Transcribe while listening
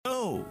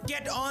new.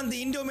 Get on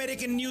the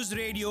Indo-American News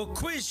Radio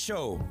quiz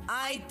show.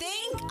 I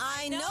think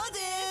I know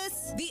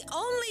this. The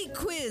only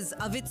quiz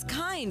of its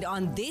kind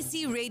on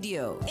Desi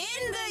Radio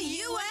in the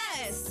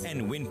U.S.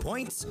 And win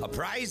points, a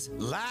prize,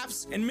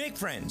 laughs, and make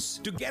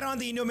friends. To get on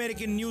the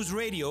Indo-American News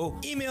Radio,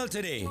 email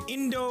today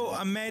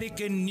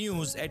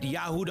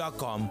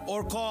indoamericannews@yahoo.com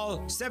or call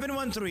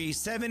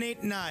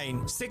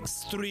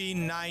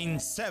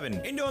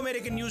 713-789-6397.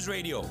 Indo-American News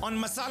Radio on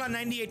Masala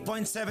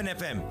 98.7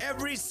 FM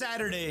every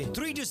Saturday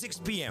 3 to 6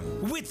 p.m.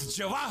 with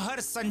Jawahar,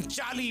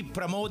 Sanchali,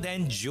 Pramod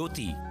and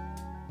Jyoti.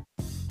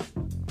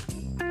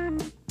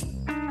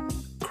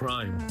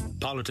 Crime,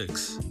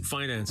 politics,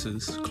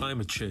 finances,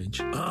 climate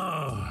change.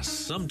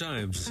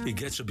 Sometimes it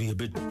gets to be a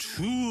bit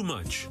too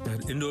much.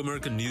 At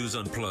Indo-American News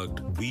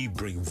Unplugged, we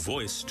bring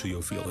voice to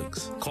your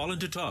feelings. Call in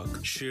to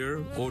talk,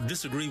 share, or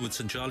disagree with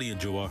Sanchali and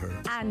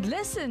Jawahar. And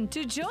listen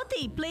to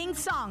Jyoti playing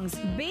songs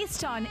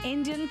based on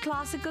Indian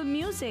classical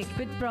music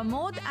with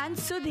Pramod and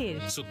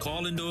Sudhir. So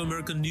call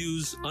Indo-American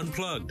News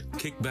Unplugged.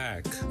 Kick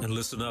back and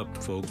listen up,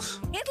 folks.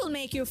 It'll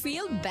make you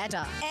feel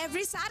better.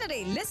 Every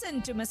Saturday,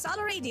 listen to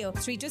Masala Radio,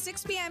 3 to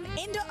 6 p.m.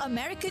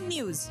 Indo-American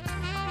News.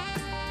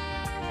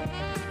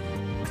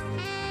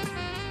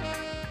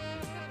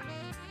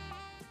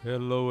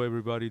 Hello,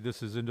 everybody.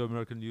 This is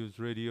Indo-American News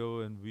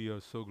Radio, and we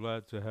are so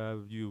glad to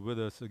have you with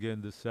us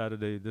again this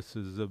Saturday. This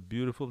is a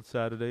beautiful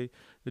Saturday.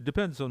 It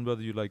depends on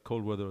whether you like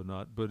cold weather or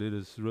not, but it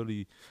is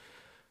really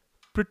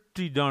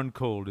pretty darn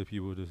cold, if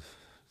you were to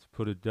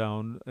put it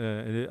down.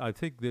 I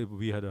think that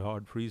we had a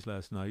hard freeze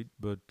last night,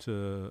 but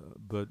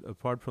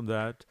apart from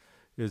that,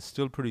 it's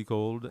still pretty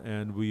cold,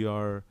 and we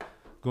are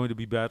going to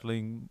be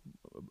battling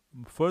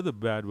further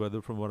bad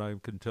weather from what I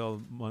can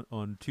tell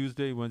on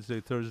Tuesday, Wednesday,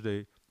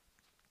 Thursday.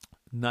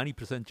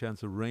 90%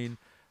 chance of rain,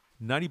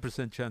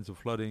 90% chance of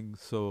flooding.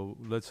 So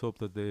let's hope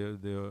that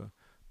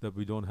that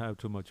we don't have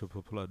too much of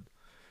a flood.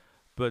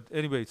 But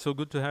anyway, so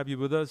good to have you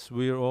with us.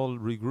 We are all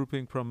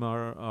regrouping from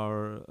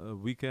our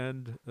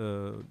weekend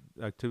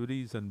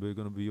activities, and we're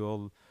going to be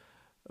all.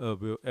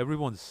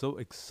 Everyone's so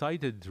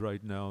excited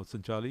right now,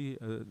 Sanchali,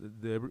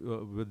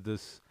 with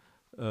this.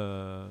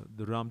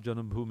 The Ram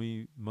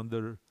Janambhoomi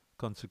Mandir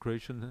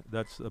consecration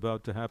that's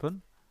about to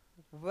happen.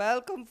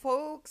 Welcome,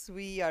 folks.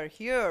 We are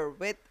here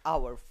with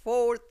our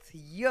 4th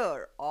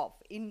year of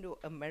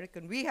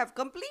Indo-American. We have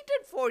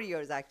completed 4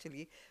 years,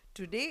 actually.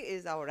 Today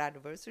is our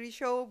anniversary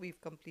show. We've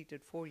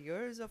completed 4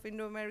 years of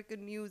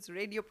Indo-American News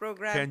radio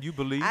program. Can you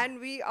believe? And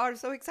we are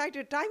so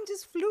excited. Time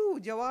just flew.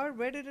 Jawahar,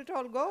 where did it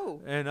all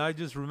go? And I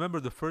just remember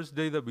the first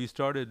day that we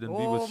started, and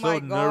we were so nervous. Oh my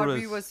God,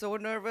 nervous. we were so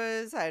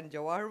nervous, and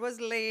Jawahar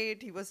was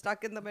late. He was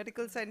stuck in the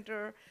medical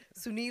center.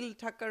 Sunil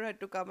Thakkar had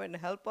to come and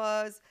help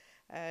us.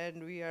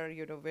 And we are,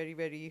 very,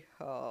 very,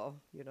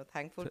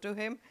 thankful to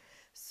him.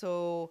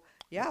 So,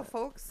 yeah,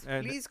 folks,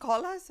 please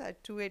call us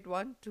at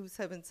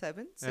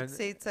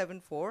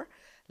 281-277-6874.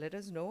 Let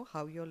us know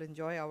how you'll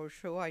enjoy our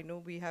show. I know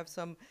we have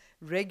some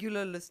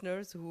regular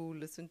listeners who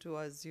listen to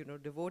us,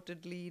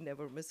 devotedly,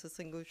 never miss a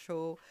single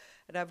show.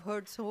 And I've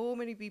heard so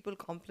many people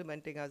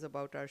complimenting us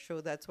about our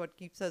show. That's what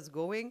keeps us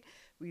going.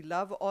 We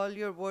love all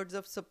your words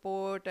of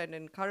support and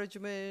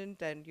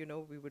encouragement. And,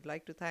 we would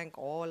like to thank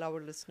all our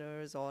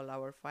listeners, all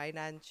our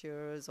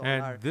financiers, all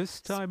our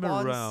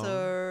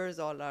sponsors,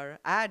 all our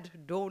ad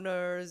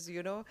donors,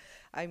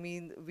 I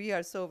mean, we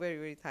are so very,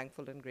 very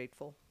thankful and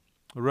grateful.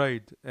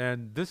 Right.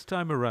 And this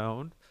time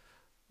around,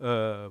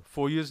 4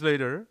 years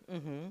later,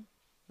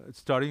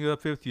 starting the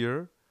 5th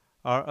year,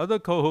 our other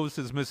co-host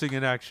is missing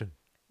in action.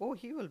 Oh,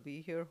 he will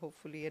be here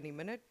hopefully any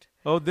minute.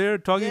 Oh, they're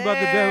talking about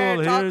the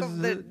devil. Talk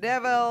of the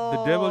devil.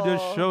 The devil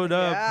just showed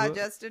up. Yeah,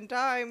 just in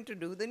time to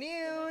do the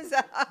news.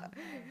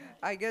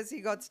 I guess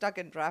he got stuck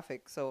in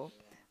traffic, so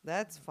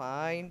that's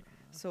fine.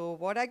 So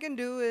what I can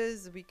do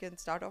is we can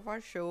start off our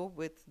show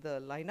with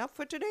the lineup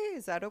for today.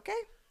 Is that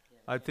okay?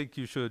 I think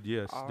you should,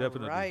 yes,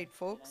 definitely. All right,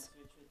 folks.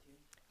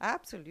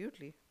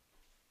 Absolutely.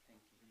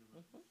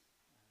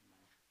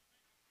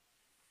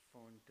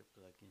 Phone to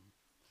plug in.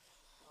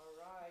 All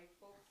right,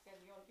 folks, can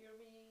you all hear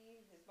me?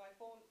 Is my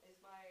phone,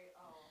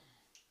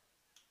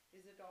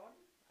 is it on?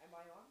 Am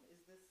I on? Is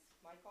this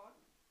mic on?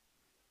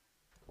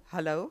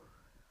 Hello?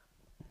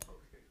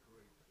 Okay,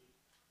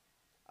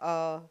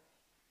 great.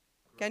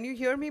 Can you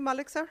hear me,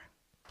 Mallik sir?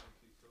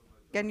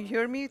 Can you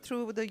hear me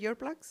through the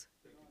earplugs?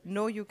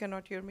 No, you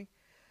cannot hear me.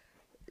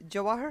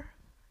 Jawahar,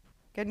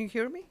 can you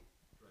hear me?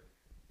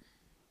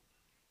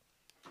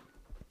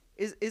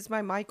 Is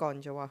my mic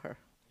on, Jawahar?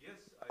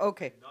 Yes,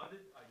 Okay. I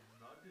nodded.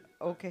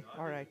 Okay,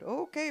 all right.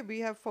 Okay, we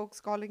have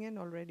folks calling in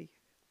already,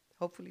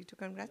 hopefully to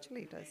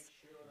congratulate us.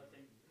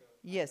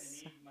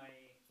 Yes.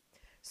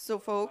 So,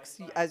 folks,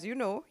 as you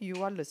know,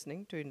 you are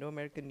listening to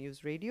Indo-American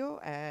News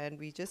Radio, and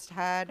we just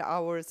had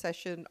our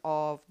session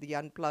of the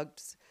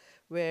Unplugged,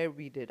 where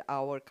we did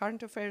our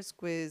current affairs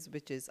quiz,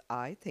 which is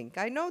I Think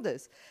I Know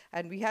This.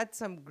 And we had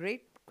some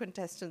great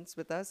contestants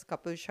with us,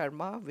 Kapil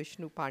Sharma,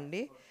 Vishnu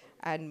Pandey,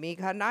 and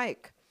Megha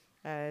Naik.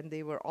 And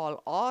they were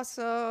all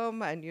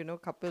awesome. And,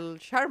 Kapil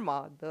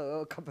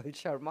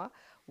Sharma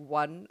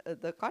won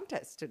the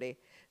contest today.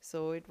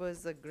 So it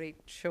was a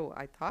great show,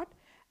 I thought.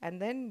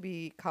 And then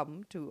we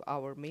come to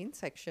our main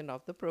section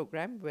of the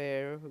program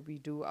where we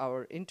do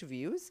our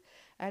interviews.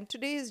 And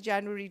today is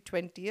January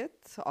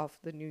 20th of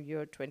the new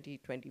year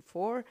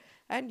 2024.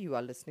 And you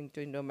are listening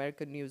to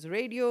Indo-American News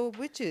Radio,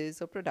 which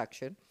is a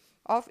production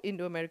of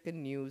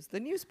Indo-American News, the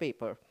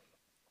newspaper.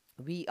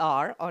 We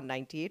are on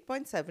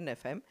 98.7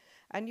 FM,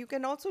 and you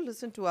can also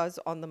listen to us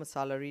on the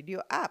Masala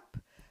Radio app,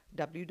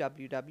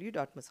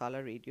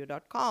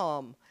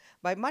 www.masalaradio.com.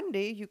 By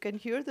Monday, you can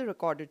hear the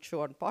recorded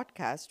show on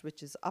podcast,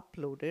 which is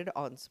uploaded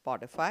on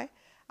Spotify,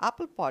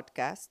 Apple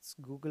Podcasts,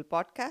 Google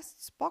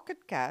Podcasts,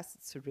 Pocket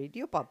Casts,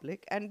 Radio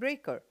Public, and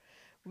Breaker.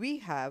 We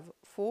have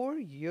 4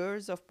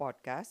 years of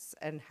podcasts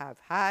and have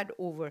had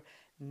over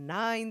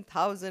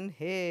 9,000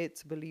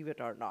 hits, believe it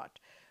or not.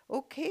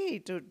 Okay,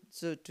 to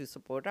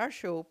support our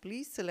show,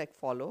 please select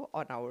follow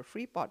on our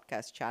free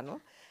podcast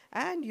channel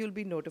and you'll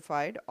be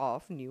notified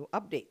of new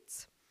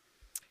updates.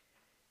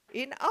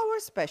 In our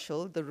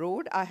special, The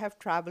Road I Have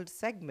Traveled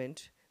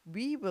segment,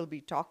 we will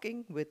be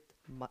talking with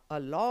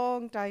a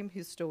long-time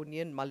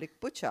historian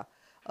Mallik Putcha,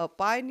 a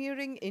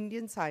pioneering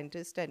Indian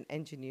scientist and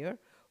engineer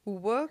who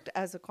worked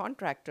as a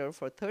contractor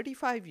for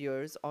 35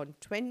 years on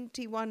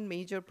 21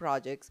 major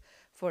projects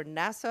for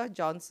NASA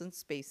Johnson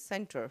Space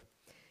Center.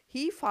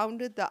 He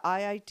founded the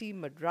IIT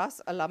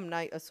Madras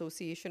Alumni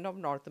Association of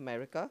North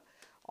America.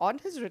 On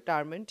his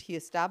retirement, he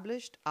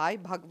established I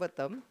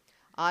Bhagavatam,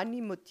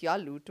 Ani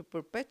Mutyalu to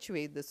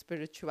perpetuate the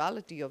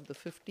spirituality of the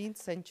 15th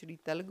century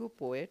Telugu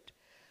poet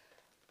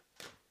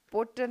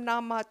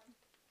Pottanamatilu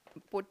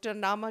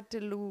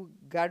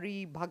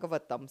Gari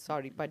Bhagavatam,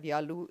 sorry,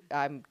 Padyalu,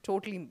 I'm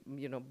totally,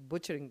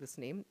 butchering this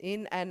name,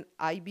 in an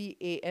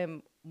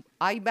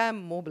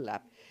IBAM mobile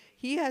app.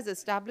 He has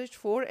established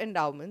 4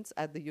 endowments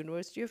at the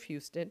University of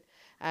Houston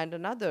and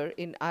another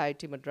in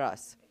IIT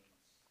Madras.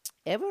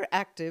 Ever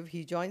active,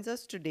 he joins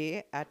us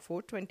today at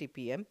 4:20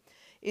 p.m.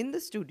 in the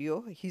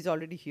studio. He's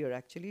already here,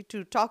 actually,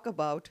 to talk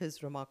about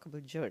his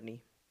remarkable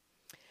journey.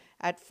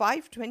 At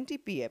 5:20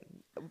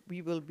 p.m.,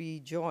 we will be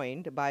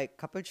joined by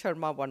Kapil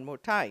Sharma one more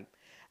time.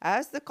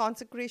 As the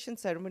consecration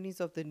ceremonies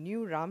of the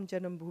new Ram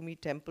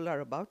Janambhoomi temple are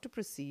about to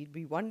proceed,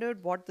 we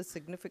wondered what the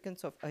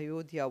significance of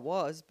Ayodhya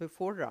was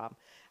before Ram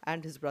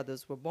and his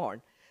brothers were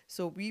born.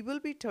 So we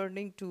will be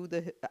turning to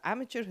the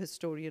amateur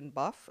historian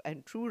buff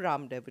and true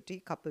Ram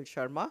devotee Kapil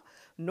Sharma,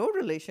 no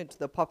relation to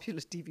the popular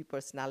TV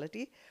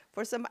personality,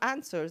 for some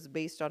answers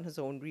based on his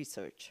own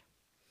research.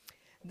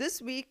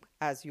 This week,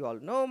 as you all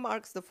know,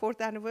 marks the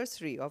 4th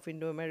anniversary of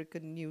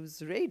Indo-American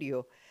News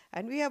Radio,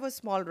 and we have a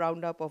small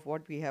roundup of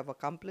what we have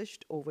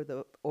accomplished over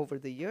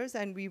the years,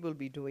 and we will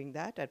be doing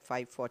that at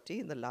 5:40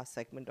 in the last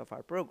segment of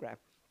our program.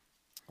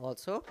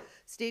 Also,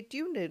 stay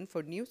tuned in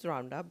for news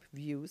roundup,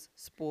 views,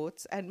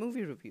 sports, and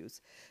movie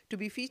reviews. To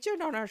be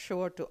featured on our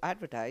show or to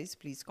advertise,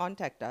 please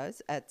contact us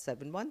at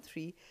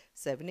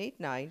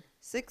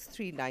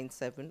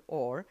 713-789-6397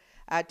 or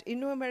at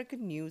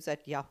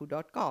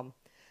indoamericannews@yahoo.com.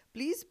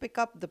 Please pick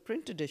up the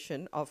print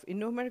edition of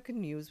Indo-American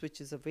News,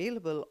 which is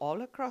available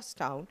all across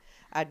town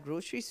at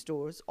grocery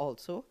stores.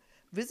 Also,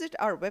 visit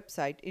our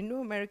website,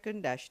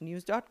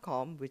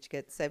 indoamerican-news.com, which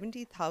gets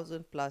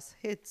 70,000 plus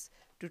hits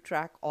to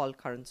track all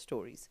current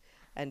stories.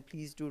 And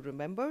please do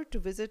remember to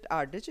visit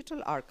our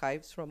digital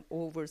archives from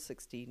over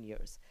 16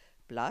 years.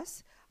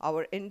 Plus,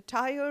 our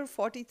entire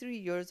 43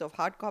 years of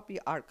hard copy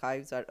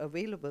archives are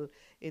available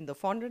in the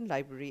Fondren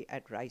Library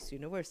at Rice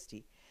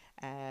University.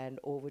 And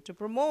over to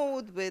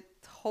Pramod with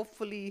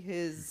hopefully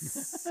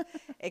his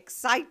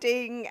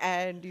exciting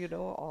and,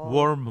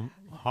 heartwarming,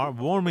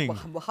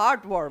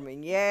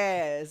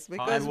 yes,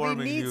 because we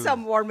need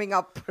some warming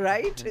up,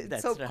 right?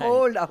 It's so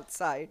cold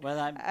outside. Well,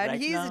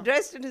 and he's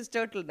dressed in his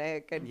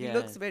turtleneck and he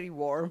looks very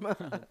warm.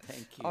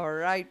 Thank you. All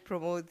right,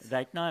 Pramod.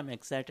 Right now, I'm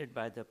excited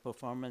by the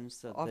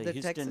performance of the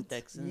Houston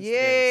Texans.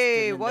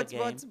 Yay! What's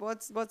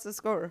the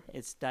score?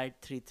 It's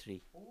tied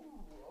 3-3.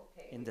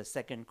 In the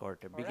second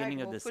quarter,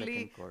 beginning of the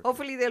second quarter.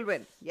 Hopefully they'll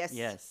win. Yes.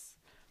 Yes.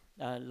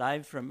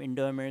 Live from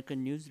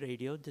Indo-American News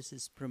Radio, this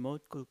is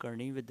Pramod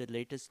Kulkarni with the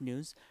latest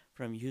news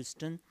from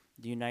Houston,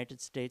 the United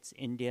States,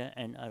 India,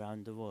 and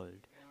around the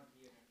world.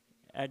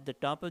 At the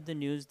top of the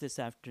news this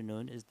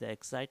afternoon is the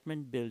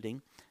excitement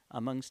building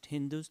amongst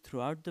Hindus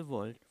throughout the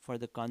world for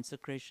the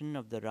consecration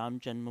of the Ram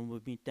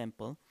Janambhoomi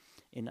temple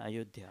in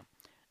Ayodhya.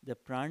 The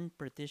Pran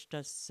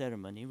Pratishtha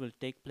ceremony will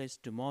take place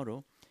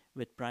tomorrow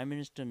with Prime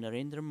Minister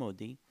Narendra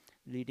Modi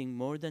leading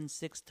more than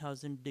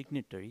 6,000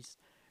 dignitaries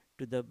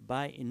to the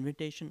by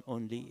invitation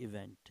only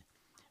event.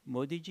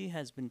 Modi ji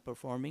has been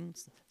performing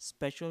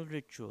special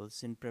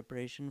rituals in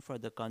preparation for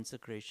the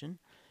consecration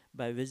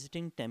by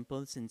visiting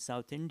temples in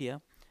South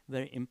India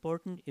where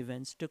important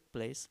events took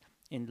place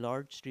in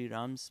Lord Sri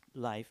Ram's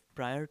life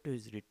prior to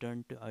his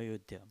return to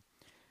Ayodhya.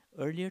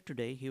 Earlier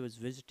today, he was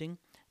visiting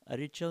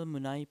Arichal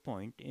Munai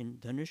Point in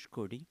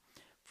Dhanushkodi,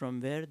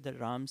 from where the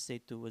Ram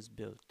Setu was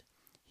built.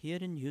 Here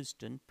in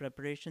Houston,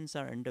 preparations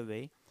are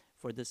underway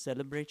for the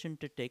celebration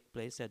to take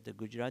place at the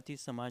Gujarati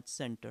Samaj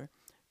Center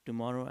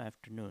tomorrow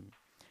afternoon.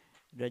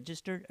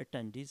 Registered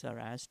attendees are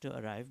asked to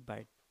arrive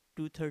by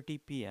 2:30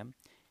 p.m.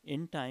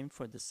 in time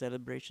for the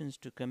celebrations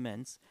to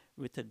commence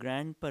with a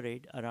grand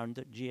parade around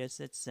the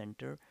GSH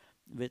Center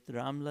with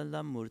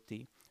Ramlalla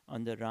Murthy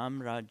on the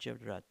Ram Rajya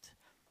Rath.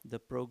 The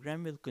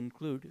program will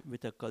conclude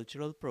with a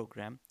cultural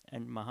program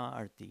and Maha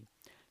Arti.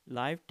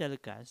 Live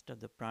telecast of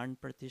the Pran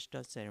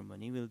Pratishtha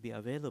ceremony will be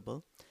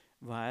available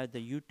via the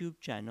YouTube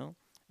channel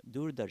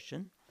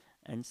Doordarshan,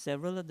 and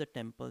several of the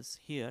temples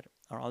here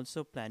are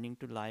also planning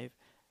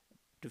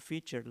to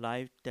feature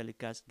live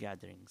telecast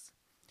gatherings.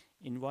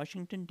 In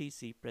Washington,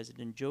 D.C.,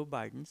 President Joe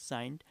Biden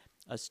signed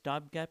a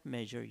stopgap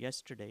measure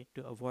yesterday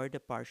to avoid a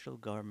partial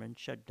government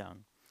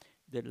shutdown.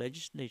 The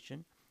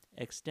legislation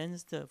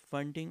extends the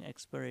funding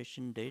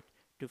expiration date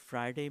to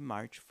Friday,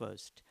 March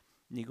 1st.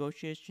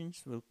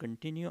 Negotiations will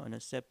continue on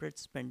a separate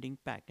spending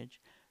package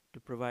to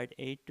provide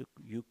aid to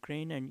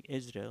Ukraine and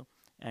Israel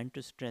and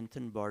to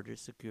strengthen border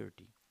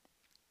security.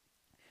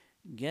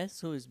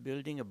 Guess who is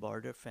building a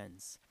border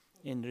fence?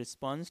 In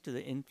response to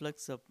the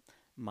influx of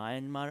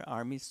Myanmar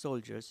army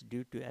soldiers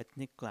due to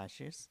ethnic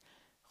clashes,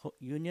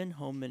 Union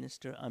Home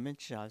Minister Amit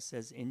Shah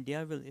says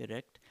India will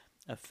erect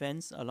a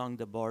fence along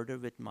the border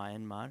with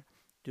Myanmar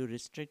to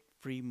restrict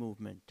free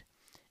movement.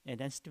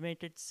 An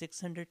estimated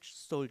 600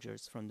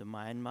 soldiers from the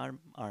Myanmar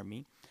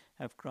army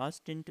have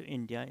crossed into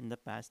India in the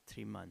past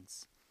 3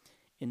 months.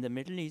 In the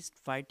Middle East,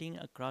 fighting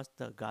across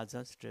the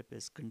Gaza Strip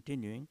is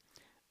continuing.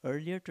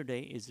 Earlier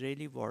today,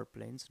 Israeli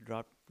warplanes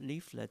dropped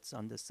leaflets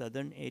on the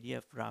southern area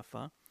of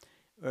Rafah,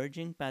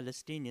 urging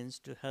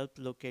Palestinians to help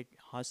locate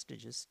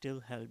hostages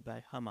still held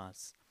by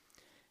Hamas.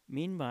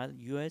 Meanwhile,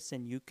 US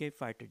and UK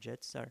fighter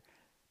jets are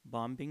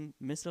bombing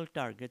missile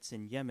targets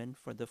in Yemen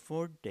for the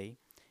fourth day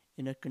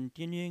in a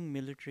continuing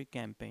military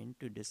campaign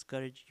to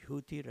discourage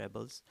Houthi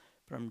rebels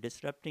from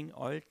disrupting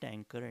oil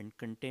tanker and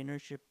container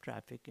ship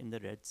traffic in the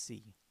Red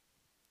Sea.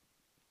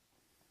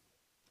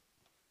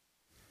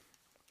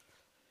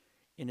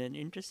 In an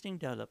interesting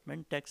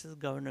development, Texas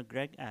Governor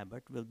Greg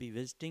Abbott will be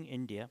visiting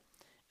India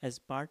as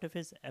part of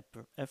his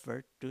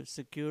effort to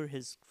secure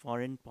his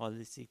foreign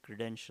policy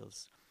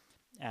credentials.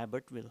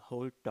 Abbott will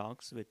hold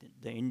talks with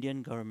the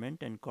Indian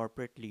government and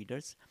corporate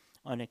leaders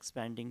on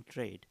expanding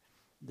trade.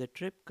 The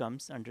trip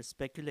comes under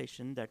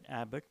speculation that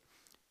Abbott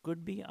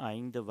could be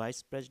eyeing the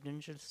vice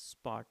presidential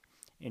spot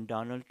in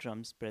Donald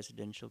Trump's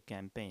presidential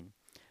campaign.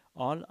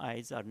 All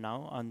eyes are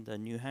now on the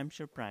New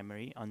Hampshire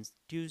primary on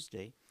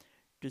Tuesday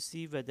to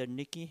see whether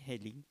Nikki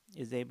Haley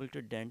is able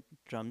to dent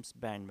Trump's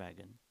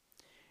bandwagon.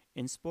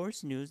 In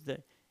sports news,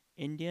 the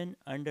Indian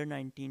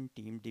under-19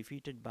 team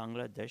defeated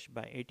Bangladesh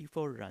by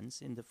 84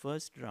 runs in the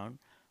first round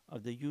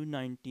of the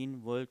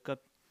U19 World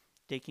Cup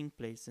taking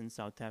place in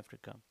South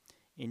Africa.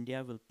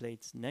 India will play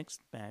its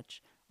next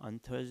match on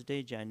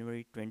Thursday,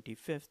 January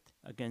 25th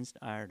against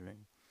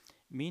Ireland.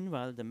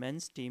 Meanwhile, the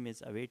men's team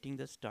is awaiting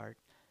the start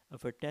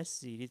of a test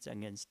series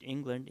against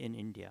England in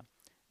India.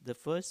 The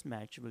first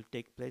match will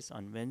take place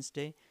on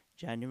Wednesday,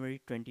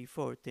 January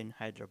 24th in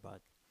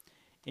Hyderabad.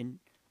 In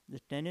the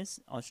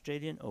tennis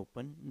Australian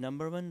Open,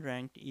 number 1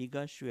 ranked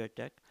Iga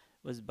Swiatek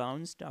was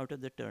bounced out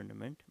of the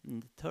tournament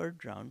in the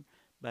third round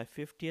by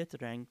 50th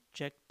ranked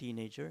Czech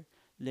teenager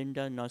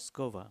Linda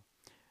Noskova.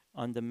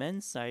 On the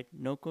men's side,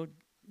 Novak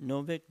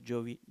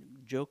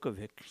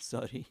Djokovic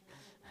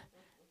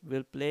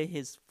will play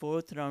his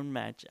fourth round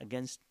match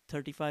against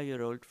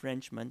 35-year-old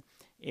Frenchman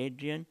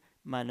Adrian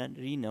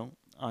Manarino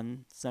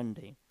on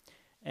Sunday.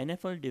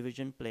 NFL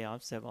division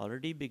playoffs have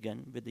already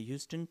begun with the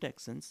Houston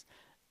Texans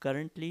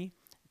currently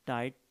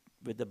tied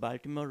with the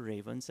Baltimore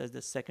Ravens as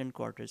the second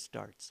quarter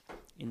starts.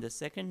 In the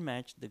second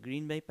match, the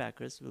Green Bay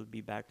Packers will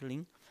be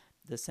battling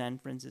the San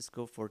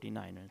Francisco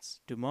 49ers.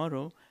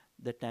 Tomorrow,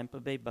 the Tampa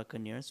Bay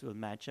Buccaneers will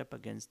match up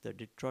against the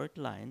Detroit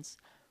Lions,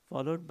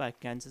 followed by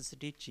Kansas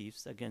City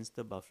Chiefs against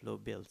the Buffalo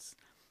Bills.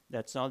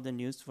 That's all the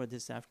news for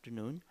this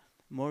afternoon.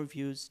 More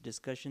views,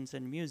 discussions,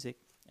 and music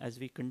as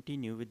we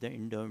continue with the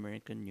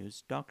Indo-American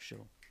News Talk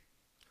Show.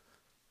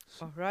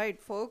 All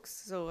right, folks.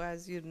 So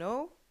as you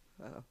know,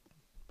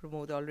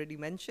 Pramod already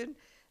mentioned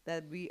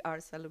that we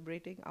are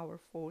celebrating our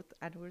 4th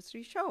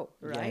anniversary show,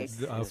 right?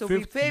 Yes. Our So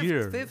fifth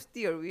year. fifth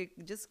year. We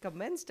just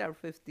commenced our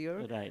 5th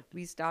year. Right.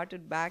 We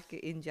started back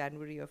in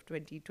January of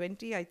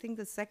 2020. I think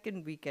the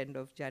second weekend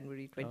of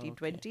January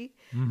 2020.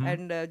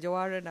 And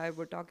Jawahar and I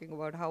were talking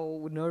about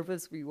how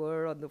nervous we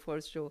were on the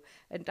first show.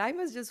 And time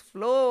has just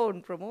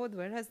flown. Pramod,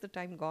 where has the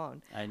time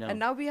gone? I know. And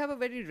now we have a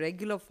very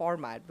regular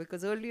format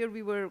because earlier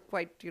we were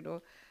quite,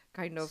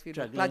 kind of,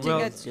 Struggling clutching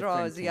with at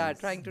straws. different Yeah, things.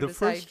 trying to The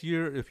decide. first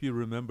year, if you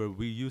remember,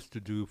 we used to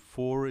do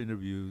 4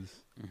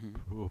 interviews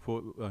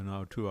on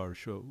our 2-hour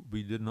show.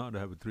 We did not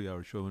have a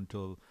 3-hour show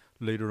until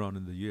later on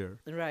in the year.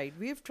 Right.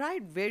 We've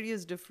tried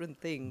various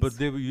different things. But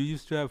you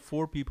used to have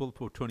 4 people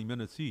for 20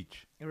 minutes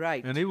each.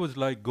 right. And it was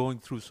like going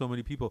through so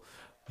many people.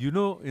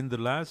 In the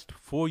last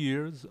 4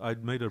 years,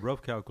 I'd made a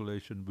rough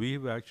calculation.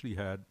 We've actually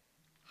had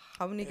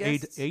How many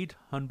guests?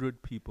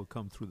 800 people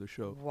come through the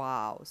show.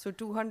 Wow. So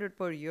 200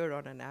 per year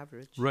on an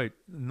average. Right.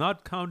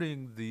 Not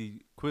counting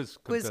the quiz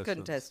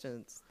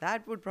Contestants.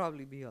 That would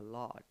probably be a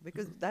lot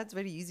because that's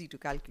very easy to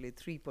calculate,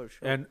 3 per show.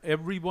 And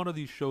every one of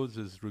these shows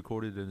is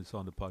recorded and it's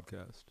on the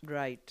podcast.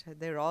 Right.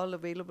 They're all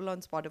available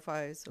on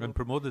Spotify. So. And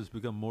Pramod has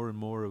become more and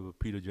more of a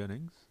Peter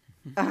Jennings.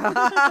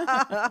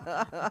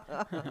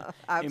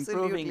 Absolutely.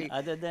 Improving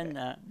other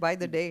than by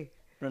the day.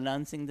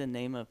 Pronouncing the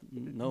name of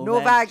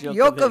Novak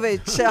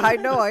Djokovic. I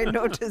know, I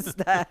noticed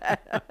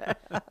that.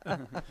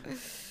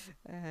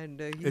 And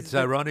it's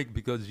ironic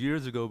because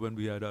years ago when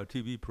we had our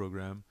TV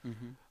program,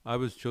 I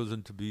was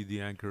chosen to be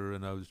the anchor,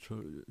 and I was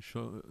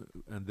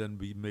and then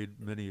we made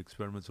many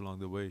experiments along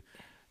the way.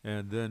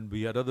 And then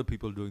we had other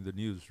people doing the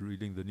news,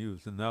 reading the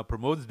news. And now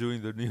Pramod's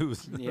doing the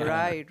news. Yeah.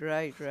 Right.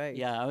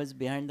 Yeah, I was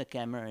behind the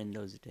camera in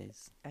those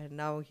days. And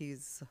now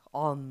he's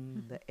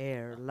on the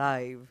air,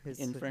 live.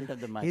 In front of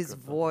the microphone. His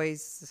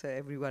voice,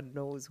 everyone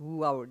knows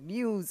who our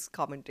news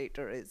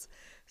commentator is.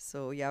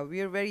 So, yeah,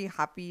 we are very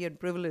happy and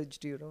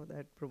privileged,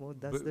 that Pramod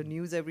does the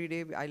news every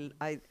day.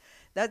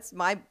 That's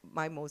my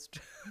most,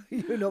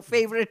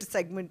 favorite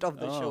segment of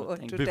the show.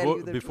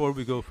 Before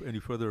we go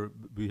any further,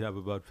 we have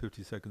about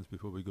 50 seconds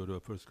before we go to our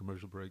first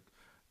commercial break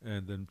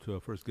and then to our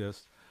first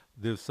guest.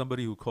 There's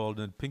somebody who called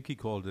in, Pinky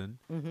called in.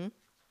 Mm-hmm.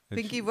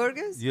 Pinky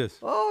Vergas? Yes.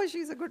 Oh,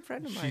 she's a good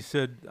friend of mine. She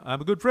said,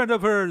 I'm a good friend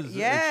of hers.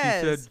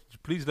 Yes. And she said,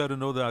 please let her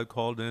know that I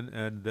called in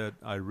and that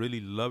I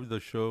really loved the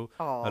show.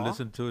 Aww. I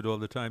listened to it all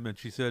the time. And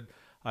she said,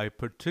 I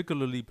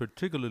particularly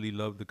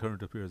love the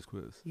current affairs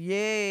quiz.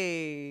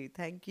 Yay!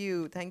 Thank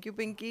you,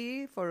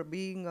 Pinky, for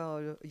being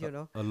a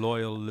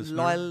loyal listener.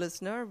 Loyal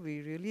listener. We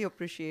really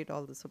appreciate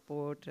all the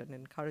support and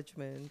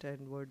encouragement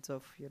and words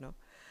of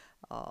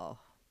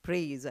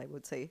praise. I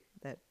would say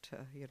that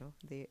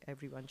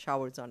everyone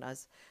showers on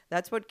us.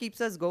 That's what keeps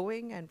us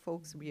going. And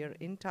folks, we are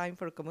in time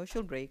for a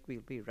commercial break.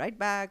 We'll be right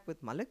back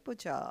with Mallik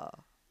Putcha.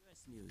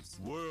 News,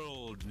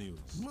 world news,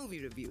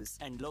 Movie reviews.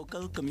 And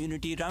local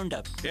community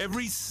roundup.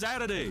 every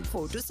Saturday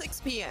 4 to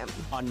 6 p.m.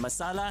 On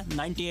Masala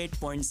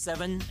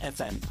 98.7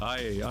 FM.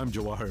 Hi, I'm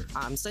Jawahar.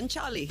 I'm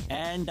Sanchali.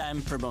 And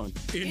I'm Pramod.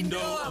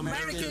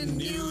 Indo-American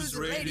News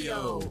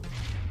Radio.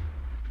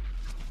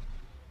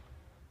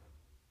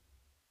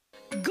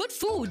 Good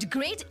food,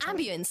 great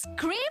ambience.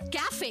 Crave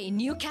Cafe,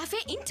 new cafe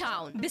in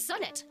town.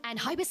 Bissonnet and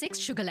Highway 6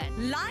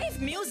 Sugarland.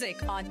 Live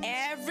music on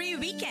every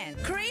weekend.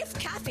 Crave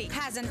Cafe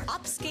has an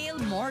upscale,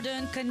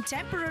 modern,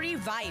 contemporary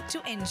vibe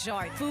to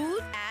enjoy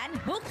food and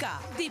hookah.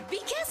 The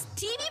biggest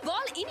TV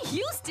wall in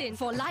Houston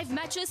for live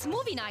matches,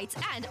 movie nights,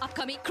 and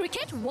upcoming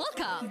Cricket World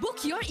Cup.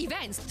 Book your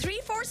events.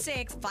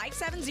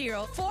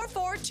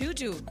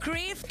 346-570-4422.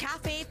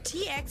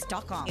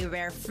 CraveCafeTX.com,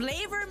 where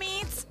flavor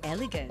meets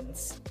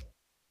elegance.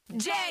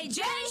 Jai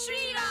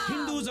Shri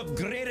Ram! Hindus of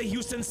Greater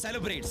Houston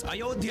celebrates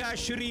Ayodhya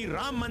Shri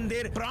Ram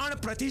Mandir Pran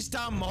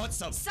Pratishtha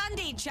Mahotsav.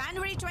 Sunday,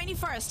 January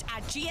 21st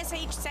at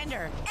GSH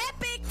Center.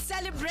 Epic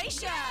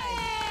celebration!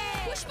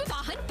 Pushpa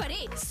Vahan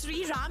Parade.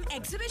 Sri Ram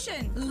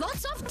exhibition.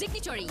 Lots of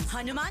dignitaries.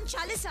 Hanuman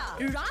Chalisa.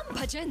 Ram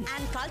Bhajan.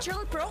 And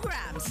cultural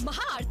programs.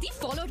 Mahaarti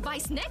followed by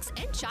snacks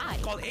and chai.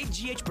 Call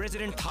 8GH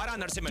President Thara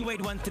Narsimhan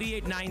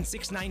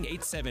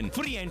 281-389-6987.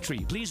 Free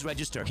entry. Please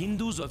register.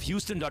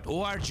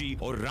 hindusofhouston.org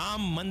or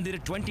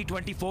rammandir2024.org.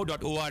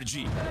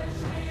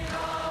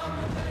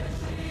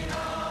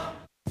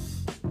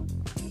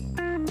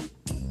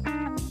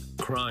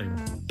 Crime,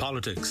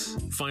 politics,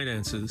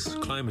 finances,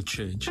 climate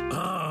change.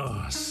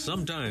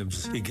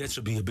 Sometimes it gets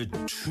to be a bit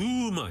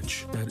too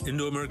much. At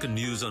Indo-American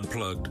News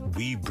Unplugged,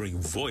 we bring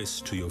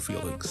voice to your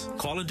feelings.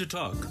 Call in to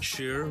talk,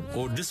 share,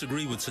 or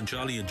disagree with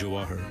Sanchali and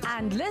Jawahar.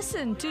 And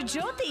listen to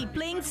Jyoti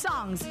playing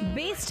songs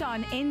based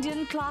on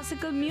Indian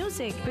classical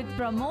music with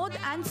Pramod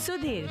and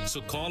Sudhir. So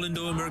call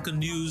Indo-American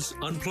News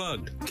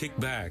Unplugged. Kick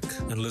back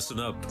and listen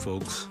up,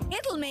 folks.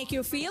 It'll make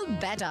you feel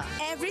better.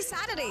 Every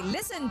Saturday,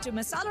 listen to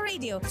Masala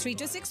Radio, 3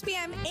 to 6 p.m.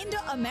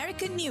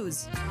 Indo-American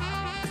News.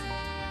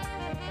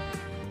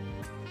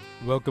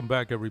 Welcome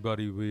back,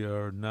 everybody. We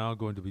are now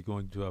going to be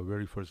going to our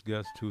very first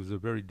guest, who's a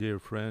very dear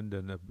friend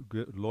and a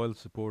loyal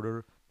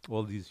supporter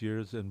all these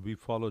years, and we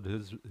followed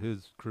his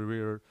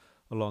career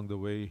along the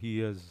way. He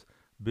has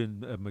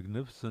been a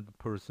magnificent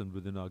person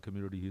within our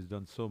community. He's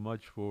done so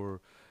much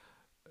for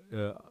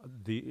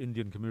the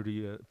Indian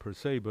community per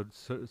se, but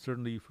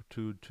certainly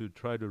to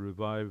try to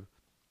revive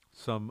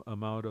some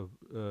amount of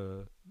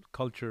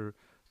culture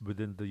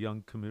within the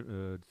young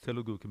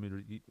Telugu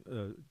community,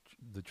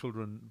 the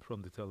children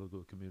from the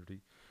Telugu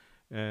community.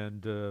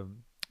 And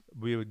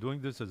we are doing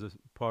this as a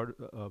part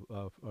of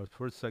our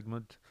first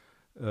segment,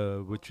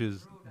 which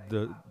is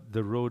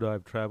the road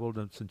I've traveled,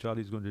 and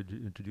Sanchali is going to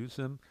introduce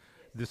him.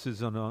 This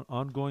is an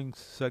ongoing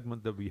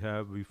segment that we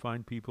have. We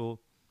find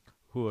people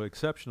who are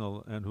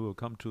exceptional and who have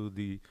come to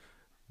the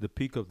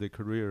peak of their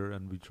career,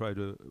 and we try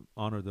to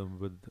honor them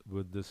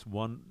with this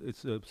one.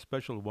 It's a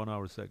special 1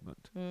 hour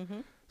segment.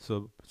 Mm-hmm.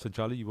 So,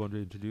 Sanchali, you want to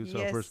introduce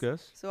our first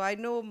guest? So I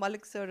know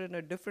Mallik sir in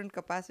a different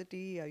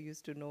capacity. I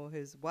used to know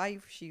his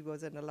wife. She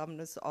was an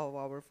alumnus of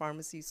our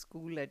pharmacy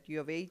school at U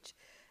of H.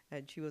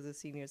 and she was a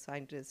senior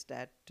scientist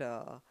at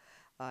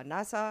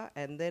NASA.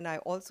 And then I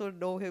also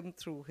know him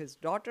through his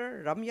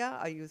daughter, Ramya.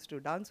 I used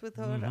to dance with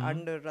her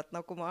under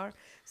Ratna Kumar.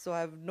 So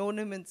I've known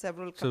him in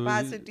several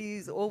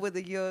capacities over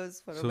the years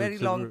for a very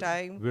long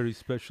time. Very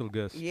special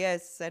guest.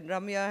 Yes, and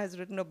Ramya has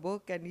written a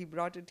book and he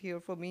brought it here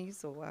for me.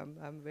 So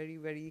I'm very,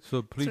 very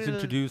so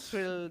please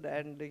thrilled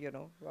and,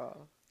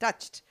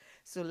 touched.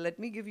 So let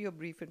me give you a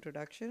brief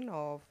introduction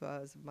of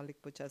Mallik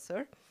Putcha,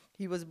 sir.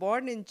 He was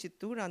born in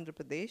Chittoor, Andhra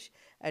Pradesh,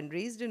 and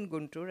raised in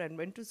Guntur and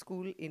went to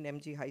school in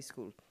MG High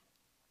School.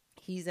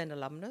 He's an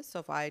alumnus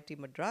of IIT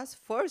Madras,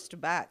 first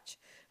batch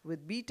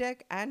with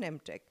BTech and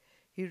MTech.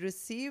 He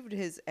received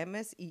his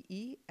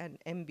MSEE and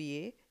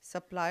MBA,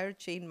 Supplier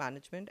Chain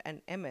Management,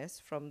 and MS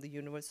from the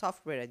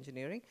Software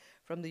Engineering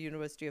from the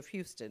University of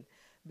Houston.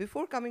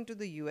 Before coming to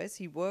the US,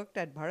 he worked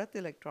at Bharat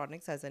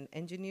Electronics as an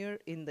engineer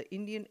in the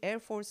Indian Air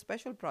Force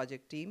Special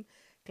Project Team,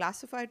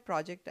 Classified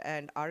Project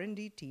and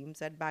R&D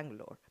teams at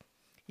Bangalore.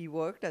 He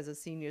worked as a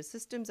senior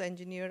systems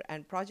engineer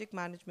and project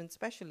management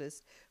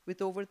specialist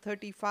with over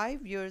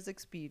 35 years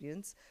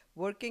experience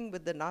working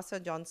with the NASA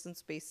Johnson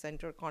Space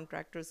Center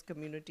contractors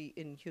community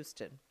in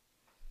Houston.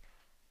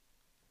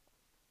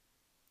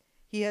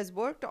 He has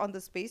worked on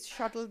the Space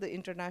Shuttle, the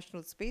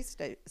International Space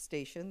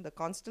Station, the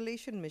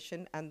Constellation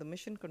mission, and the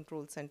Mission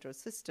Control Center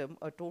system,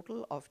 a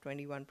total of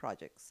 21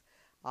 projects.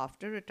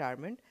 After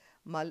retirement,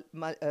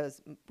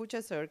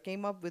 Putcha sir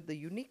came up with the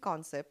unique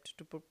concept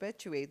to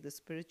perpetuate the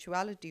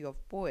spirituality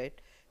of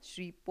poet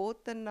Sri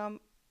Potana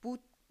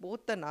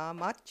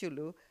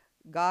Machulu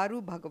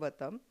Garu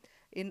Bhagavatam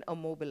in a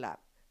mobile app.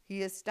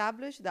 He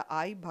established the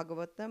I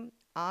Bhagavatam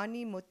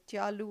Ani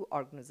Mutyalu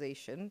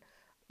organization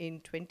in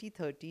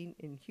 2013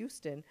 in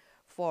Houston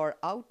for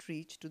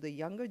outreach to the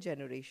younger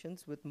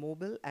generations with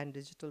mobile and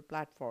digital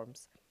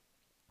platforms.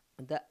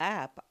 The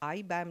app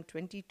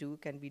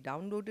IBAM22 can be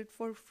downloaded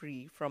for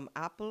free from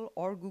Apple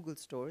or Google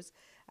stores,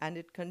 and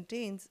it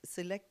contains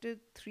selected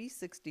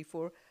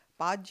 364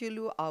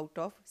 Pajyalu out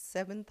of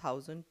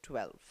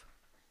 7,012.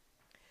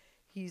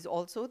 He is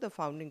also the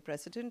founding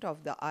president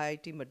of the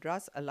IIT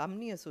Madras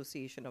Alumni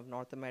Association of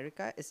North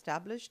America,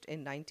 established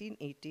in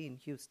 1980 in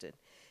Houston.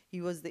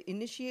 He was the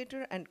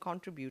initiator and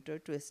contributor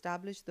to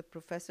establish the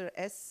Professor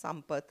S.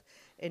 Sampath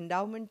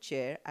Endowment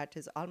Chair at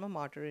his alma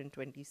mater in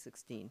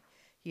 2016.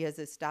 He has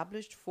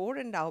established 4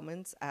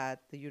 endowments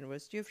at the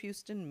University of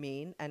Houston,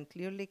 Maine, and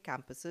Clear Lake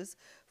campuses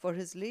for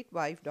his late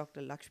wife,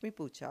 Dr. Lakshmi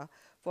Putcha,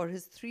 for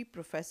his 3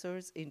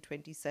 professors in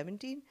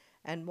 2017,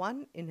 and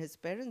 1 in his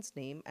parents'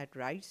 name at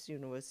Rice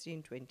University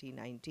in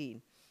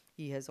 2019.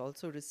 He has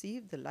also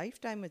received the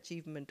Lifetime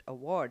Achievement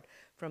Award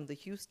from the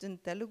Houston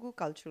Telugu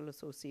Cultural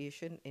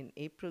Association in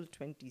April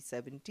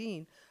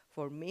 2017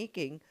 for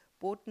making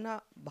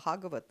Potna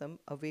Bhagavatam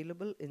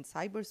available in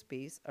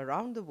cyberspace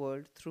around the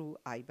world through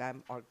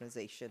IBAM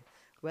organization.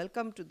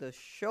 Welcome to the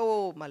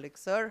show, Mallik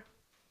sir.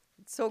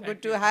 It's so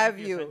good to have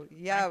you.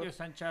 Thank you,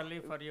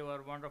 Sanchali, for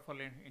your wonderful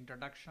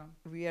introduction.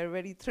 We are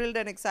very thrilled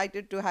and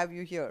excited to have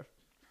you here.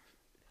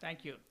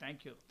 Thank you.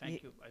 I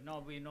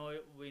know we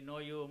know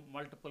you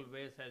multiple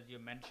ways, as you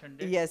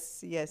mentioned it.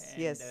 Yes.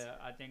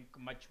 I think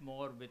much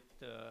more with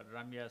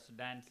Ramya's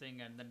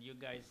dancing, and then you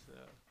guys.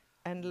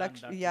 And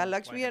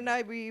Lakshmi and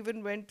I, we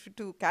even went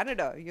to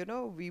Canada.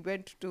 We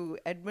went to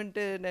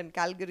Edmonton and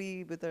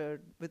Calgary with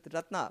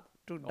Ratna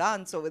to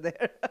dance over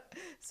there.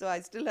 So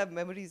I still have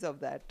memories of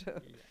that.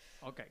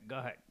 Yeah. Okay, go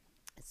ahead.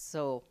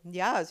 So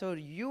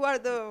you are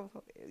the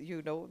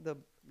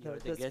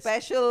guest.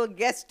 special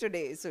guest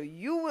today. So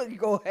you will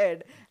go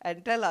ahead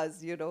and tell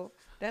us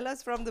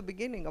from the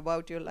beginning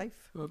about your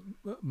life.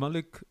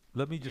 Mallik,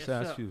 let me just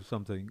ask you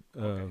something.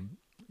 Okay.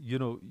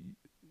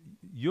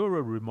 You're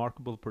a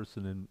remarkable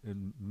person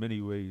in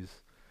many ways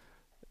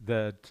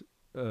that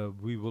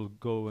we will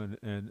go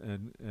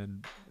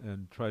and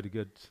try to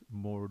get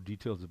more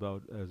details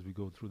about as we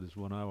go through this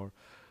 1 hour.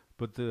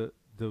 But the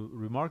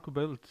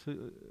remarkable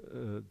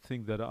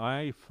thing that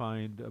I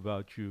find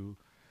about you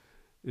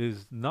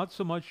is not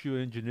so much your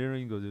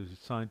engineering or the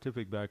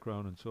scientific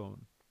background and so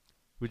on,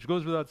 which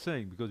goes without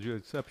saying because you're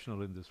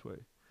exceptional in this way.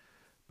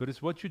 But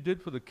it's what you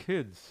did for the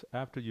kids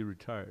after you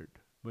retired,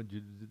 when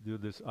you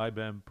did this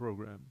IBAM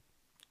program.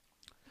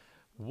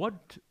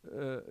 What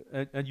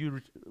and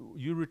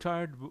you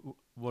retired?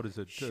 What is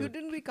it?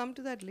 Shouldn't we come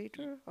to that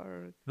later,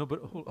 or no?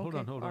 But hold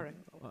on. Right.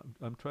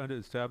 I'm trying to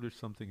establish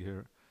something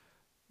here.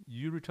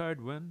 You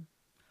retired when?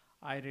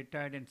 I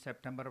retired in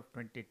September of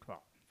 2012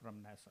 from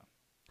NASA.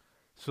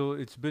 So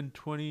it's been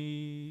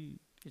 20.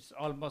 It's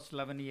almost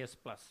 11 years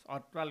plus,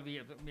 or 12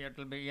 years. It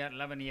will be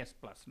 11 years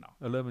plus now.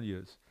 11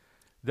 years.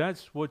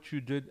 That's what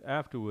you did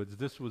afterwards.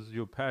 This was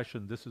your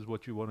passion. This is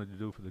what you wanted to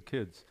do for the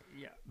kids.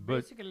 Yeah.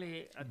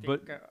 Basically, I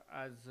think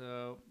as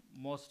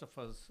most of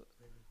us,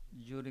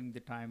 during the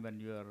time when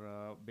you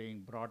are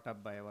being brought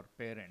up by our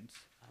parents,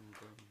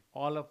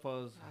 all of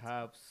us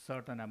have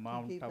certain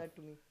amount of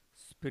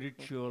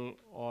spiritual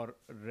or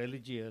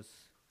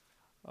religious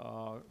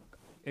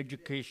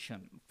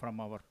education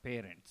from our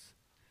parents.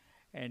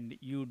 And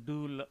you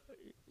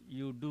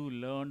you do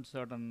learn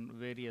certain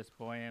various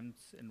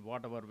poems in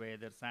whatever way,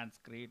 either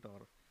Sanskrit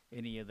or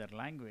any other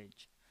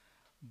language.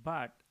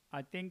 But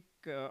I think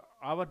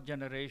our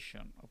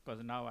generation, of course,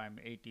 now I'm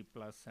 80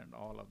 plus and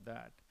all of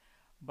that.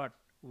 But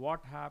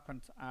what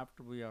happens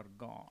after we are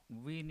gone?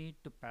 We need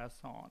to pass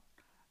on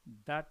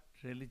that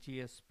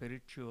religious,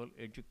 spiritual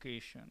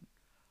education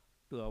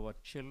to our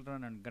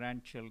children and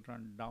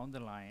grandchildren down the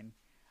line.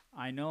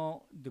 I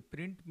know the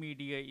print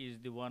media is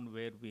the one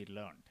where we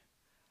learned,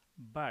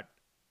 but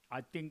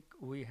I think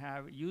we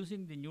have,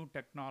 using the new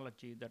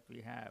technology that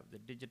we have, the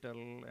digital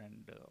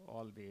and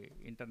all the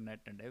internet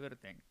and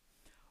everything,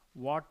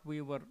 what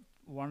we were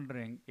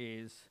wondering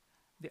is,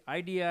 the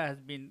idea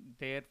has been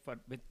there for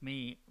with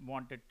me,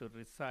 wanted to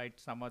recite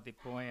some of the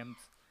poems,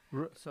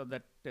 so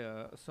that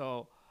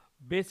so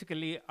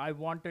basically I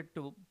wanted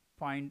to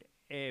find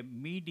a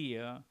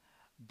media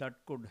that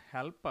could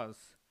help us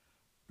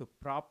to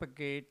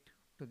propagate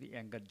to the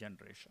younger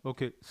generation.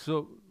 Okay,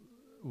 so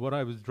what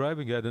I was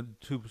driving at, and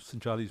to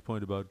Sanchali's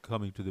point about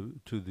coming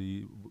to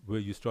the where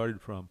you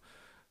started from,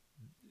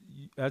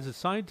 as a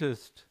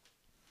scientist,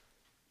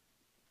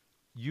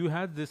 you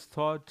had this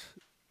thought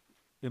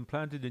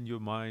implanted in your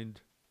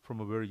mind from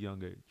a very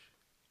young age,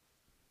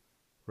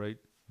 right?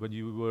 When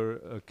you were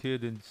a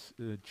kid in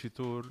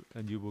Chittor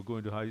and you were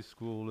going to high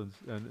school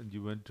and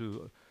you went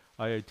to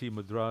IIT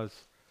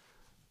Madras,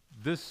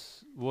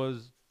 this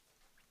was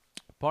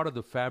part of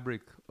the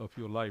fabric of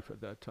your life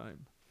at that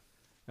time.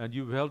 And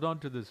you've held on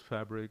to this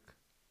fabric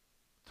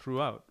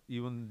throughout,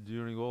 even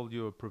during all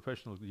your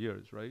professional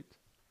years, right?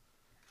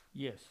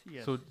 Yes,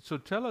 yes. So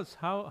tell us,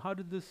 how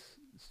did this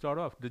start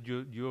off? Did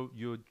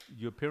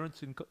your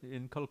parents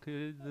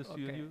inculcate this to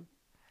you?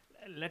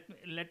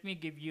 Let me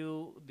give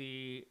you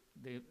the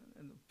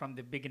from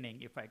the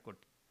beginning, if I could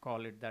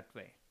call it that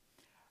way.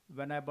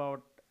 When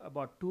about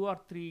 2 or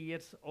 3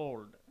 years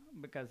old,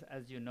 because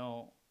as you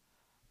know,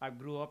 I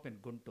grew up in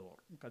Guntur,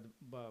 because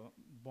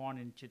born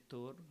in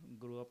Chittur,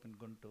 grew up in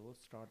Guntur,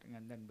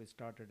 and then we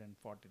started in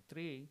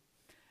 43.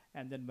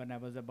 And then when I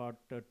was about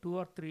 2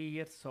 or 3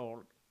 years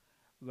old,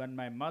 when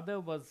my mother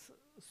was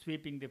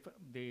sweeping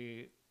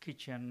the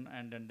kitchen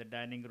and then the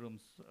dining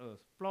room's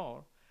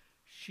floor,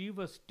 she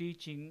was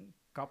teaching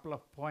couple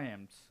of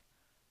poems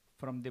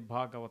from the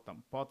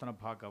Bhagavatam, Potana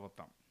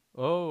Bhagavatam.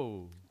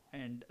 Oh.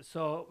 And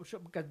so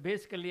because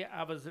basically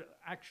I was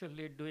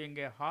actually doing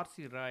a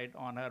horsey ride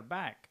on her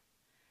back.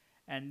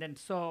 And then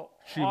so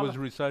she was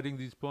reciting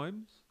these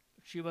poems?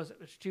 She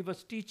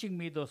was teaching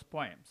me those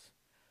poems.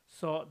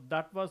 So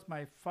that was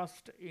my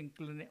first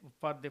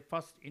for the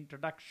first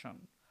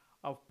introduction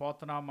of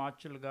Potana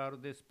Machal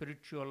Garu, the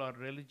spiritual or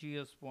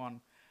religious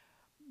one.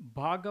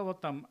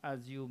 Bhagavatam,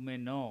 as you may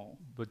know.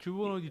 But you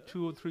were only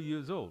 2 or 3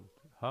 years old.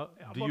 How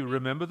do you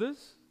remember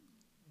this?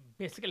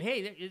 Basically,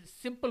 hey, it's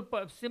simple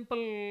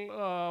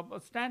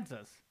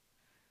stanzas.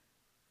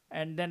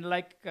 And then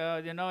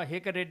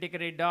hickory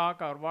dickory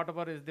dock or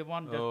whatever is the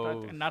one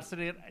that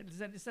nursery.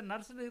 It's a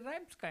nursery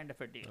rhymes kind of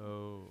a deal.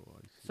 Oh,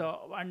 I see.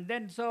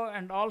 So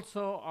and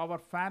also our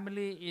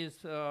family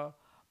is.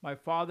 My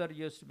father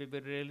used to be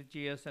very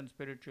religious and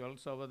spiritual,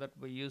 so that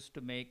we used to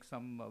make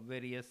some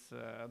various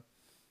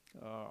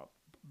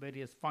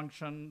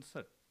functions.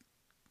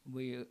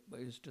 We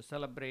used to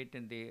celebrate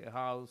in the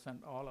house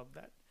and all of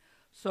that.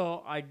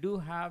 So I do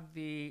have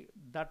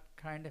that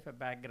kind of a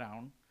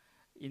background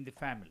in the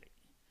family.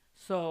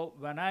 So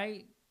when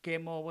I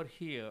came over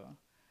here,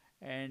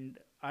 and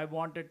I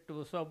wanted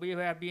to, so we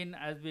have been,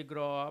 as we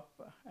grow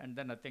up, and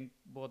then I think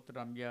both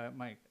Ramya,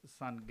 my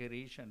son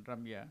Girish and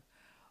Ramya,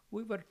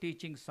 we were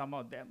teaching some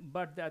of them.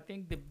 But I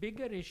think the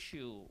bigger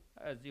issue,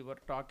 as you were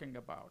talking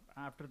about,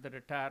 after the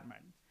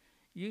retirement,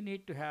 you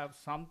need to have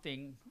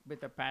something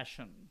with a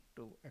passion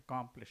to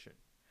accomplish it.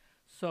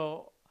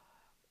 So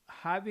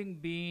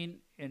having been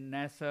in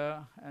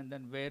NASA, and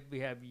then where we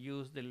have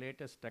used the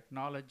latest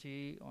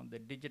technology on the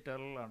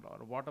digital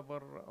or whatever,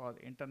 or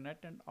internet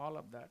and all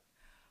of that,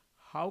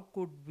 how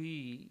could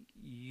we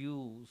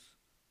use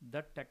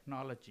that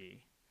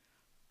technology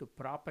to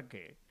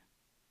propagate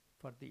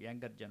for the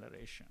younger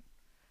generation?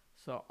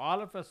 So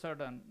all of a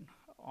sudden,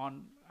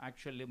 on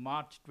actually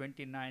March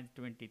 29,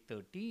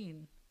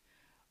 2013,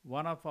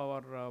 one of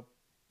our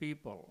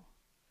people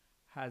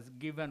has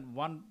given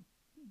one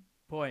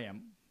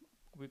poem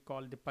we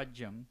call the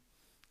Putcha,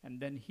 and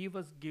then he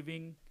was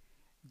giving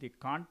the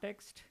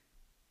context,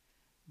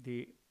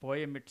 the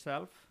poem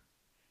itself,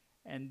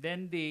 and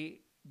then the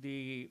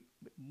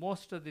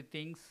most of the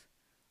things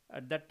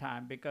at that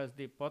time, because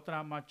the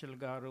Potana Machal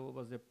Garu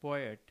was a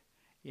poet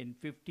in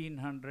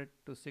 1500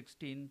 to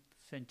 16th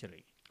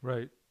century.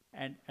 Right.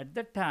 And at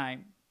that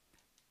time,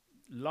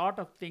 lot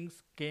of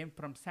things came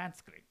from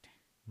Sanskrit.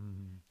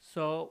 Mm-hmm.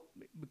 So,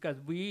 because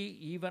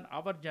even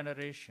our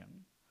generation,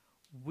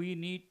 we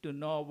need to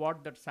know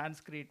what that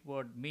Sanskrit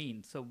word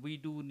means. So we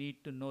do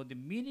need to know the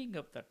meaning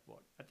of that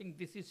word. I think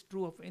this is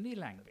true of any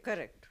language.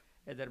 Correct.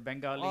 Either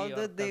Bengali All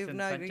or the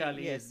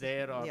Sanchali yes. is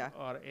there, or, Yeah.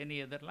 or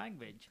any other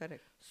language.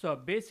 Correct. So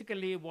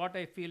basically what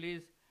I feel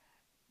is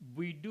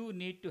we do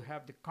need to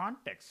have the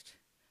context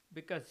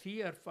Because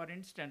here, for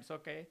instance,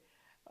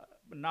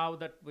 now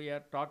that we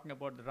are talking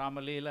about the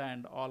Ramalila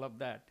and all of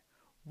that,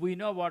 we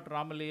know what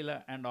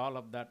Ramalila and all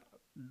of that.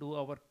 Do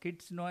our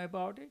kids know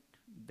about it?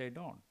 They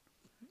don't.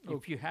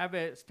 If you have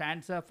a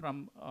stanza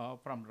from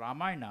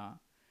Ramayana,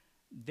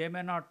 they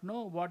may not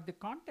know what the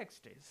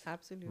context is.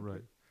 Absolutely.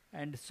 Right.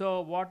 And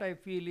so what I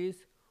feel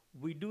is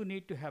we do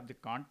need to have the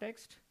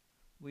context,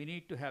 we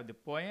need to have the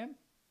poem,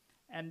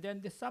 and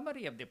then the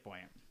summary of the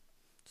poem.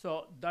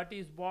 So that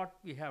is what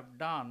we have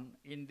done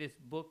in this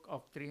book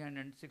of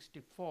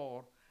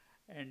 364,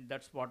 and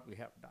that's what we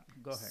have done.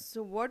 Go ahead.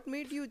 So what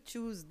made you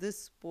choose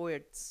this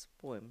poet's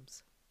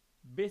poems?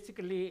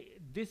 Basically,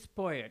 this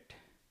poet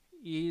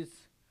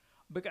is,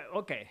 because,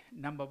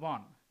 number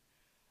one,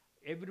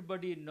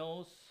 everybody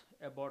knows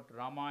about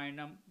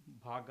Ramayanam,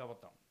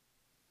 Bhagavatam.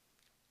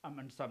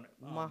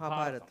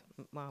 Mahabharata.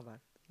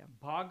 Yeah.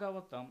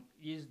 Bhagavatam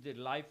is the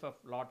life of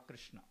Lord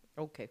Krishna.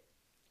 Okay.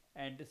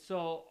 And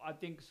so I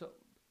think so.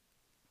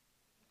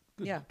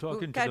 Yeah.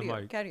 Talking to carry the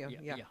on, mic. Carry on.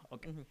 Yeah.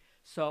 Okay.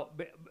 So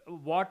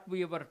what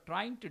we were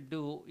trying to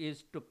do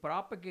is to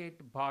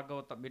propagate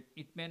Bhagavatam.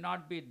 It may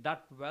not be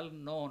that well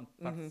known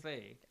per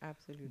se.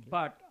 Absolutely.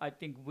 But I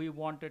think we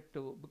wanted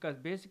to, because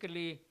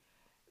basically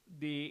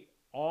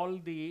all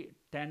the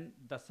 10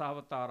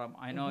 Dasavataram,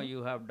 I know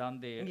you have done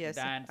the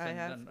dance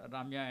and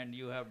Ramya, and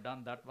you have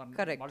done that one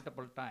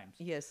multiple times.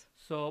 Yes.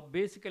 So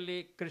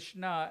basically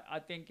Krishna, I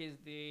think, is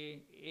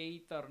the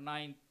 8th or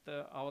 9th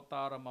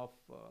avataram of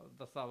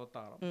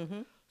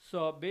Dasavataram.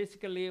 So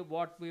basically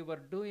what we were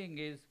doing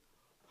is,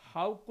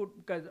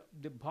 because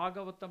the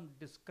Bhagavatam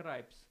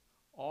describes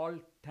all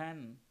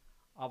 10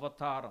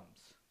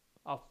 avatarams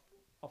of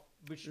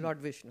Vishnu. Lord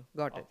Vishnu.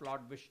 Got it. Of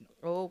Lord Vishnu.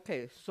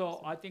 Okay.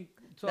 So I think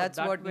that's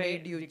that what way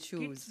made you the choose.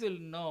 kids will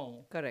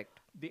know. Correct.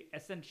 The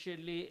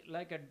essentially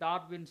like a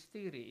Darwin's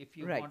theory, if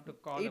you want to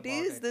call it. It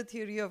is the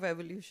theory of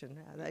evolution.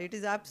 It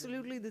is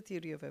absolutely the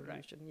theory of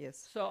evolution. Right.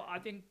 Yes. So I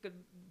think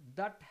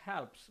that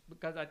helps,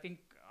 because I think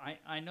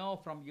I know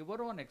from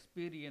your own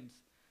experience,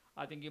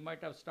 I think you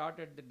might have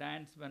started the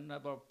dance when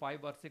about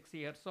 5 or 6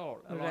 years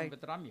old, along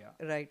with Ramya.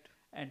 Right.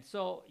 And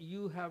so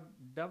you have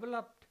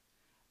developed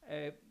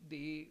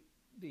the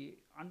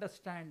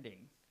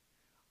understanding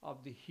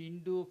of the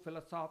Hindu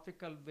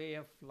philosophical way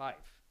of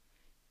life.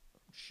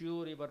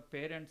 Sure, your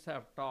parents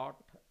have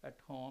taught at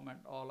home and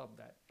all of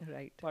that.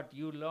 Right. But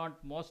you learned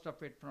most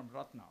of it from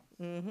Ratna.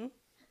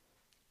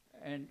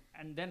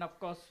 And then of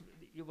course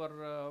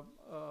your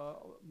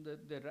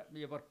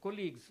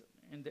colleagues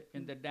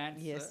in the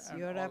dance. Yes, and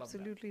you are all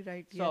absolutely of that.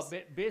 right. So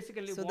yes.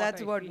 Basically, so what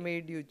that's I what feel,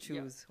 made you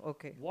choose. Yeah,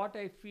 okay. What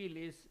I feel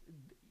is,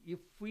 if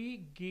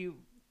we give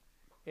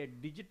a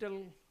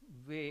digital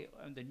way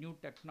and the new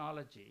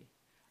technology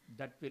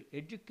that will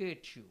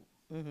educate you,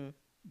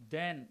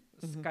 then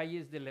sky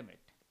is the limit.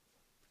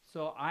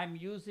 So I'm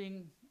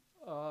using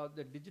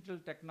the digital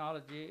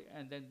technology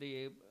and then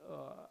the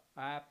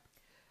app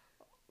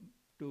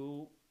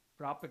to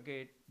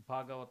propagate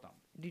Bhagavatam.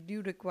 Did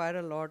you require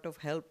a lot of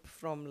help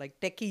from like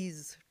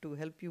techies to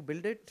help you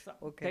build it?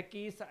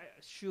 Techies,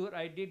 sure,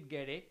 I did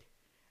get it.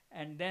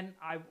 And then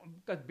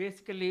because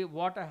basically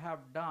what I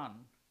have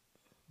done,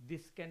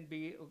 this can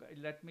be,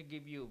 let me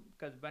give you,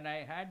 because when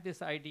I had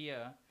this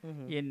idea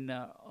in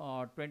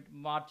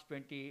March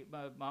 29,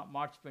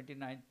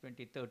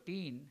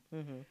 2013,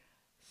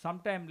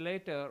 sometime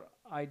later,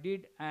 I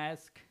did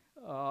ask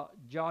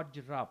George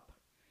Rupp.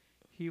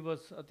 He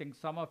was, I think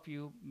some of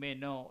you may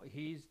know,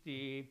 he's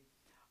the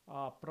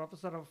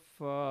professor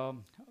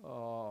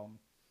of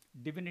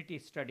divinity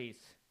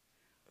studies,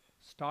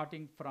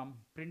 starting from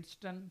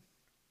Princeton,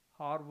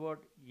 Harvard,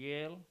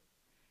 Yale,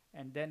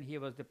 and then he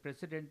was the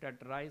president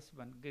at Rice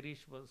when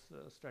Girish was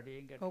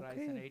studying at Rice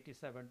in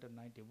 87 to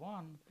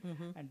 91.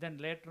 And then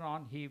later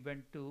on, he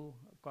went to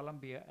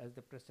Columbia as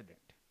the president.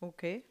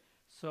 Okay.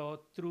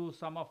 So through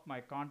some of my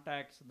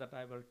contacts that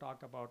I will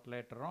talk about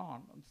later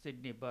on,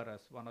 Sidney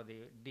Burris, one of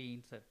the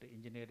deans at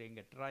engineering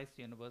at Rice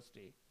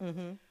University.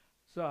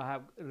 So I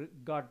have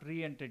got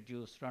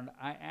reintroduced, and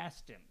I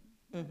asked him,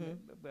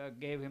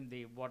 gave him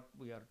what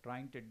we are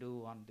trying to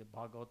do on the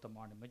Bhagavatam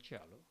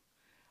Machalu.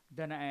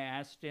 Then I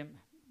asked him,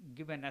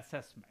 give an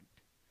assessment,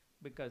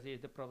 because he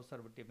is the professor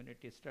of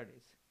divinity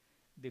studies.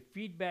 The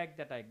feedback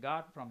that I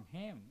got from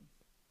him,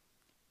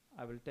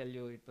 I will tell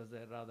you, it was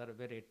a rather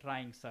very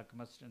trying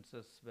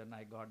circumstances when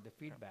I got the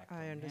feedback.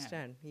 I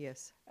understand,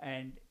 yes.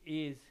 And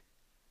is,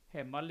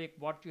 hey Mallik,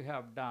 what you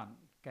have done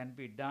can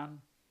be done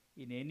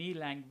in any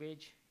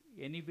language,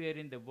 anywhere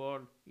in the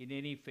world, in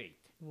any faith.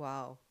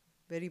 Wow,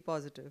 very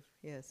positive,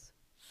 yes.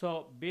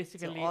 So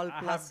basically, so all I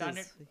have done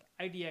it,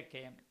 idea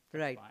came.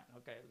 Right. Fine.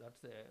 Okay,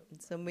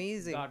 it's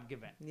amazing. God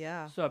given.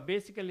 Yeah. So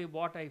basically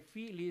what I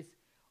feel is,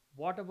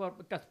 whatever,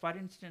 because for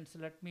instance,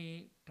 let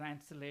me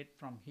translate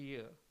from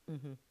here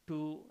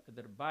to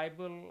either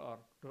Bible or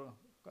to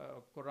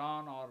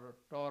Quran or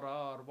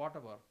Torah or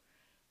whatever.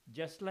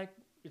 Just like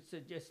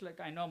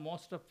I know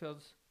most of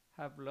us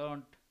have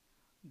learned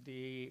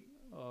the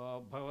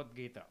Bhagavad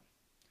Gita.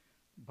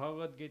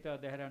 Bhagavad Gita,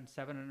 there are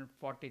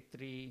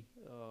 743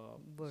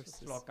 verses.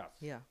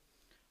 slokas. Yeah.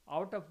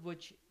 out of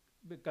which,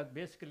 because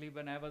basically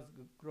when I was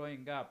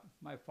growing up,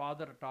 my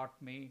father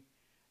taught me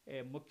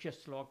a Mukhya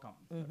Slokam,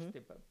 that's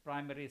the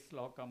primary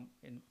Slokam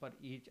for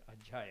each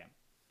Adhyayam,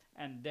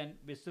 and then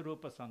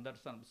Visurupa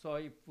Sandarsanam. So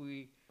if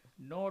we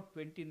know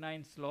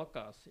 29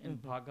 slokas in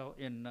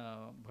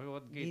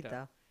Bhagavad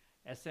Gita,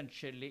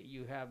 essentially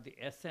you have the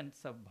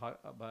essence of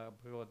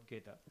Bhagavad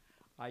Gita.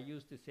 I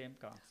use the same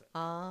concept.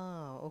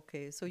 Ah,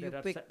 okay. So you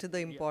picked the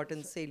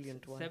important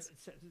salient ones.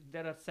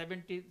 There are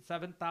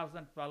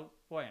 7,012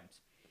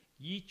 poems.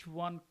 Each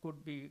one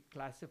could be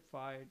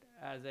classified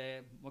as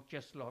a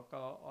Mukhya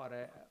Sloka or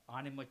a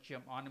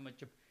Animacham,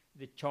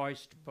 the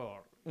choiced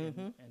pearl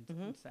from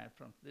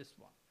this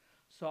one.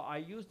 So I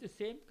used the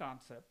same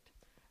concept,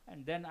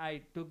 and then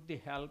I took the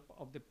help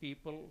of the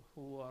people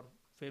who are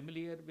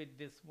familiar with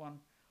this one,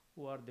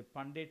 who are the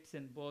Pandits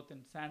in both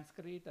in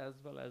Sanskrit as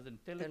well as in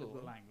Telugu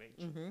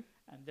language.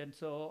 And then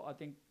so I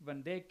think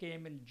when they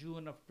came in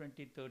June of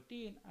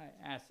 2013,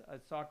 I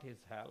sought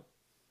his help.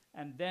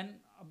 And then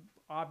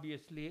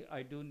obviously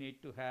I do need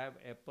to have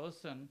a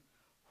person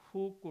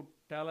who could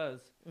tell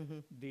us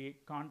the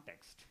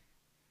context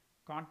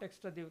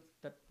of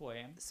that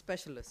poem.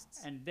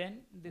 Specialists. And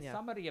then the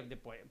summary of the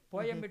poem.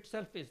 Poem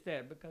itself is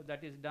there because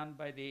that is done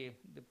by the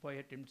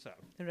poet himself.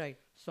 Right.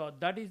 So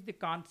that is the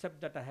concept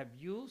that I have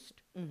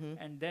used.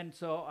 And then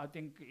so I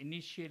think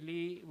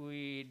initially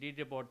we did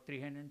about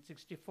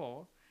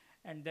 364,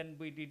 and then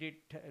we did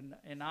it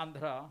in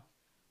Andhra.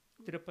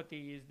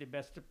 Tirupati is the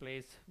best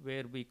place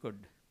where we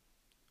could.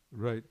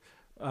 Right.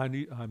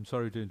 I'm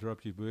sorry to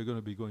interrupt you, but we're going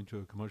to be going to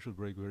a commercial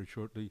break very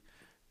shortly.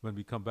 When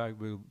we come back,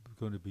 we're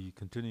going to be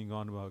continuing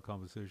on our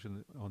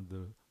conversation on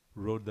the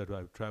road that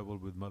I've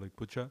traveled with Mallik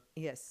Putcha.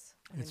 Yes.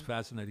 It's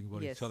fascinating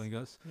what he's telling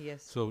us.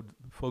 Yes. So,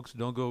 folks,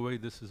 don't go away.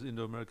 This is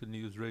Indo-American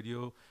News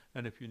Radio.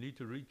 And if you need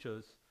to reach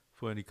us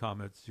for any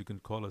comments, you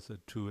can call us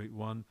at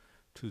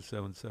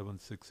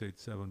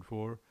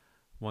 281-277-6874.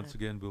 Once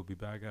again, we'll be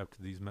back after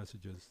these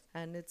messages.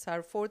 And it's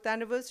our 4th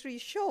anniversary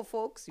show,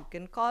 folks. You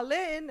can call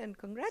in and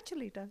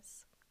congratulate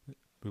us.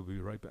 We'll be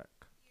right back.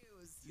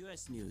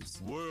 US news,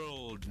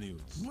 World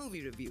news,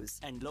 movie reviews,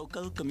 and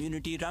local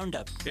community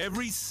roundup.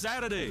 Every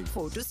Saturday,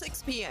 4 to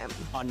 6 p.m.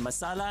 on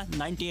Masala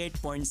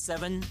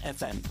 98.7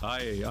 FM.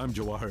 Hi, I'm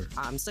Jawahar.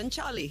 I'm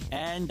Sanchali.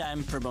 And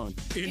I'm Pramod.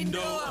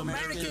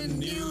 Indo-American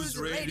News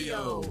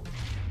Radio.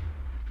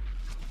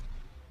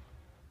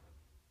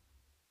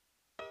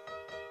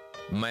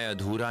 मैं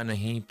अधूरा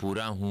नहीं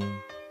पूरा हूँ,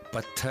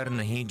 पत्थर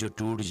नहीं जो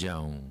टूट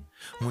जाऊं,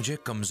 मुझे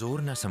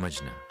कमजोर न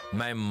समझना,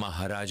 मैं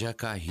महाराजा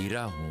का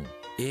हीरा हूँ,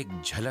 एक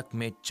झलक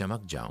में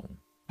चमक जाऊं.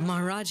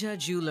 Maharaja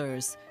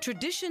Jewelers,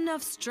 tradition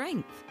of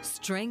strength,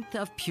 strength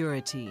of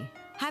purity.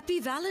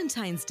 Happy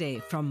Valentine's Day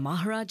from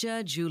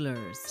Maharaja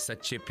Jewelers.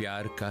 सच्चे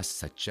प्यार का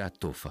सच्चा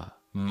तोहफा.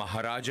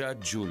 Maharaja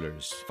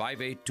Jewelers,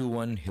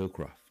 5821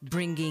 Hillcroft.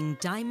 Bringing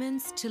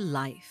diamonds to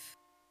life.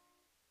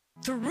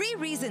 3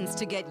 reasons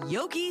to get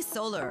Yogi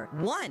Solar.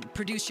 1.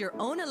 Produce your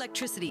own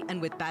electricity and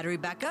with battery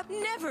backup,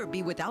 never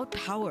be without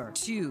power.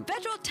 2.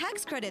 Federal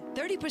tax credit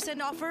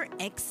 30% offer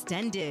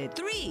extended.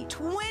 3.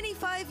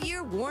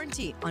 25-year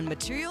warranty on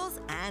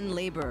materials and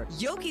labor.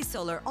 Yogi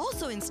Solar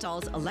also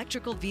installs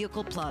electrical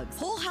vehicle plugs,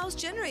 whole house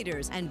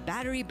generators, and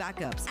battery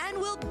backups, and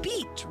will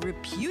beat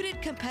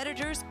reputed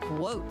competitors'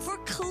 quote. For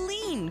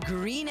clean,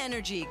 green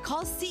energy,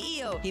 call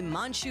CEO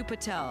Himanshu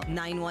Patel,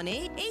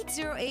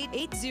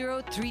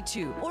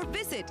 918-808-8032, or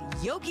visit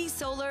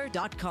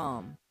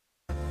yogisolar.com.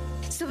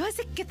 सुबह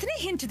से कितने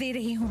hint दे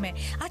रही हूँ मैं.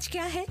 आज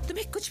क्या है?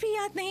 तुम्हें कुछ भी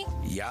याद नहीं?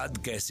 याद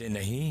कैसे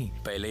नहीं?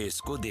 पहले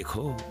इसको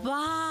देखो.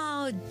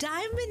 Wow,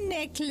 diamond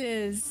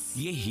necklace.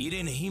 ये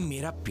हीरे नहीं,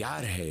 मेरा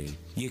प्यार है.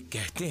 ये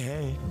कहते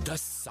हैं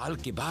 10 साल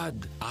के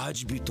बाद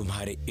आज भी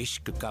तुम्हारे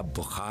इश्क का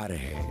बुखार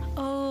है.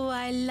 Oh,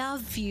 I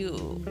love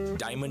you.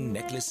 Diamond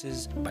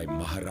necklaces by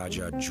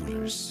Maharaja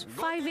Jewelers.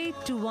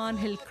 5821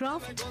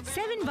 Hillcroft,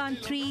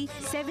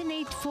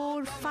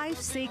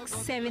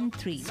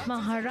 713-784-5673.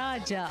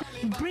 Maharaja,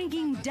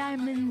 bringing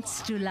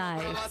diamonds to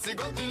life.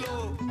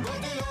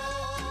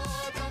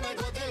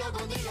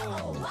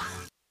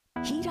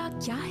 हीरा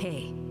क्या है?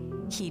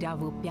 हीरा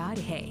वो प्यार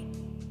है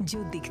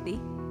जो दिखते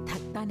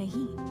थकता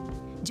नहीं,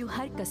 जो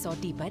हर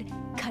कसौटी पर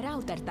खरा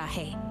उतरता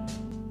है.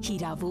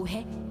 हीरा वो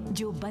है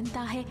जो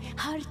बनता है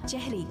हर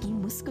चेहरे की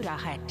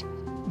मुस्कुराहट,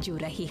 जो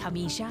रहे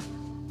हमेशा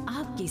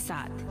आपके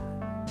साथ.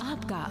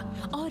 आपका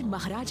और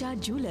महाराजा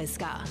ज्वेलर्स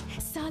का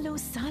सालों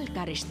साल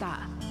का रिश्ता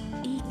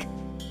एक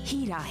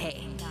हीरा है.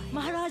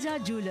 Maharaja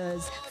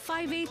Jewelers,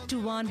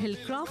 5821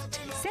 Hillcroft,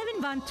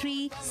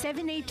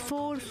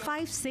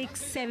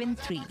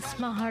 713-784-5673.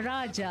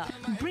 Maharaja,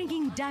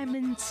 bringing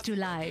diamonds to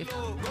life.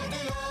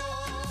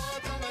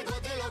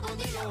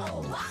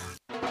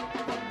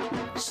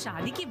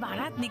 शादी की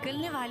बारात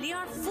निकलने वाली है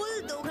और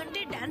फुल 2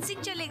 घंटे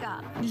डांसिंग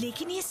चलेगा.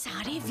 लेकिन ये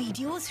सारे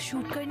वीडियोस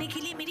शूट करने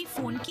के लिए मेरी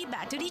फोन की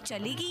बैटरी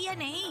चलेगी या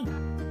नहीं?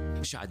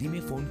 शादी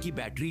में फोन की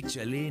बैटरी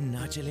चले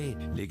ना चले,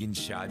 लेकिन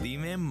शादी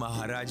में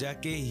महाराजा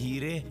के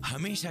हीरे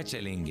हमेशा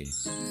चलेंगे।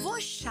 वो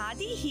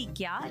शादी ही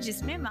क्या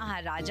जिसमें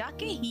महाराजा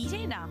के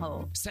हीरे ना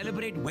हो।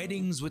 Celebrate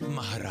weddings with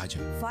Maharaja.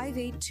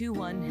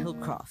 5821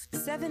 Hillcroft,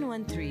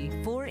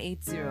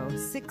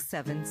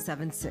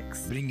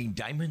 713-480-6776. Bringing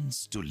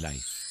diamonds to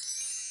life.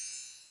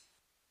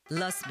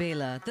 Las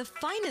Bela, the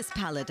finest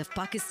palate of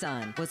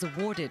Pakistan, was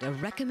awarded a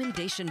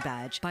recommendation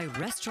badge by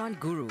Restaurant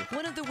Guru,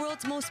 one of the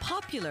world's most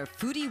popular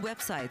foodie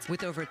websites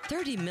with over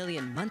 30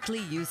 million monthly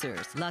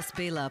users. Las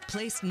Bela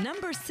placed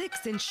number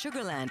 6 in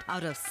Sugarland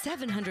out of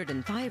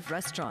 705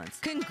 restaurants.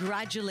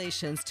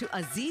 Congratulations to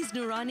Aziz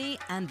Noorani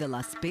and the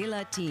Las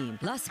Bela team.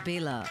 Las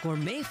Bela,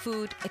 gourmet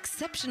food,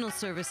 exceptional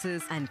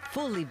services, and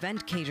full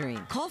event catering.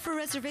 Call for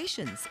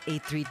reservations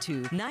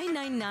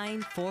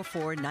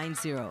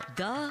 832-999-4490.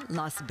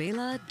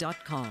 TheLasBela.com.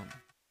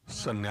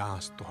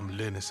 संन्यास तो हम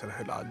लेने से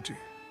रहे लाल जी,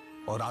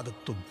 और आदत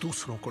तो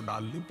दूसरों को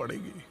डालनी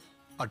पड़ेगी।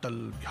 अटल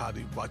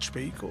बिहारी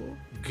वाजपेयी को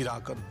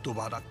गिराकर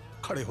दोबारा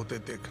खड़े होते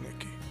देखने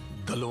की,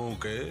 दलों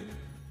के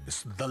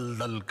इस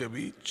दलदल के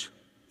बीच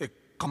एक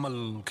कमल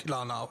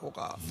खिलाना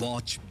होगा।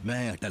 Watch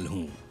मैं अटल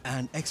हूँ,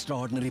 an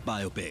extraordinary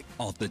biopic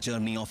of the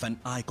journey of an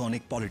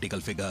iconic political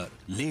figure,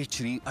 late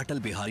Shri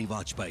Atal Bihari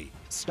Vajpayee,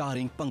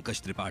 starring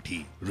Pankaj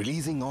Tripathi,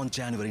 releasing on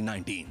January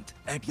 19th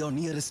at your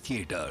nearest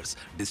theaters,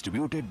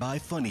 distributed by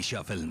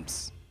Phoenicia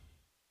Films.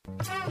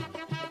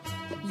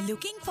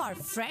 Looking for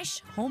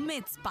fresh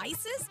homemade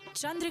spices?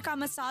 Chandrika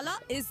Masala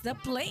is the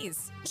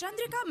place.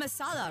 Chandrika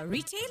Masala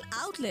retail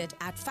outlet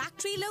at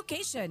factory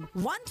location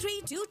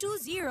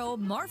 13220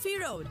 Murphy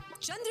Road.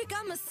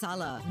 Chandrika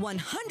Masala,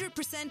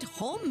 100%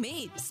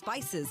 homemade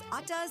spices,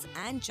 attas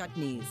and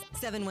chutneys.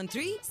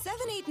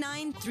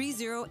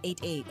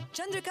 713-789-3088.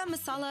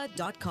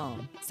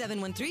 ChandrikaMasala.com.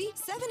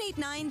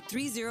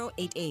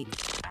 713-789-3088.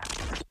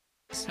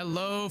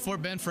 Hello,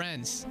 Fort Bend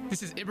friends.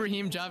 This is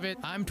Ibrahim Javed.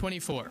 I'm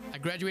 24. I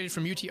graduated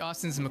from UT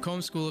Austin's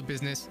Macomb School of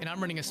Business, and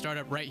I'm running a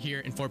startup right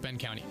here in Fort Bend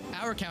County.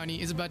 Our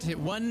county is about to hit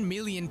 1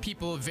 million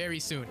people very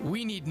soon.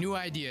 We need new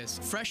ideas,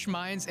 fresh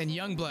minds, and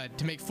young blood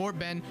to make Fort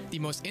Bend the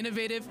most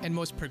innovative and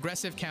most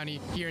progressive county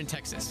here in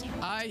Texas.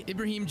 I,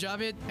 Ibrahim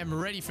Javed, am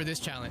ready for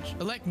this challenge.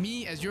 Elect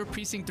me as your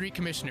Precinct 3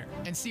 Commissioner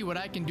and see what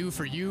I can do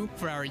for you,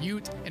 for our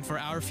youth, and for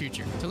our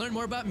future. To learn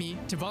more about me,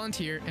 to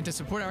volunteer, and to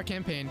support our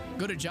campaign,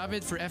 go to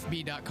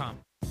javedforfb.com.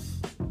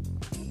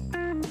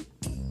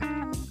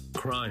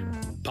 Crime,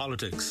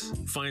 politics,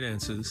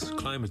 finances,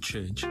 climate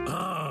change.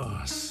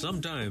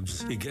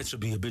 Sometimes it gets to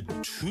be a bit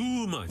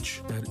too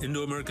much. At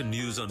Indo-American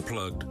News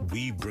Unplugged,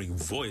 we bring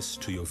voice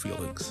to your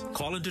feelings.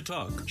 Call in to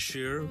talk,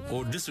 share,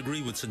 or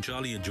disagree with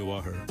Sanchali and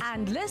Jawahar.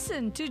 And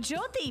listen to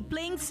Jyoti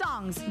playing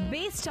songs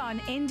based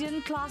on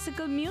Indian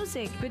classical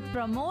music with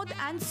Pramod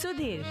and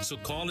Sudhir. So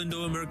call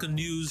Indo-American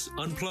News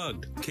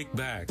Unplugged. Kick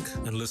back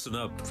and listen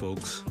up,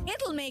 folks.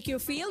 It'll make you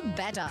feel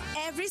better.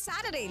 Every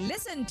Saturday,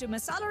 listen to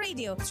Masala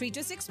Radio, 3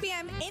 to 6 p.m.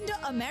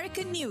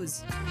 Indo-American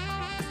News.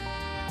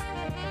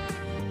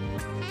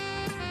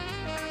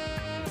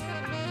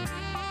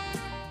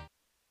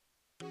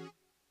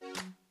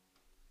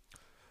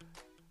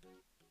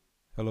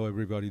 Hello,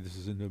 everybody. This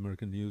is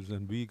Indo-American News,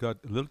 and we got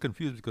a little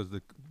confused because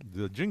the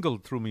jingle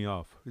threw me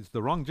off. It's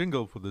the wrong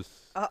jingle for this.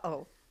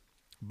 Uh-oh.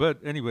 But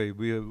anyway,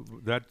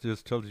 that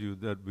just tells you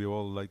that we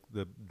all like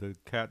the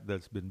cat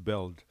that's been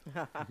belled.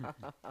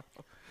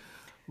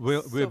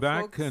 We're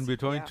back, folks, and we're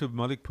talking to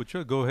Mallik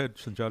Putcha. Go ahead,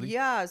 Sanchali.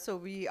 Yeah, so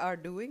we are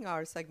doing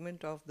our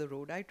segment of The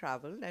Road I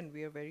Traveled, and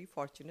we are very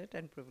fortunate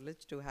and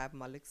privileged to have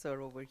Mallik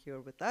sir over here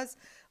with us.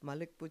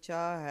 Mallik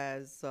Putcha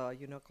has,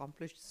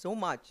 accomplished so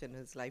much in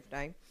his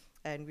lifetime,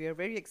 and we are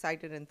very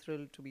excited and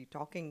thrilled to be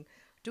talking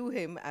to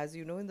him. As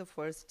you know, in the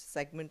first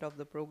segment of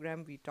the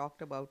program, we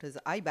talked about his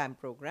IBAM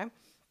program.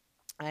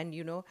 And,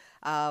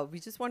 we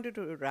just wanted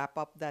to wrap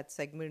up that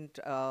segment,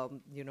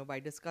 by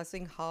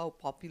discussing how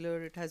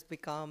popular it has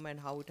become and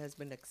how it has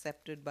been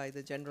accepted by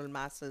the general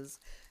masses.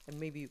 And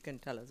maybe you can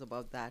tell us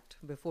about that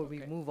before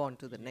we move on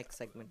to the next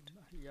segment.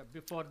 Yeah,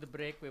 before the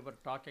break, we were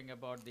talking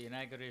about the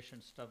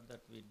inauguration stuff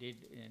that we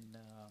did in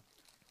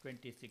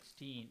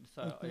 2016,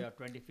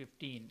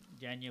 2015,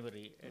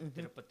 January at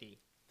Tirupati.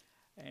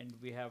 And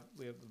we have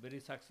a very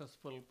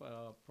successful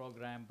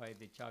program by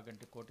the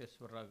Chaganti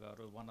Koteswara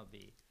Garu, one of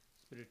the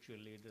spiritual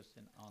leaders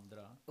in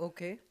Andhra.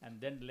 Okay.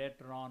 And then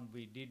later on,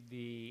 we did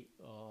the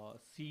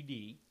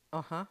CD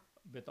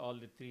with all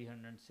the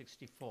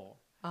 364.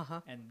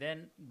 And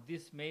then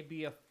this may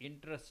be of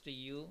interest to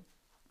you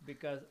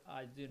because,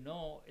 as you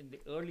know, in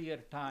the earlier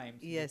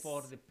times,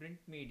 before the print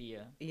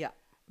media,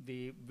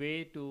 the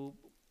way to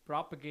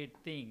propagate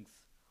things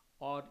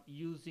or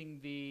using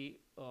the...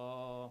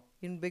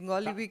 in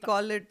Bengali, we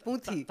call it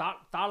Puthi.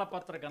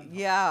 Talapatra Gandha.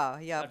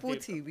 Yeah,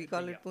 Puthi. We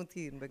call it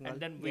Puthi in Bengali.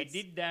 And then we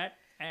did that.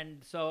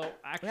 And so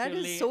actually, that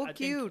is so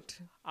cute.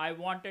 I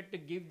wanted to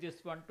give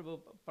this one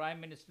to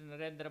Prime Minister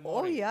Narendra Modi.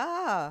 Oh,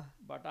 yeah.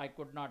 But I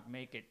could not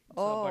make it.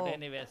 So, but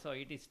anyway, so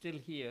it is still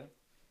here.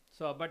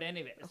 So, but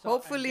anyway. So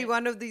hopefully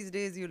one of these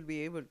days you'll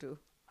be able to.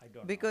 I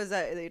don't know. Because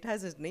it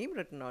has his name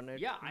written on it.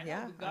 Yeah, I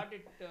know. We got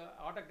it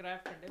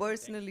autographed and everything.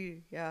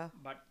 Personally, yeah.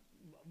 But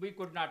we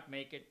could not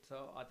make it,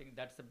 so I think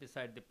that's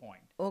beside the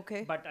point.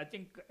 Okay. But I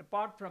think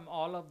apart from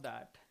all of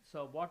that,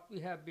 so what we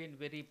have been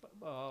very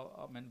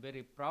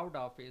proud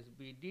of is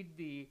we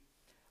did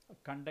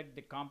conduct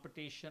the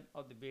competition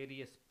of the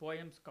various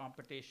poems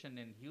competition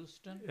in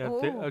Houston. At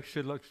the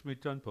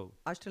Ashtalakshmi Temple.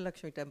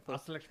 Ashtalakshmi Temple.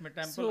 Ashtalakshmi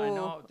Temple, So I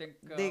know.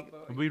 I think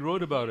we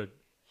wrote about it.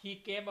 He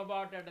came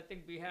about it. I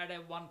think we had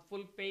one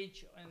full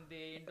page in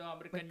the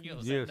Indo-American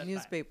News. Yes.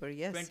 Newspaper,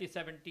 yes.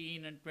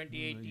 2017 and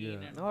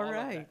 2018 and all of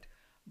right. that.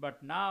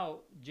 But now,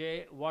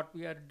 Jay, what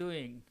we are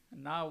doing,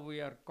 now we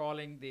are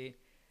calling the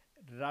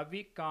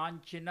Ravi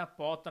Kanchina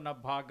Potana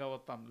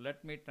Bhagavatam.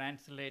 Let me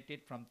translate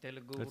it from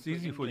Telugu That's to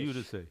easy English. for you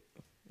to say.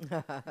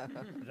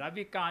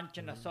 Ravi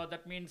Kanchana. So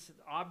that means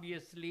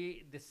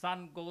obviously the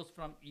sun goes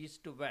from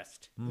east to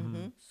west.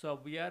 So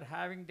we are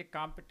having the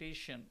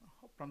competition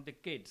from the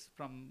kids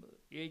from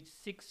age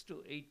 6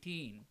 to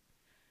 18,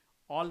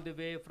 all the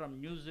way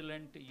from New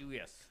Zealand to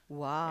US.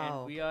 Wow.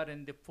 And we are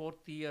in the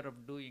 4th year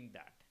of doing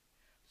that.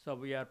 So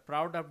we are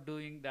proud of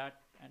doing that,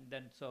 and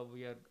then so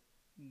we are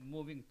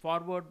moving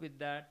forward with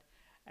that.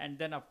 And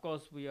then of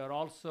course we are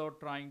also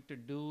trying to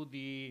do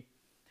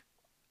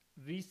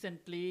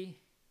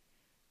recently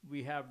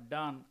we have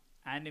done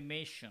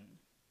animation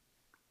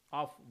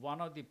of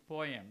one of the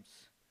poems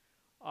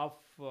of,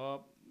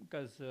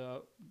 because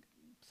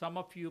some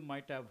of you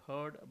might have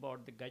heard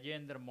about the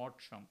Gajendra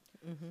Motsham,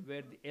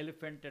 where the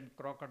elephant and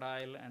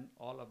crocodile and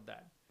all of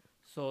that.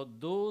 So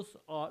those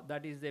are,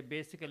 that is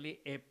basically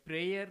a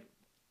prayer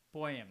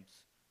poems.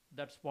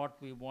 That's what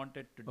we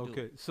wanted to do.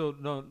 Okay, so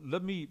now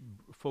let me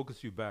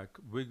focus you back.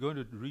 We're going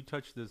to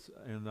retouch this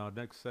in our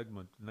next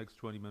segment, next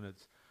 20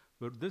 minutes.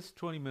 But this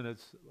 20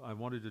 minutes, I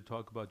wanted to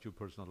talk about your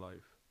personal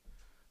life.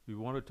 We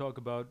want to talk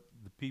about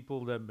the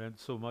people that meant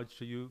so much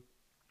to you.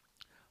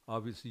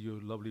 Obviously, your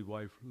lovely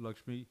wife,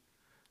 Lakshmi.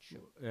 Sure.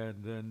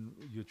 And then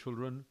your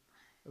children.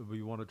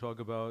 We want to talk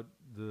about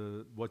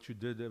what you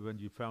did when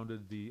you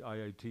founded the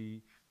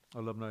IIT,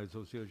 Alumni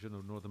Association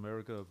of North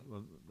America,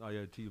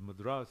 IIT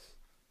Madras,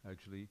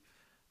 actually.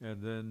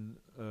 And then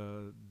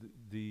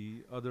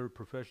the other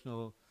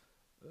professional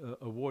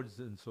awards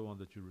and so on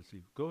that you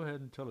received. Go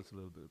ahead and tell us a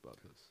little bit about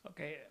this.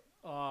 Okay.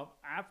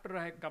 After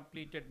I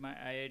completed my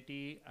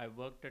IIT, I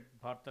worked at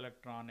Bharat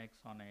Electronics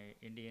on a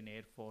Indian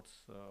Air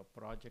Force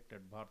project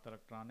at Bharat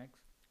Electronics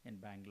in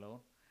Bangalore.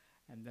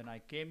 And then I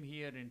came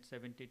here in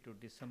 72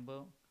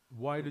 December.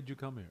 Why did you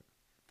come here?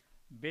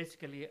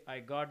 Basically, I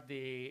got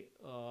the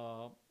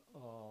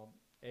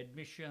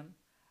admission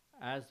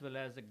as well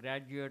as a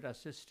graduate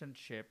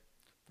assistantship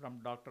from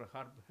Dr.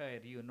 Harb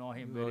Hair. You know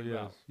him very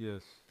well.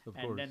 Yes, of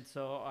course. And then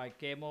so I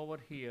came over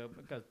here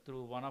because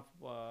through one of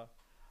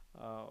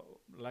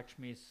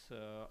Lakshmi's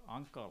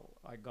uncle,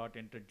 I got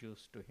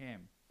introduced to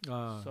him.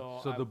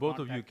 So the both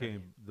of you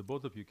came. The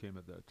both of you came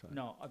at that time.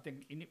 No, I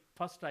think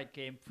first I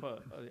came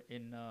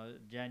in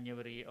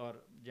January of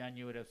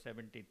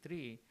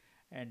 '73,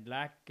 and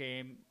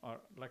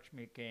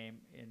Lakshmi came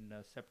in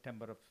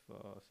September of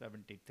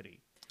 '73.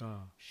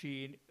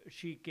 She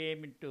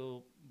came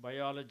into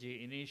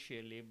biology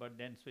initially, but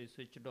then we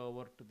switched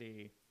over to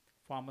the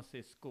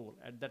pharmacy school.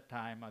 At that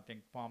time, I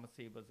think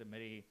pharmacy was a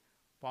very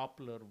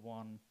popular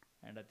one.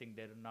 And I think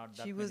there are not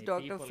that she many was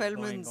Dr. people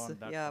Feldman's, going on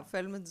that yeah, one.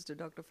 Feldman's,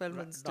 Dr.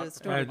 Feldman's Dr.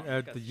 student.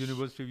 At the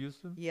University of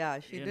Houston? Yeah,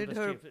 she did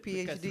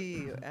University her of-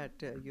 PhD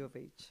at U of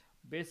H.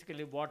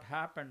 Basically, what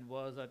happened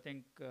was, I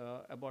think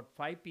about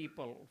 5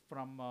 people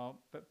from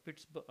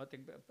Pittsburgh. I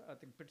think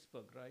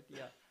Pittsburgh, right?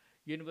 Yeah,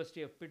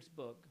 University of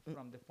Pittsburgh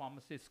from the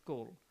pharmacy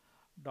school.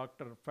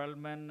 Dr.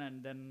 Feldman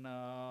and then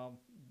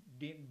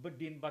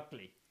Dean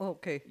Buckley.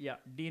 Okay. Yeah,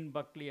 Dean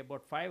Buckley.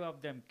 About 5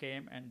 of them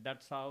came, and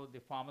that's how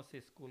the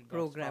pharmacy school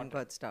program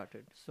got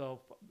started.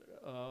 So,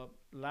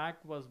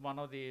 Lack was one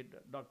of the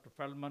Dr.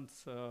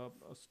 Feldman's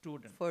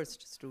students.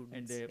 First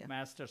students. In the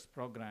master's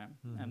program.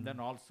 And then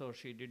also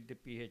she did the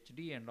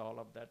PhD and all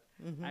of that.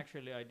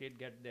 Actually, I did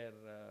get their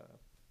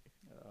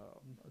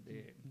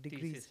the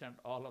degrees thesis and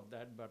all of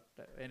that. But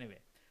anyway,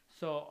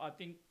 so I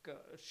think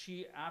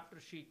after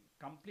she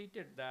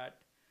completed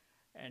that,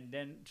 and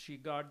then she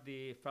got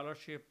the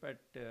fellowship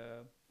at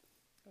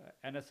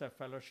NSF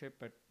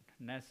fellowship at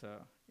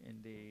NASA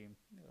in the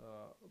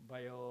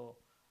biomedical?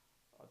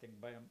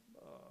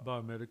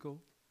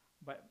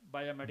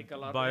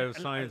 Biomedical or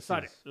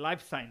biosciences.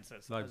 Life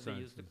sciences. Life as they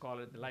used to call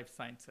it, the life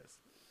sciences.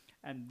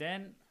 And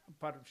then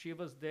she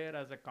was there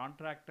as a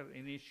contractor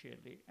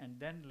initially, and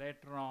then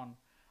later on,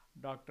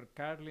 Dr.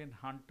 Caroline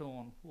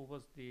Hunton, who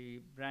was the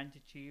branch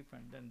chief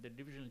and then the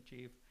divisional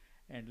chief,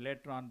 and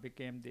later on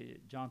became the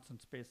Johnson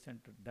Space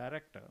Center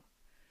director.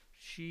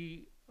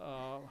 She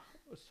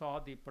saw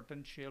the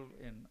potential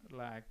in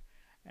LAC,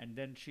 and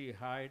then she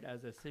hired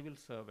as a civil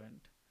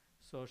servant.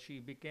 So she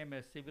became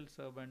a civil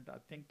servant, I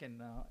think, in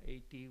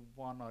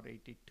 81 or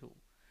 82.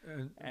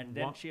 And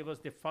then she was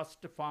the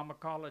first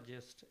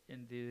pharmacologist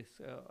in the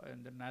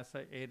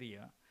NASA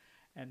area.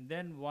 And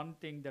then one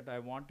thing that I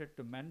wanted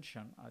to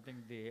mention, I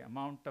think the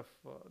amount of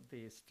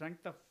the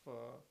strength of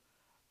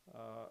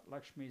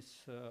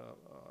Lakshmi's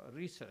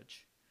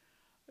research,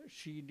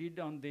 she did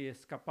on the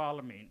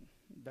scopolamine,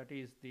 that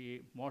is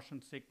the motion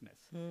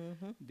sickness.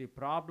 The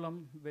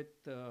problem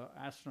with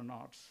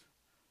astronauts,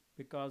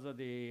 because of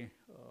the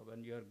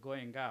when you're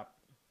going up,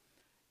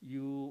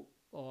 you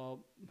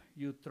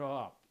throw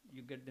up,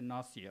 you get the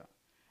nausea.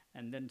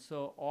 And then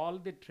so all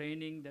the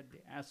training that the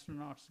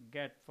astronauts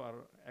get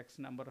for X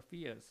number of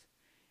years,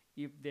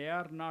 if they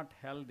are not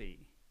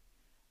healthy,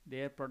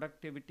 their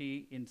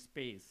productivity in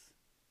space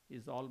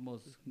is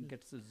almost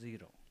gets to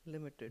zero.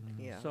 Limited,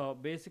 yeah. So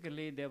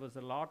basically there was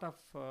a lot of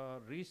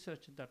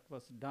research that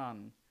was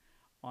done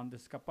on the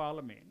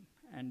scopolamine.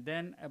 And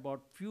then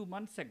about few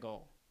months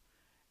ago,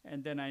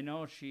 and then I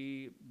know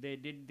they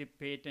did the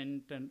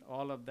patent and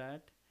all of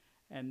that.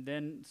 And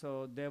then,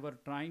 so they were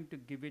trying to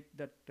give it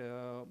that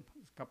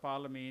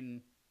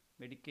scopolamine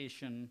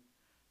medication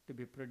to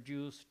be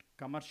produced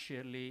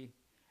commercially.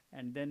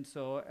 And then,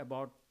 so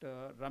about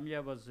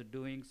Ramya was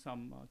doing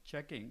some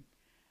checking.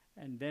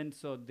 And then,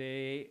 so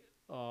they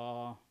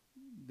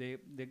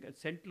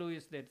St.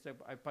 Louis,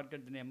 I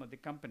forget the name of the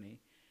company,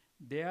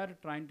 they are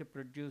trying to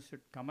produce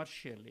it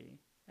commercially.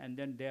 And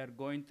then they are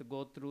going to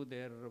go through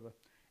their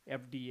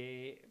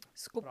FDA.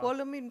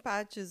 Scopolamine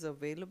patch is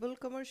available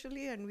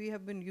commercially, and we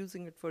have been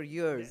using it for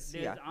years.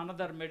 There's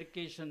another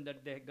medication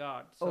that they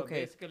got. So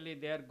basically,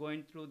 they are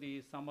going through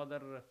some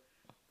other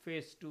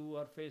phase 2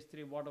 or phase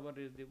 3, whatever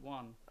is the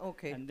one.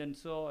 Okay. And then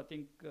so I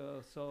think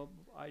so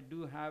I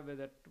do have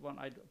that one.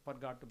 I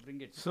forgot to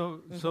bring it.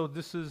 So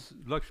this is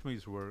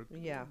Lakshmi's work.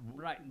 Yeah.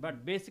 Right.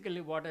 But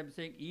basically, what I'm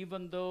saying,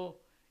 even though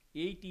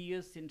 8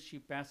 years since she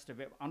passed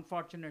away,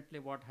 unfortunately,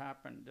 what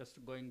happened?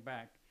 Just going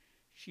back.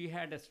 She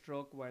had a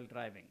stroke while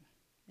driving,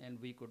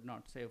 and we could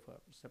not save her.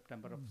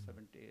 September of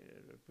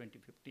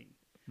 2015.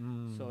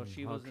 So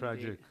she was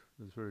tragic.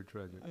 It's very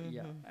tragic.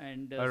 Yeah,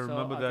 and I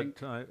remember that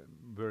time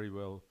very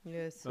well.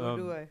 Yes, so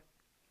do I.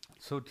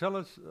 So tell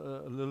us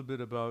a little bit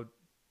about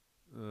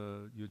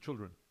your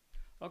children.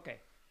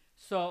 Okay,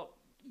 so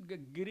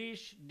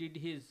Girish did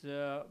his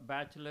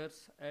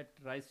bachelor's at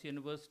Rice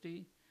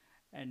University,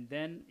 and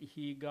then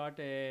he got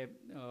a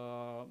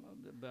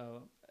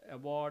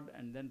award,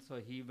 and then so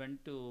he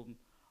went to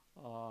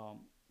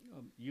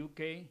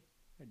UK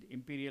at the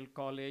Imperial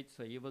College.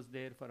 So he was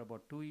there for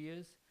about 2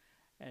 years,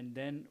 and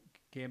then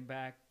came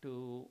back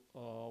to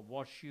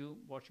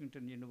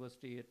Washington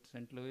University at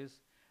St. Louis,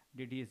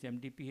 did his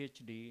MD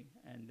PhD,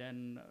 and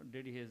then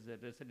did his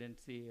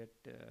residency at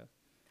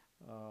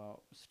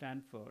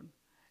Stanford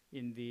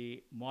in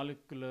the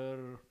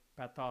molecular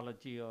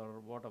pathology or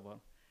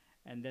whatever.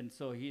 And then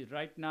so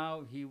right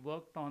now he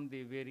worked on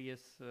the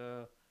various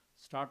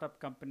startup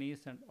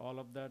companies and all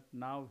of that.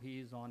 Now he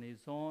is on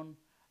his own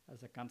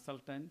as a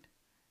consultant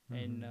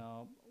in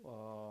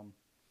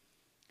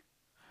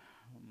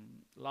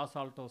Los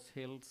Altos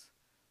Hills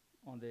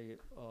on the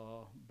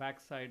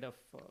backside of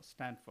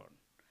Stanford.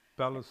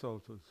 Palos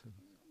Altos.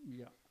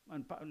 Yeah,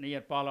 and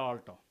near Palo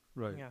Alto.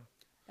 Right. Yeah.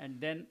 And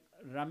then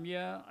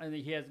Ramya, and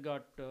he has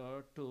got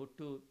two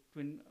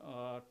twin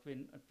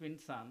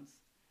sons.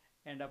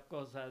 And of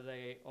course, as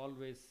I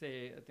always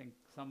say, I think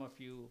some of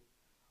you,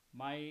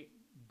 my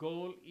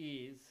goal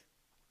is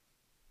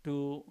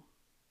to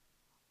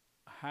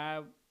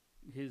have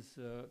his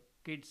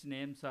kids'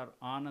 names are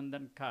Anand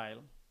and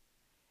Kyle.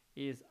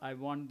 I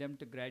want them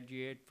to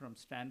graduate from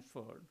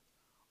Stanford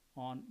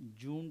on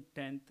June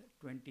 10th,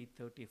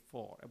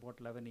 2034, about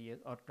 11 years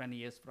or 20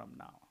 years from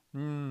now.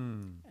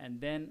 And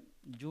then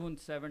June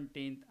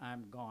 17th,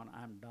 I'm gone.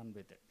 I'm done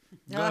with it.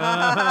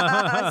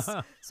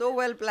 So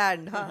well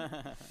planned, huh?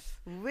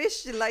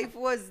 Wish life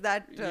was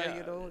that,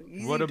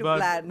 easy to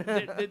plan.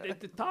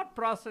 The thought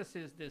process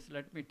is this,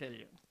 let me tell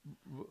you.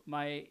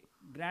 My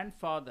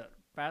grandfather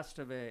passed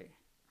away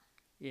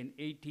in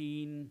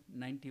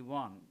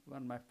 1891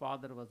 when my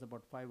father was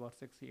about 5 or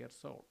 6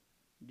 years old.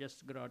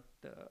 Just got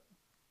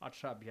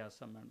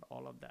Akshabhyasam and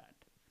all of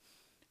that.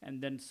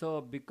 And then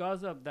so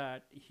because of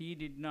that, he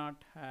did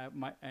not have,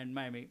 my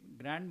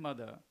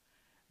grandmother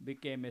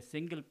became a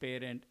single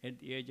parent at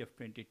the age of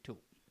 22.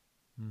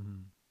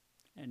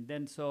 And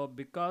then so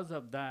because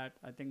of that,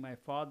 I think my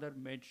father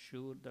made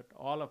sure that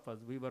all of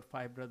us, we were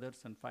 5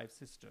 brothers and 5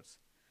 sisters.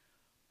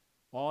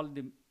 All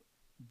the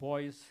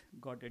boys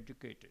got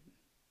educated.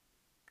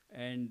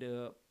 And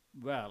and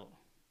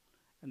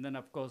then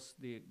of course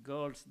the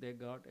girls, they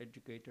got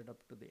educated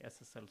up to the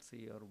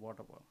SSLC or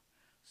whatever.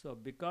 So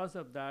because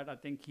of that, I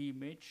think he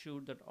made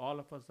sure that all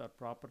of us are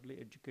properly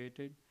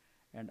educated.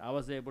 And I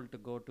was able to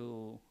go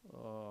to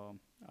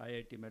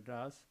IIT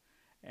Madras.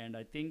 And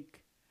I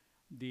think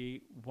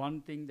the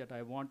one thing that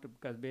I want to,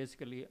 because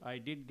basically I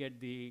did get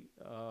the,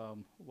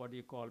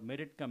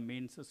 merit cum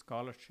means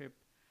scholarship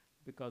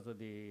because of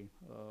the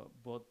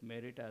both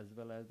merit as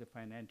well as the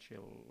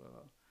financial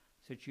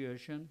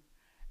situation.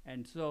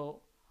 And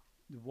so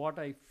what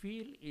I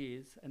feel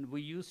is, and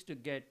we used to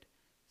get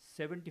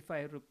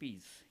 75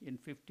 rupees in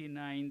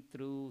 59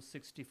 through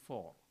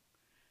 64,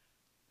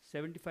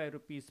 75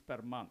 rupees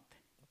per month.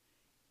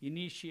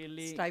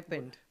 initially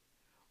stipend.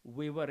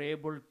 We were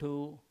able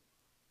to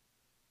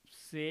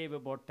save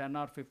about $10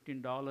 or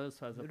 $15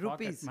 as a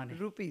pocket money.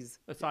 Rupees.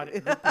 Sorry,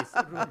 rupees.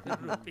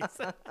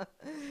 Rupees.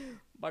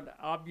 But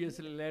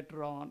obviously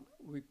later on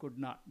we could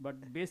not.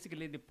 But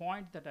basically the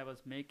point that I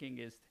was making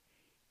is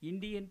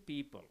Indian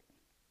people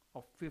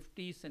of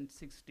 50s and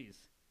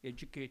 60s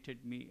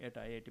educated me at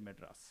IIT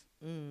Madras.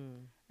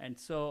 And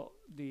so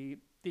the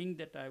thing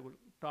that I will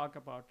talk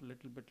about a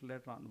little bit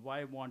later on,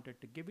 why I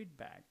wanted to give it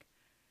back,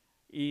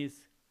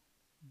 is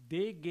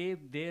they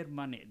gave their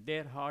money,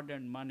 their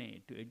hard-earned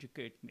money to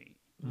educate me.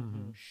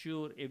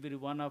 Sure, every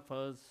one of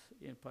us,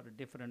 for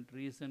different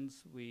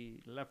reasons,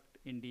 we left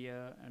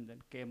India and then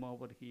came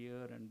over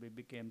here and we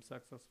became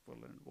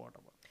successful and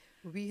whatever.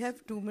 We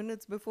have 2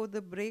 minutes before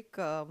the break,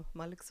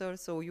 Mallik sir.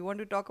 So you want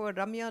to talk about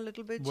Ramya a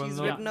little bit? Well, She's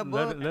no, written a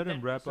book. Let him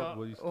wrap up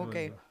what he's doing.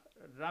 Okay.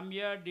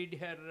 Ramya did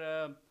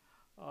her,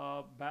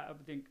 I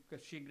think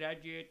she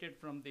graduated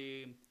from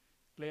the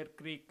Clear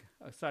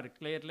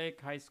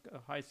Lake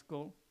High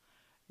School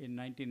in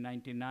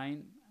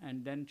 1999,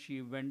 and then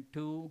she went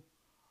to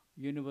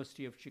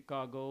University of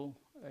Chicago.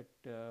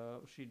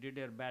 She did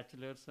her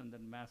bachelor's and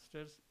then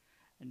master's,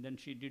 and then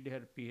she did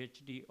her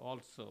PhD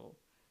also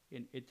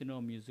in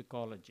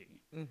ethnomusicology.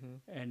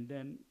 And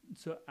then,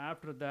 so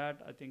after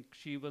that, I think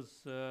she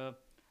was at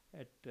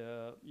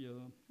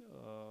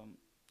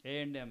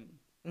A&M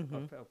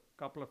for a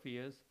couple of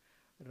years.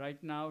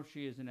 Right now,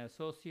 she is an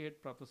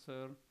associate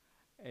professor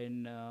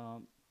in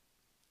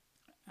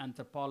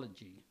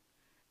anthropology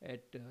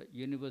at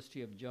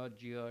University of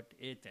Georgia at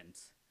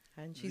Athens.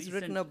 And she's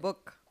written a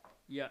book.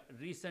 Yeah,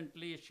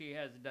 recently she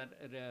has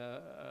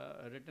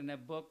written a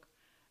book,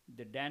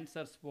 The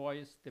Dancer's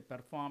Voice, The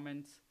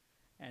Performance,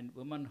 and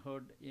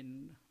Womanhood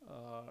in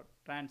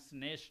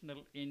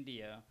Transnational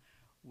India.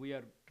 We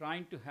are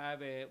trying to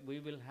have we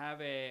will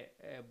have a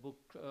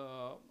book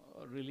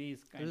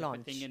release kind of a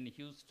thing in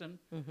Houston.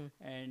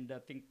 And I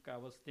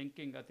was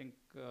thinking,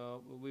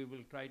 we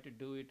will try to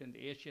do it in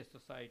the Asia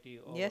Society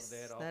over there. Yes,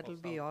 that'll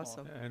be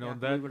awesome. And on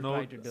that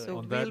note,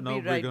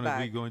 we're going to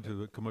be going to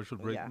the commercial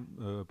break,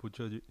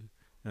 Putcha.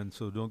 And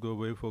so don't go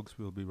away, folks.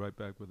 We'll be right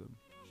back with them.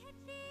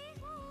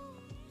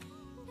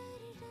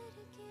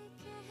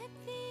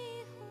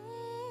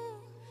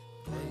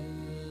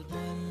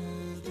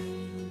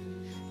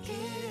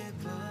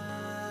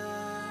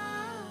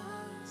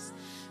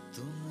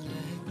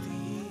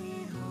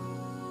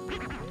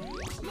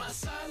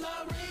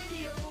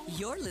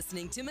 You're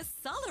listening to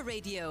Masala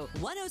Radio,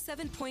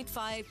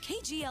 107.5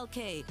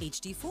 KGLK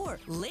HD4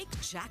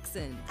 Lake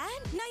Jackson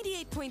and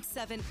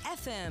 98.7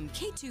 FM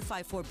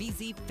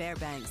K254BZ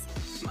Fairbanks.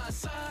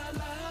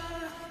 Masala.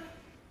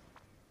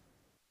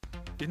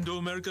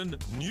 Indo-American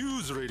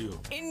News Radio.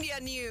 India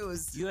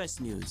News. US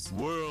News.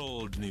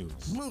 World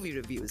News. Movie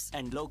reviews.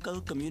 And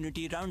local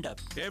community roundup.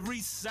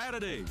 Every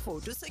Saturday.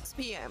 4 to 6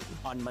 p.m.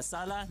 On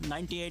Masala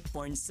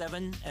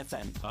 98.7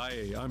 FM.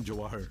 Hi, I'm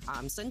Jawahar.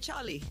 I'm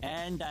Sanchali.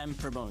 And I'm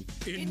Pramod.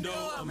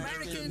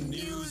 Indo-American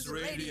News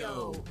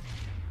Radio.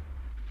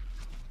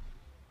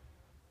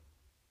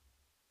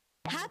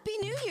 Happy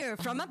New Year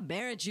from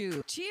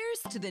Ameriju. Cheers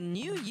to the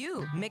new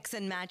you. Mix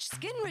and match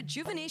skin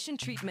rejuvenation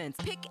treatments.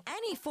 Pick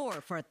any four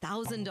for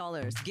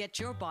 $1,000. Get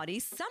your body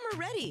summer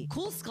ready.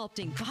 Cool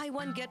sculpting, buy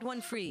one, get one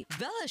free.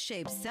 Vela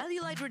Shape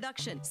cellulite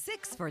reduction,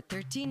 6 for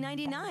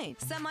 $13.99.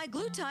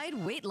 Semi-glutide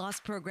weight loss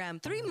program,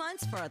 3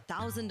 months for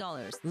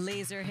 $1,000.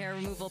 Laser hair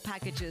removal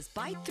packages,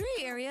 buy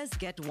 3 areas,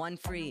 get 1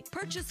 free.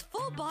 Purchase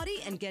full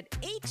body and get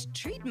 8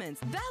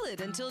 treatments.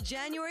 Valid until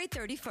January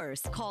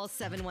 31st. Call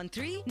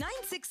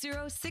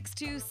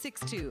 713-960-6262.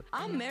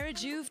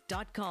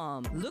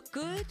 Amerijuve.com. Look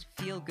good,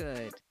 feel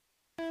good.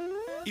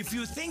 If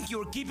you think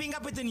you're keeping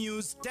up with the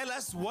news, tell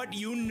us what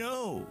you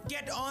know.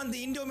 Get on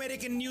the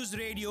Indo-American News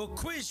Radio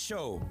quiz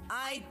show.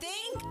 I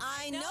think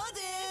I know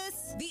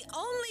this. The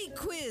only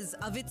quiz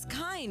of its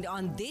kind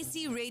on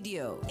Desi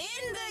Radio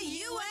in the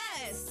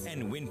U.S.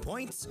 And win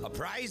points, a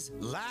prize,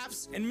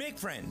 laughs, and make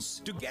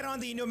friends. To get on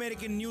the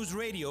Indo-American News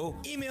Radio,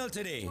 email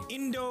today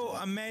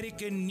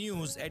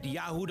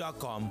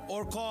indoamericannews@yahoo.com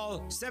or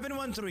call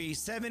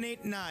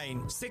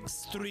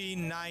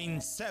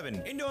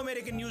 713-789-6397.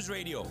 Indo-American News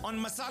Radio on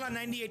Masala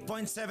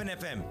 98.7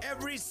 FM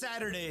every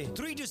Saturday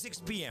 3 to 6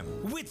 p.m.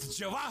 with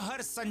Jawahar,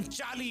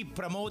 Sanchali,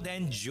 Pramod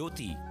and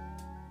Jyoti.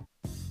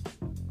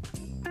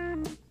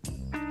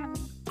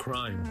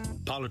 Crime,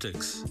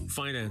 politics,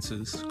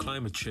 finances,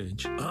 climate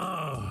change.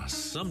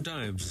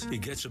 Sometimes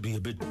it gets to be a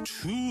bit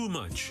too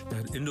much.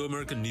 At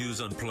Indo-American News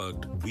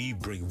Unplugged, we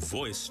bring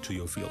voice to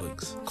your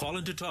feelings. Call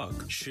in to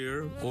talk,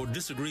 share, or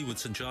disagree with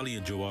Sanchali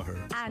and Jawahar.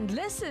 And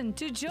listen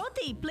to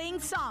Jyoti playing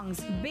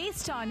songs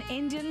based on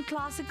Indian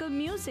classical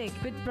music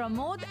with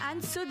Pramod and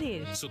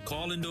Sudhir. So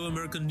call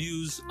Indo-American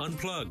News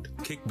Unplugged.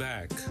 Kick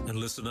back and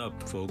listen up,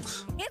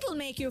 folks. It'll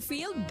make you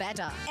feel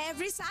better.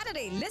 Every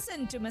Saturday,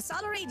 listen to